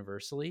applied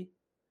universally,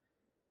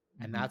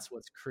 and Mm-hmm. that's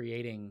what's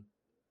creating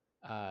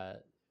uh,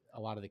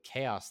 a lot of the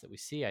chaos that we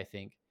see, I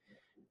think.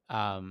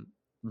 Um,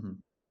 Mm-hmm.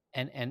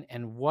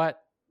 and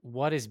what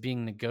is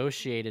being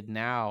negotiated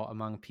now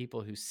among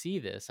people who see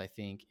this, I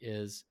think,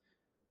 is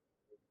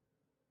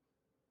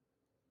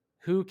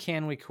who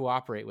can we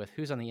cooperate with,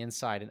 who's on the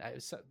inside.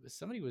 And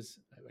somebody was,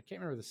 I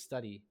can't remember the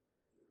study.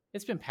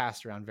 It's been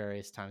passed around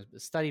various times, but the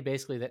study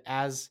basically that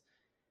as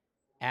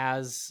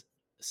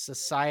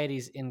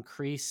societies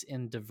increase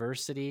in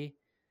diversity,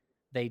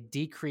 they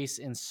decrease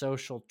in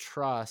social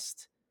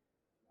trust,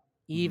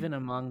 Mm-hmm. even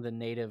among the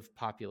native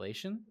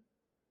population.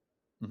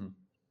 Mm-hmm.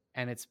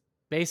 And it's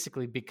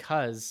basically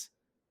because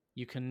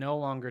you can no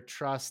longer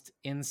trust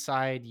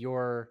inside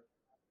your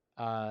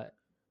uh,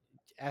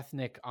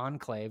 ethnic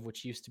enclave,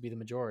 which used to be the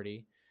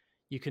majority.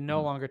 You can no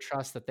Mm-hmm. longer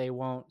trust that they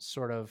won't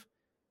sort of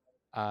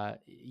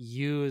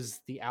use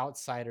the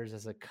outsiders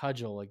as a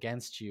cudgel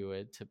against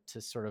you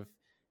to sort of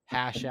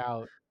hash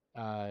out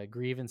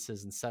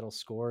grievances and settle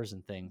scores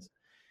and things.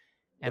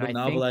 And What a I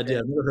novel think idea!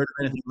 that I've never heard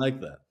of anything like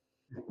that.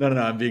 No, no,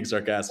 no. I'm being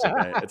sarcastic.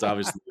 It's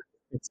obviously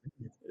it's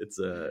it's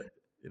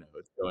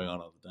it's going on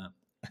all the time.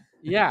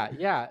 yeah,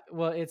 yeah.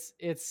 Well, it's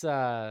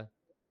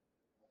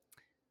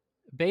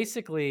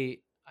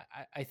basically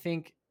I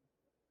think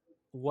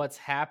what's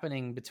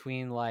happening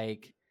between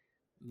like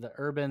the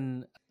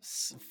urban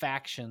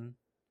faction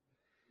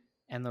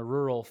and the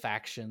rural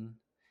faction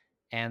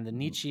and the Mm-hmm.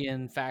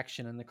 Nietzschean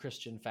faction and the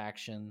Christian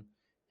faction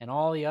and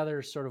all the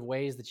other sort of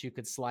ways that you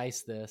could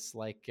slice this,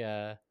 like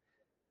the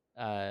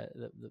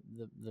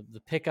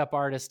pickup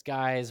artist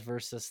guys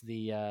versus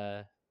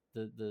the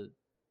the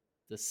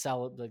the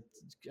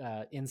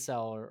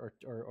incel or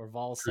True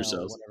volcel or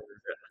cells.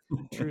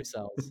 whatever, true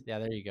cells. Yeah,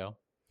 there you go.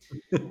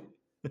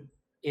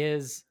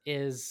 Is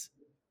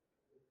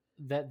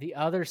that the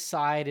other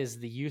side is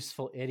the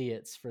useful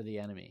idiots for the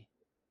enemy.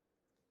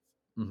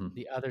 Mm-hmm.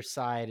 The other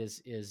side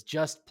is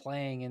just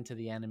playing into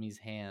the enemy's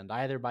hand,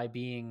 either by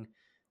being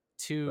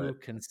too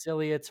Right.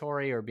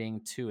 conciliatory or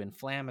being too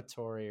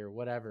inflammatory or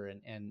whatever.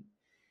 And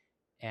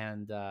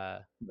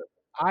the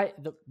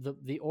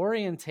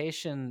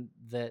orientation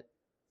that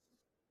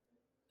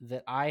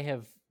I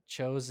have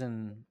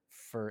chosen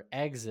for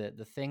exit,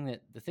 the thing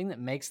that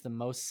makes the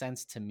most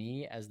sense to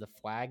me as the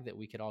flag that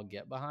we could all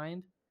get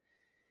behind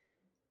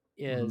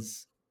Mm-hmm.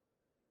 is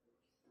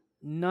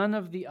none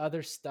of the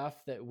other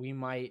stuff that we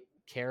might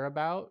care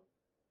about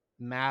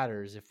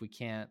matters if we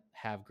can't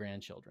have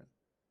grandchildren.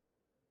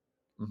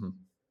 Mm-hmm.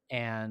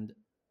 And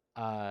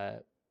uh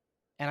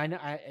and I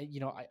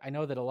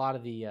know that a lot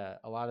of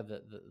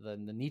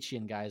the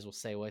Nietzschean guys will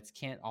say, well, it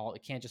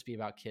can't just be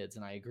about kids,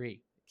 and I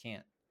agree, it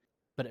can't.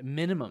 But at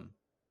minimum,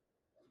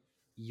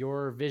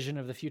 your vision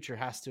of the future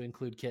has to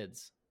include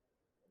kids.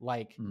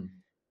 Like, Mm-hmm.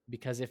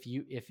 because if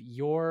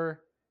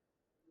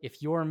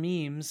your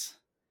memes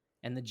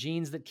and the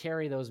genes that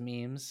carry those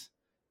memes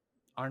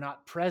are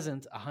not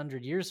present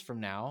 100 years from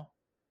now,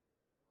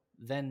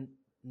 then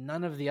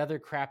none of the other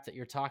crap that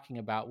you're talking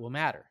about will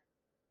matter.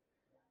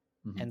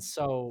 Mm-hmm. And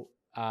so,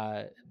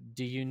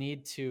 do you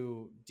need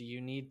to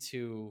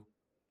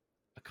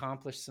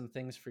accomplish some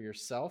things for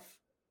yourself?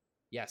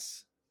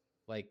 Yes.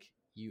 Like,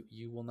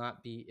 you will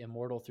not be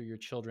immortal through your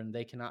children.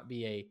 They cannot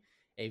be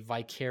a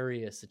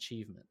vicarious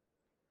achievement.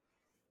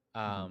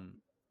 Mm-hmm. Um,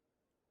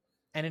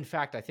 and in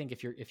fact, I think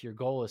if your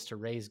goal is to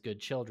raise good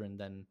children,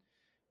 then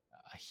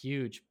a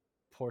huge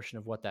portion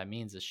of what that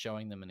means is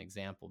showing them an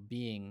example,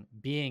 being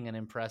an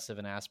impressive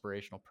and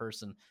aspirational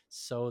person,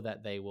 so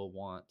that they will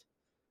want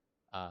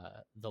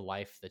the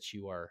life that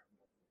you are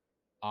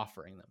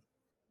offering them,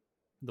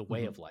 the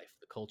way Mm-hmm. of life,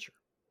 the culture.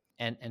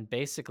 And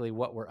basically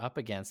what we're up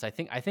against, I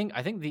think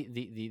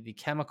the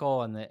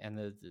chemical and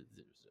the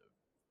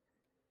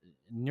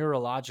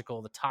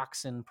neurological, the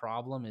toxin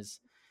problem is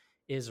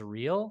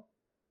real,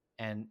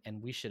 and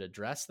we should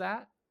address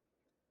that.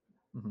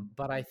 Mm-hmm.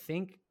 But I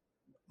think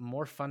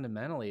more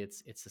fundamentally,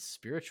 it's a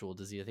spiritual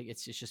disease. I think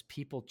it's just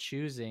people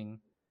choosing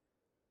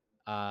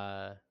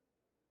uh,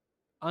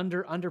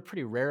 under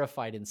pretty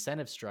rarefied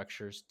incentive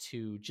structures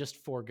to just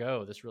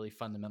forego this really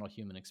fundamental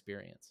human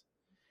experience.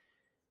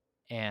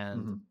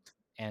 And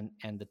Mm-hmm.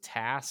 and the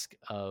task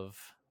of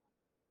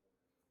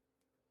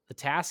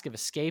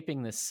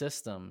escaping this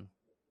system,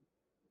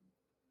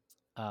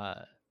 uh,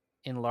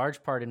 in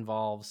large part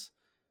involves,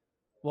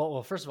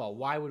 first of all,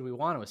 why would we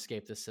want to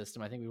escape this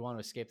system? I think we want to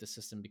escape the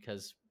system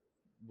because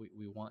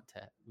we want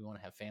to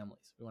have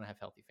families. We want to have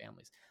healthy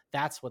families.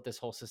 That's what this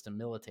whole system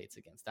militates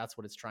against. That's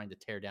what it's trying to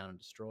tear down and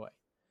destroy.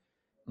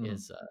 Mm-hmm.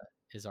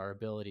 Is our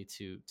ability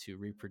to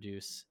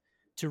reproduce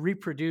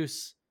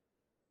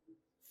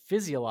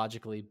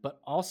physiologically, but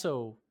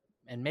also,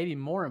 and maybe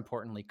more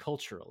importantly,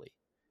 culturally.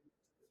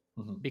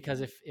 Mm-hmm.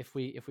 Because if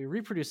we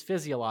reproduce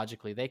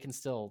physiologically, they can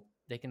still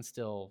rape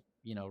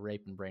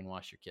and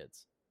brainwash your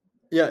kids.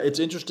 Yeah, it's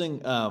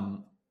interesting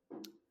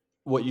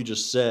what you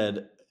just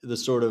said. The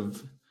sort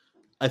of,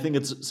 I think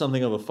it's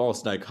something of a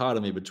false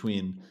dichotomy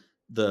between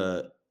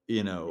the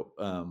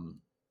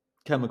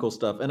chemical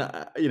stuff, and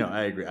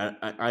I agree.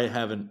 I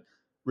haven't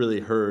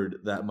really heard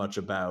that much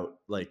about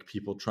like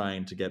people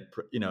trying to get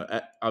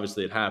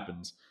obviously it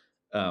happens,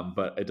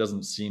 but it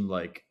doesn't seem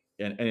like,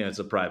 and it's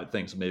a private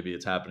thing, so maybe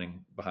it's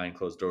happening behind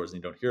closed doors and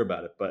you don't hear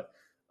about it. But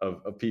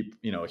of people,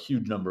 a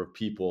huge number of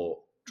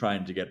people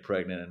trying to get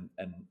pregnant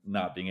and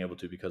not being able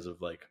to because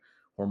of like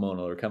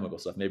hormonal or chemical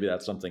stuff. Maybe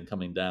that's something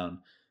coming down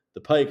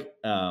the pike,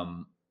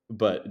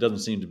 but it doesn't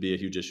seem to be a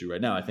huge issue right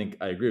now. I think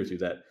I agree with you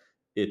that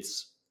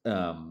it's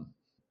a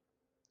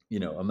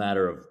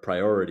matter of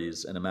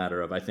priorities and a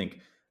matter of, I think,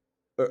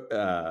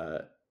 uh,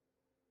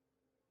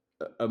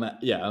 a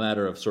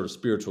matter of sort of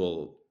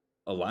spiritual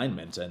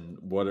alignment and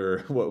what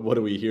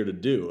are we here to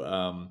do?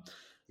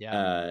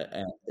 Yeah.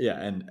 And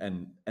yeah,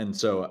 and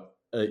so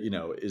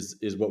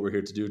is what we're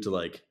here to do to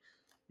like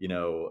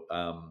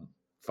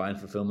find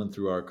fulfillment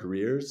through our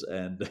careers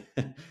and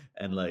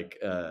and like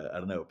I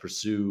don't know,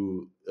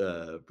 pursue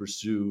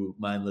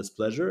mindless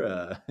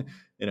pleasure.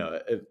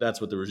 If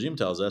that's what the regime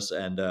tells us,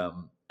 and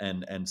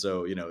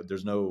so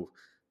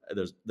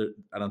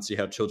I don't see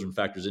how children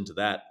factors into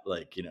that,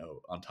 like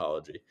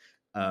ontology.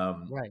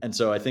 Right. And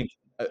so I think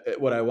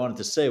what I wanted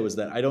to say was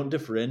that I don't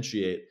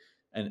differentiate,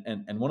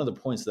 and one of the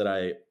points that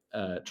I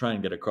try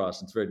and get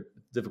across, it's very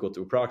difficult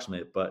to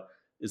approximate, but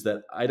is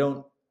that I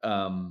don't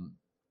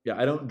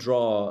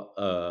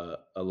draw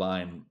a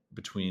line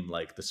between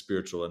like the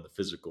spiritual and the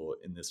physical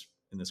in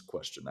this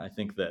question. I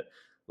think that,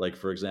 like,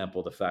 for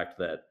example, the fact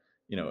that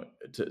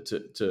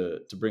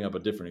to bring up a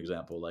different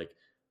example, like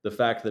the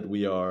fact that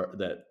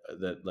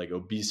that like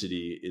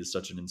obesity is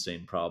such an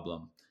insane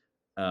problem,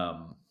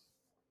 um,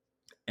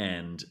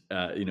 and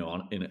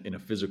in a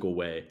physical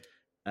way,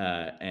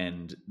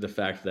 and the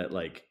fact that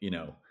like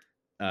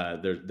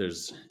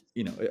there's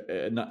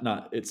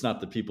not it's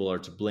not that people are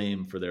to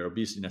blame for their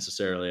obesity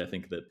necessarily. I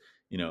think that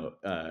you know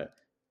uh,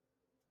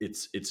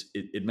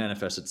 it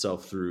manifests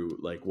itself through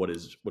like what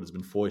has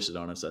been foisted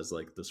on us as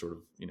like the sort of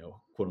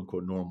quote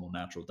unquote normal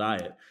natural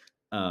diet.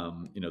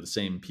 The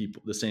same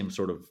people, the same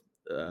sort of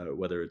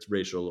whether it's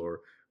racial or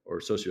or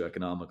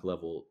socioeconomic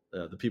level,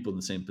 the people in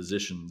the same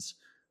positions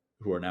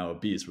who are now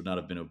obese would not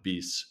have been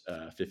obese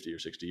 50 or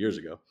 60 years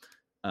ago.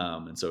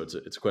 And so it's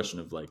a question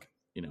of like,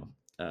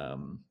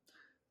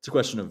 it's a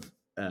question of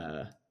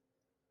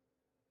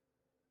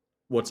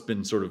what's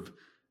been sort of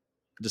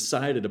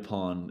decided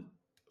upon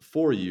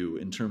for you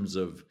in terms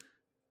of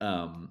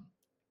um,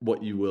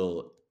 what you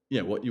will,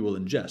 what you will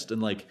ingest.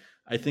 And like,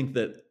 I think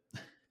that,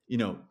 you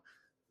know,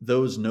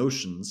 those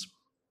notions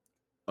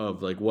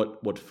of like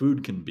what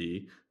food can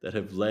be that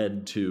have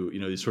led to,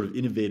 these sort of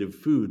innovative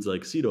foods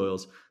like seed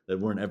oils that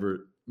weren't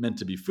ever meant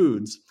to be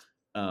foods,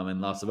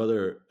 and lots of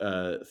other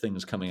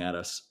things coming at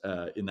us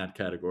in that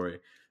category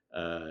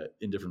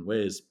in different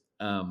ways.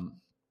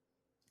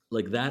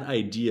 Like that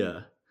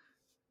idea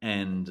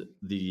and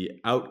the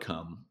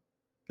outcome,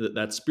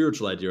 that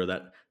spiritual idea or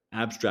that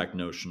abstract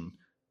notion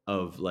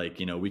of like,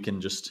 we can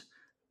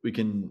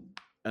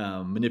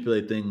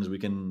manipulate things, we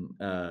can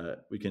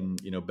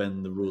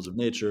bend the rules of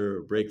nature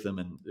or break them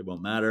and it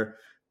won't matter,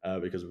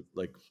 because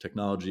like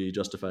technology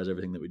justifies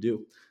everything that we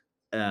do,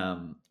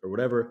 or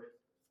whatever.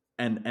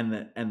 And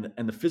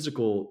the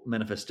physical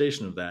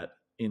manifestation of that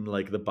in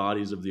like the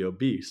bodies of the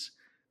obese,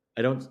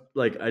 I don't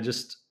like, I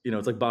just,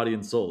 it's like body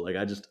and soul. Like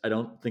I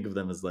don't think of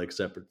them as like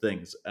separate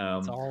things.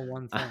 It's all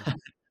one thing.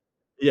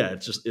 Yeah,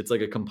 it's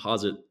like a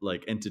composite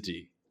like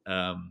entity.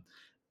 And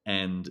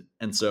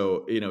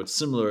so,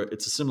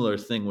 it's a similar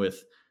thing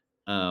with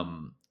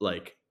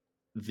like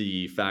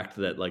the fact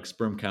that like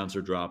sperm counts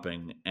are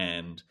dropping,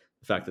 and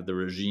the fact that the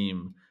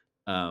regime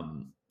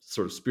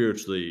sort of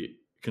spiritually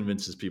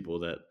convinces people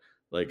that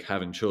like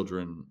having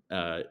children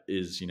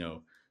is,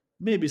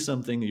 maybe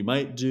something you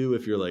might do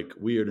if you're like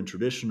weird and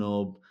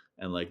traditional,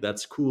 and like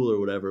that's cool or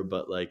whatever,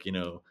 but like,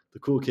 the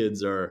cool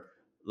kids are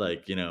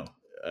like,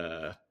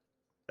 uh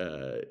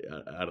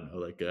I don't know,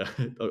 like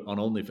on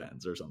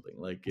OnlyFans or something,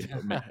 like,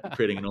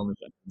 creating an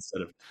OnlyFans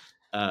instead of,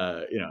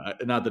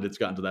 not that it's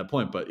gotten to that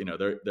point, but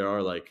there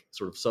are like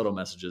sort of subtle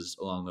messages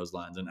along those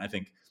lines, and I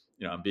think,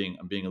 I'm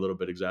being a little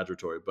bit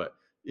exaggeratory, but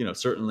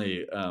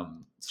certainly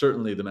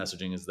the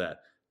messaging is that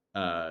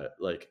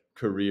like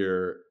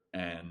career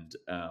and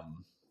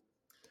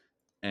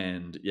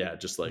yeah,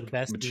 just The like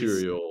besties.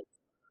 material,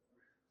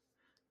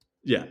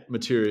 yeah,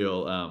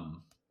 material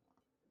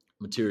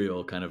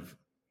kind of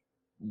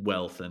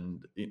wealth,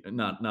 and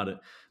not a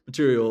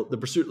material, the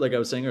pursuit, like I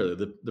was saying earlier,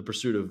 the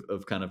pursuit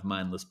of kind of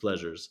mindless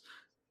pleasures,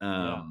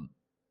 Yeah. um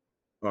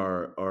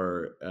are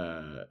are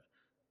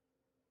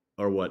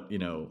what, are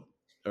the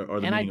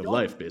And I meaning of don't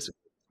life, basically.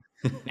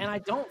 and I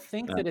don't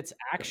think uh, that it's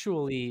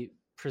actually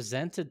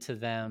presented to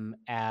them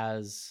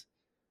as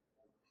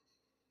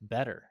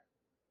better.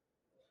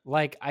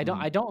 Like mhm,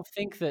 I don't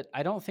think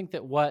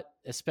that what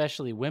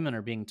especially women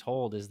are being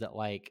told is that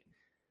like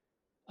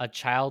a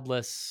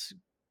childless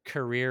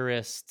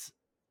careerist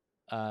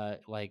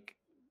like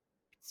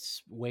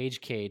wage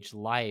cage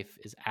life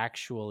is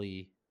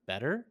actually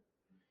better.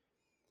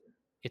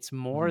 It's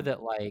more mhm.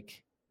 that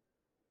like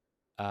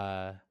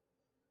uh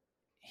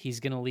he's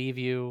going to leave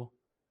you,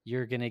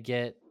 you're going to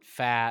get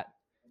fat,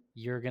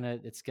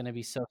 it's going to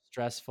be so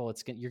stressful,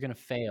 you're going to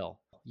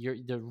fail.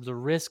 The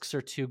risks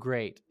are too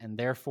great, and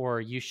therefore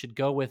you should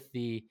go with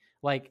the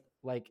like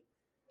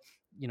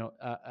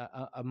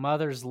a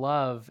mother's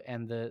love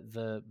and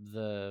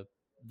the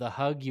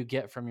hug you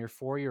get from your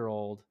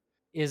 4-year-old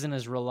isn't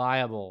as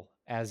reliable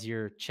as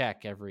your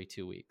check every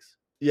 2 weeks.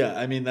 Yeah,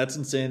 I mean that's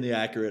insanely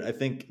accurate. I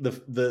think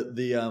the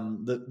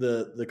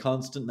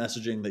constant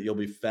messaging that you'll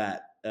be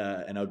fat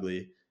and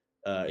ugly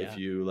if Yeah.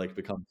 you like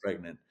become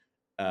pregnant,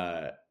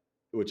 uh,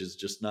 which is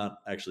just not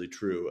actually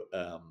true.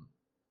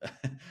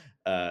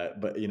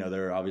 But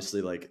there are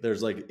obviously like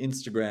there's like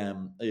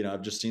Instagram.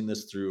 I've just seen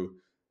this through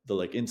the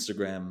like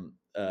Instagram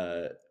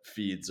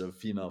feeds of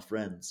female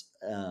friends,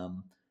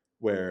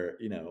 where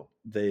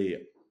they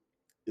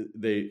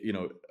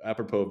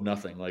apropos of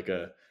nothing, like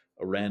a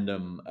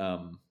random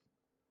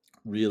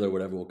reel or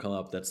whatever will come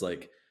up that's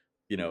like,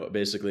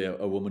 basically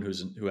a woman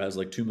who has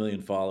like 2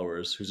 million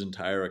followers, whose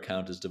entire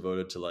account is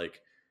devoted to like,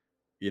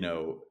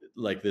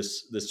 like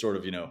this sort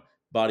of,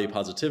 body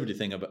positivity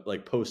thing about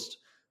like post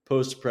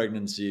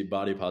pregnancy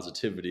body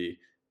positivity,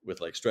 with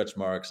like stretch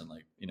marks and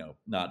like,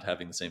 not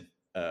having the same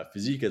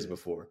physique as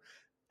before.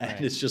 And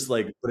Right. it's just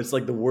like, but it's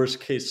like the worst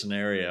case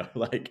scenario.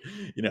 Like,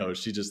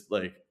 she just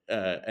like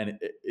and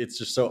it's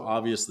just so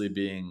obviously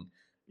being,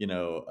 you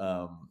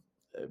know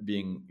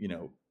being,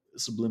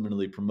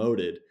 subliminally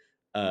promoted,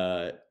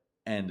 uh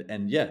and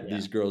yeah, Yeah.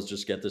 these girls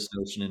just get this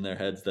notion in their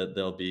heads that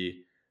they'll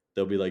be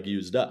like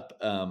used up,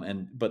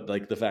 and but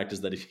like the fact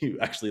is that if you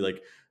actually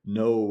like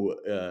know,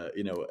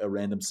 a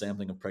random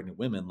sampling of pregnant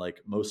women,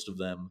 like most of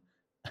them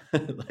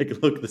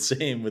like look the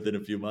same within a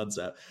few months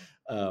out,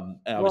 and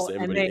Well, obviously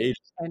and everybody they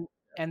ages.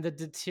 and the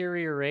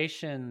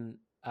deterioration,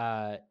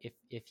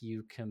 if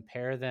you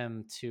compare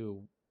them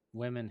to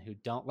women who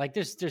don't like,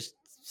 there's Yeah,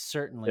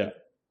 certainly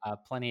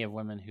plenty of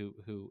women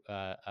who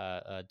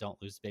don't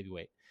lose baby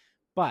weight,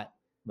 but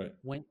right.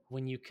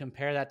 when you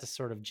compare that to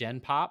sort of Gen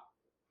Pop,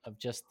 of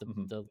just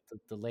Hmm. the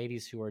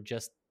ladies who are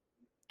just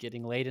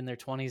getting late in their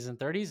 20s and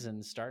 30s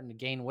and starting to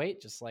gain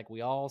weight, just like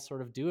we all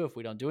sort of do if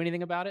we don't do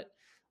anything about it.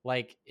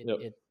 Like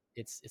Yep.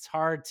 it's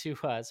hard to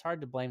it's hard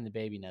to blame the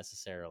baby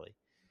necessarily.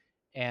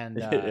 And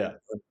Yeah.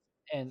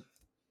 and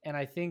and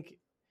I think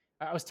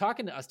I was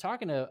talking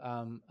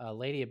to a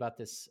lady about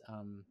this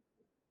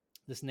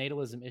this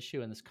natalism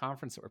issue and this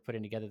conference that we're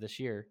putting together this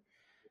year.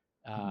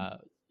 Mhm.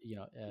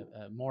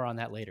 Uh, more on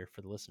that later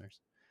for the listeners.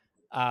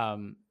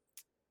 Um,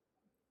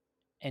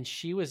 and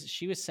she was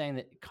saying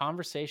that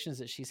conversations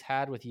that she's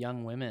had with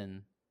young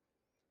women,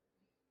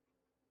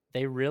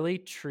 they really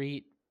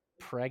treat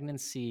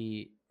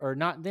pregnancy or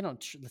not. They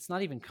don't. It's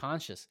not even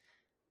conscious.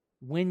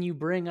 When you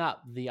bring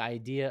up the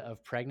idea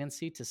of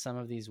pregnancy to some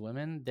of these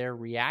women, their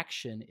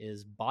reaction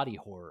is body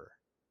horror.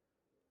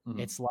 Mhm.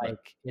 It's Right.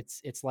 like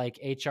it's like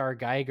H.R.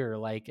 Geiger,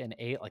 like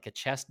like a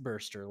chest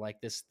burster,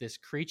 like this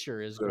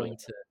creature is Clearly.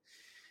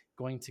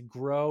 going to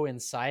grow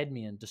inside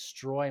me and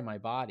destroy my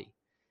body.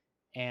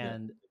 Yeah.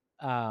 And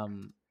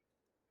um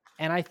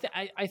and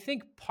I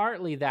think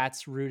partly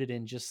that's rooted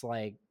in just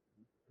like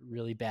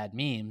really bad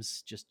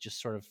memes, just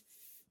sort of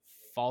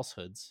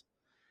falsehoods.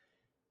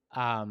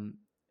 Um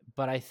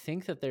but I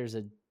think that there's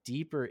a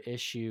deeper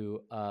issue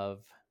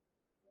of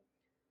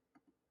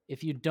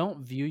if you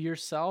don't view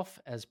yourself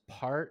as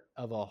part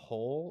of a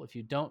whole, if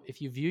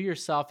you view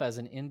yourself as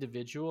an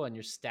individual and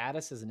your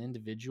status as an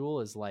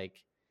individual is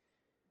like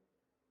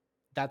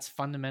that's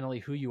fundamentally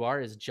who you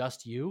are, is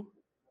just you,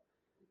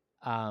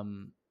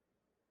 um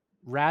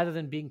rather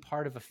than being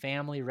part of a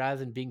family, rather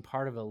than being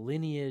part of a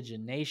lineage, a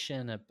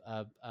nation,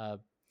 a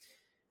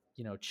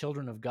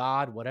children of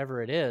God,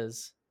 whatever it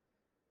is,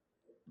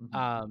 Mhm.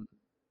 um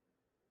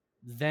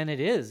then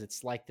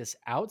it's like this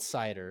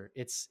outsider,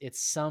 it's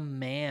some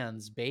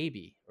man's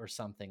baby or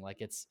something,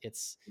 like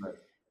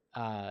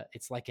Right.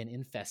 it's like an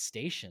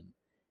infestation.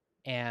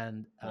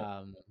 and Right.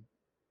 um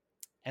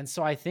and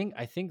so I think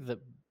that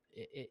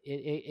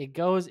it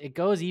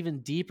goes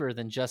even deeper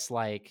than just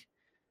like,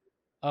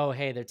 oh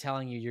hey, they're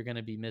telling you you're going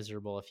to be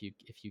miserable if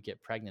you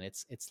get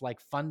pregnant. It's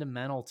like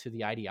fundamental to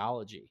the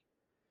ideology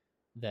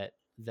that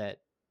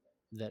that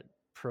that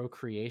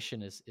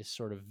procreation is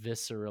sort of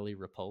viscerally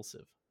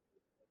repulsive.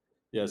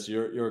 Yes,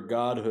 your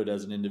godhood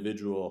as an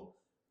individual,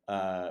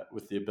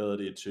 with the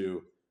ability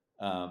to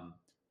um,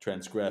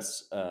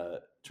 transgress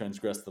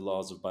transgress the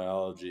laws of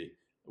biology,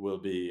 will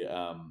be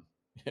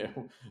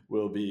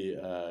will be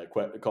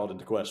called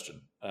into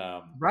question.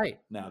 Right.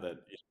 Now that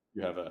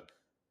you have a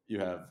you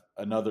have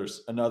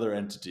another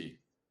entity,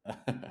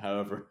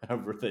 however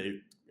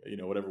they,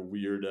 whatever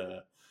weird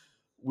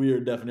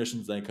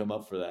definitions they come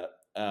up for that,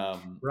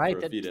 Right, for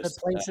a that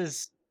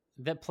fetus.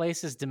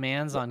 places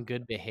demands on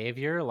good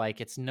behavior, like,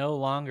 it's no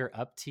longer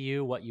up to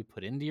you what you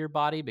put into your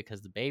body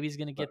because the baby's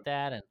gonna Right. get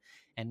that,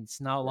 and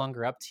it's no Yeah.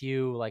 longer up to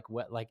you, like,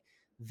 what like,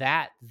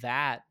 that,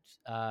 the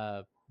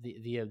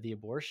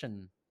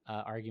abortion,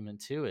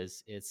 argument too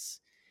is it's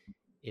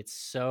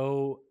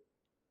so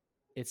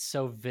it's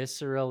so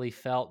viscerally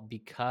felt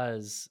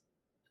because,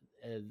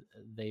 uh,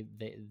 they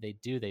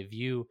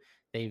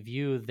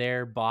view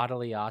their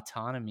bodily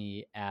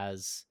autonomy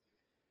as,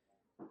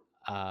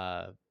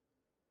 uh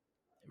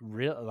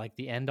real, like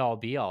the end all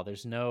be all.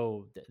 There's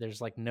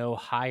like no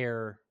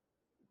higher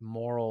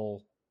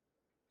moral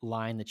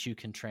line that you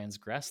can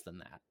transgress than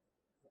that.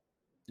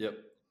 Yep.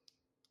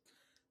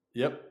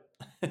 Yep.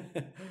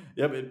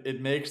 Yep.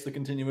 It makes the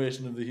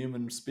continuation of the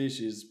human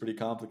species pretty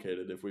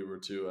complicated if we were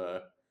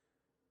to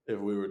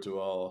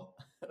all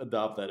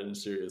adopt that in a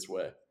serious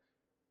way.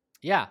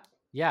 Yeah,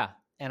 yeah,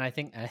 and I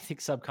think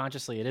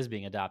subconsciously it is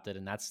being adopted,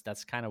 and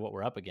that's kind of what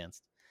we're up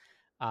against.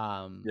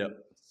 Um,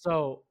 Yep.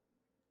 so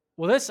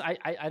well, this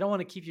I don't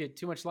want to keep you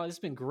too much longer. This has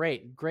been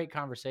great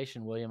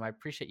conversation, William. I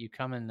appreciate you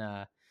coming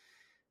to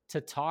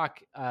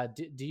talk.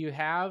 Do you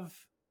have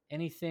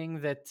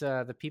anything that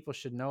the people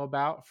should know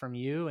about from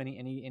you?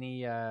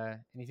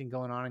 Anything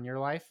going on in your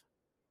life?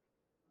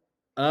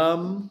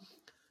 Um,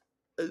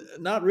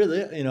 Not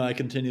really. I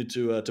continue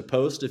to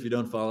post. If you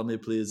don't follow me,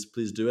 please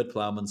do it.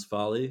 Plowman's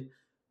Folly,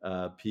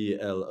 Plough.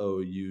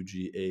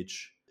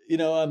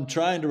 I'm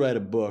trying to write a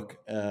book.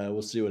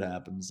 We'll see what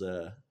happens.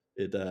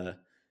 It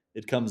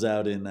it comes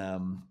out in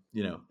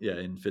yeah,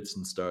 in fits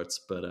and starts,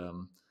 but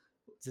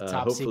Is it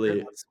top secret?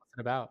 hopefully What's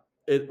it about?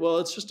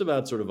 it's just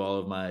about sort of all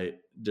of my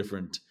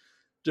different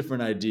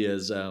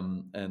ideas,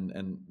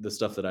 and the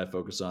stuff that I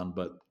focus on,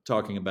 but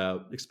talking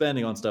about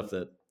expanding on stuff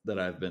that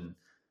I've been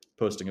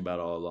posting about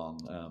all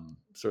along.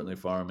 Certainly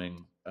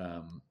farming,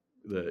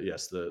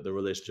 the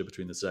relationship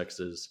between the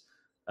sexes,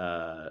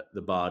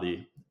 the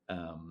body,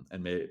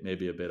 and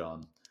maybe a bit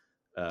on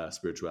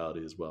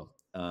spirituality as well.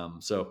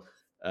 Awesome.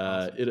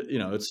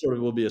 It sort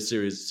of will be a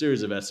series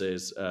of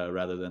essays,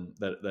 rather than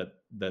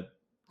that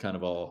kind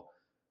of all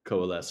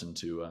coalesce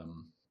into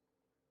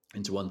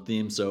one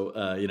theme. So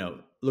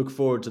look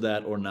forward to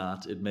that or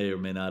not. It may or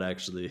may not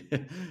actually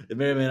it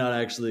may or may not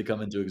actually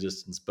come into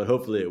existence, but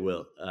hopefully it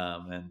will,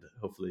 and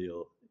hopefully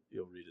you'll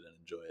read it and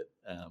enjoy it.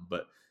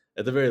 But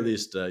at the very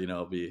least,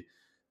 I'll be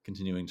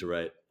continuing to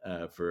write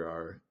for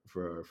our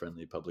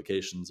friendly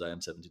publications. I am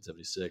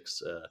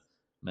 1776.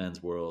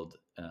 Men's World,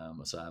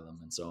 Asylum,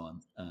 and so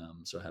on.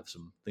 So I have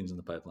some things in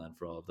the pipeline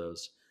for all of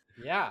those.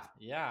 Yeah.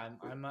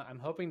 I'm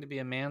hoping to be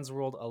a Man's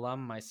World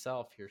alum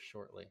myself here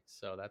shortly.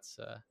 So that's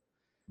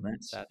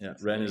Nice. that's Yeah,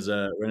 exciting.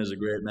 Ren is a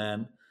great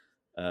man,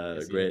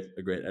 Yes, he is.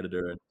 a great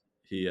editor, and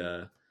he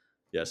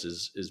yes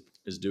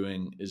is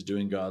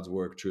doing God's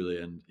work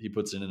truly, and he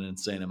puts in an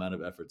insane amount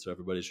of effort. So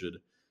everybody should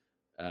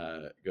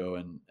go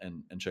and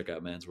check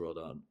out Man's World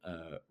on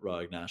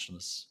Raw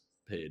Nationalist's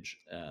page.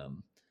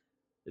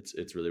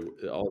 It's really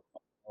all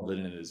of it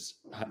in it is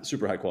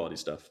super high quality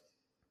stuff.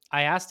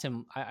 I asked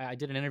him. I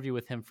did an interview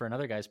with him for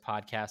another guy's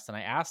podcast, and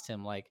I asked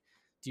him like,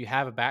 "Do you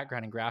have a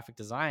background in graphic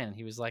design?" And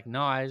he was like,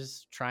 "No, I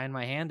was trying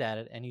my hand at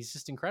it." And he's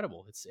just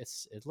incredible.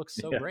 It looks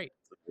so Yeah. great.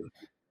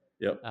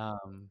 Yep.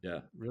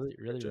 Yeah, Great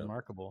really job.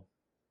 remarkable.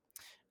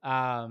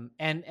 And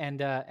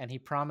he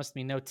promised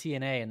me no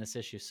TNA in this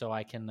issue, so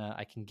I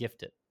can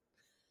gift it.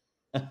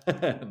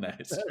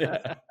 Nice.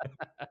 Yeah.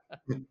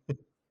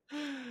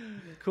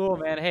 Cool,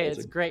 man. Hey, That's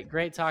it's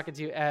great talking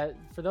to you.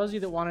 For those of you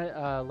that want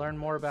to learn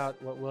more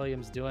about what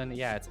William's doing,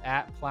 yeah, it's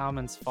at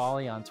Plowman's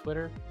Folly on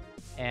Twitter.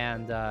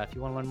 And if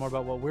you want to learn more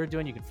about what we're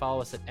doing, you can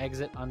follow us at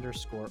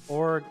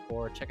exit_org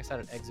or check us out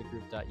at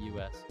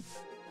exitgroup.us.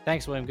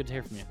 Thanks, William. Good to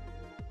hear from you.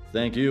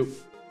 Thank you.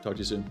 Talk to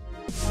you soon.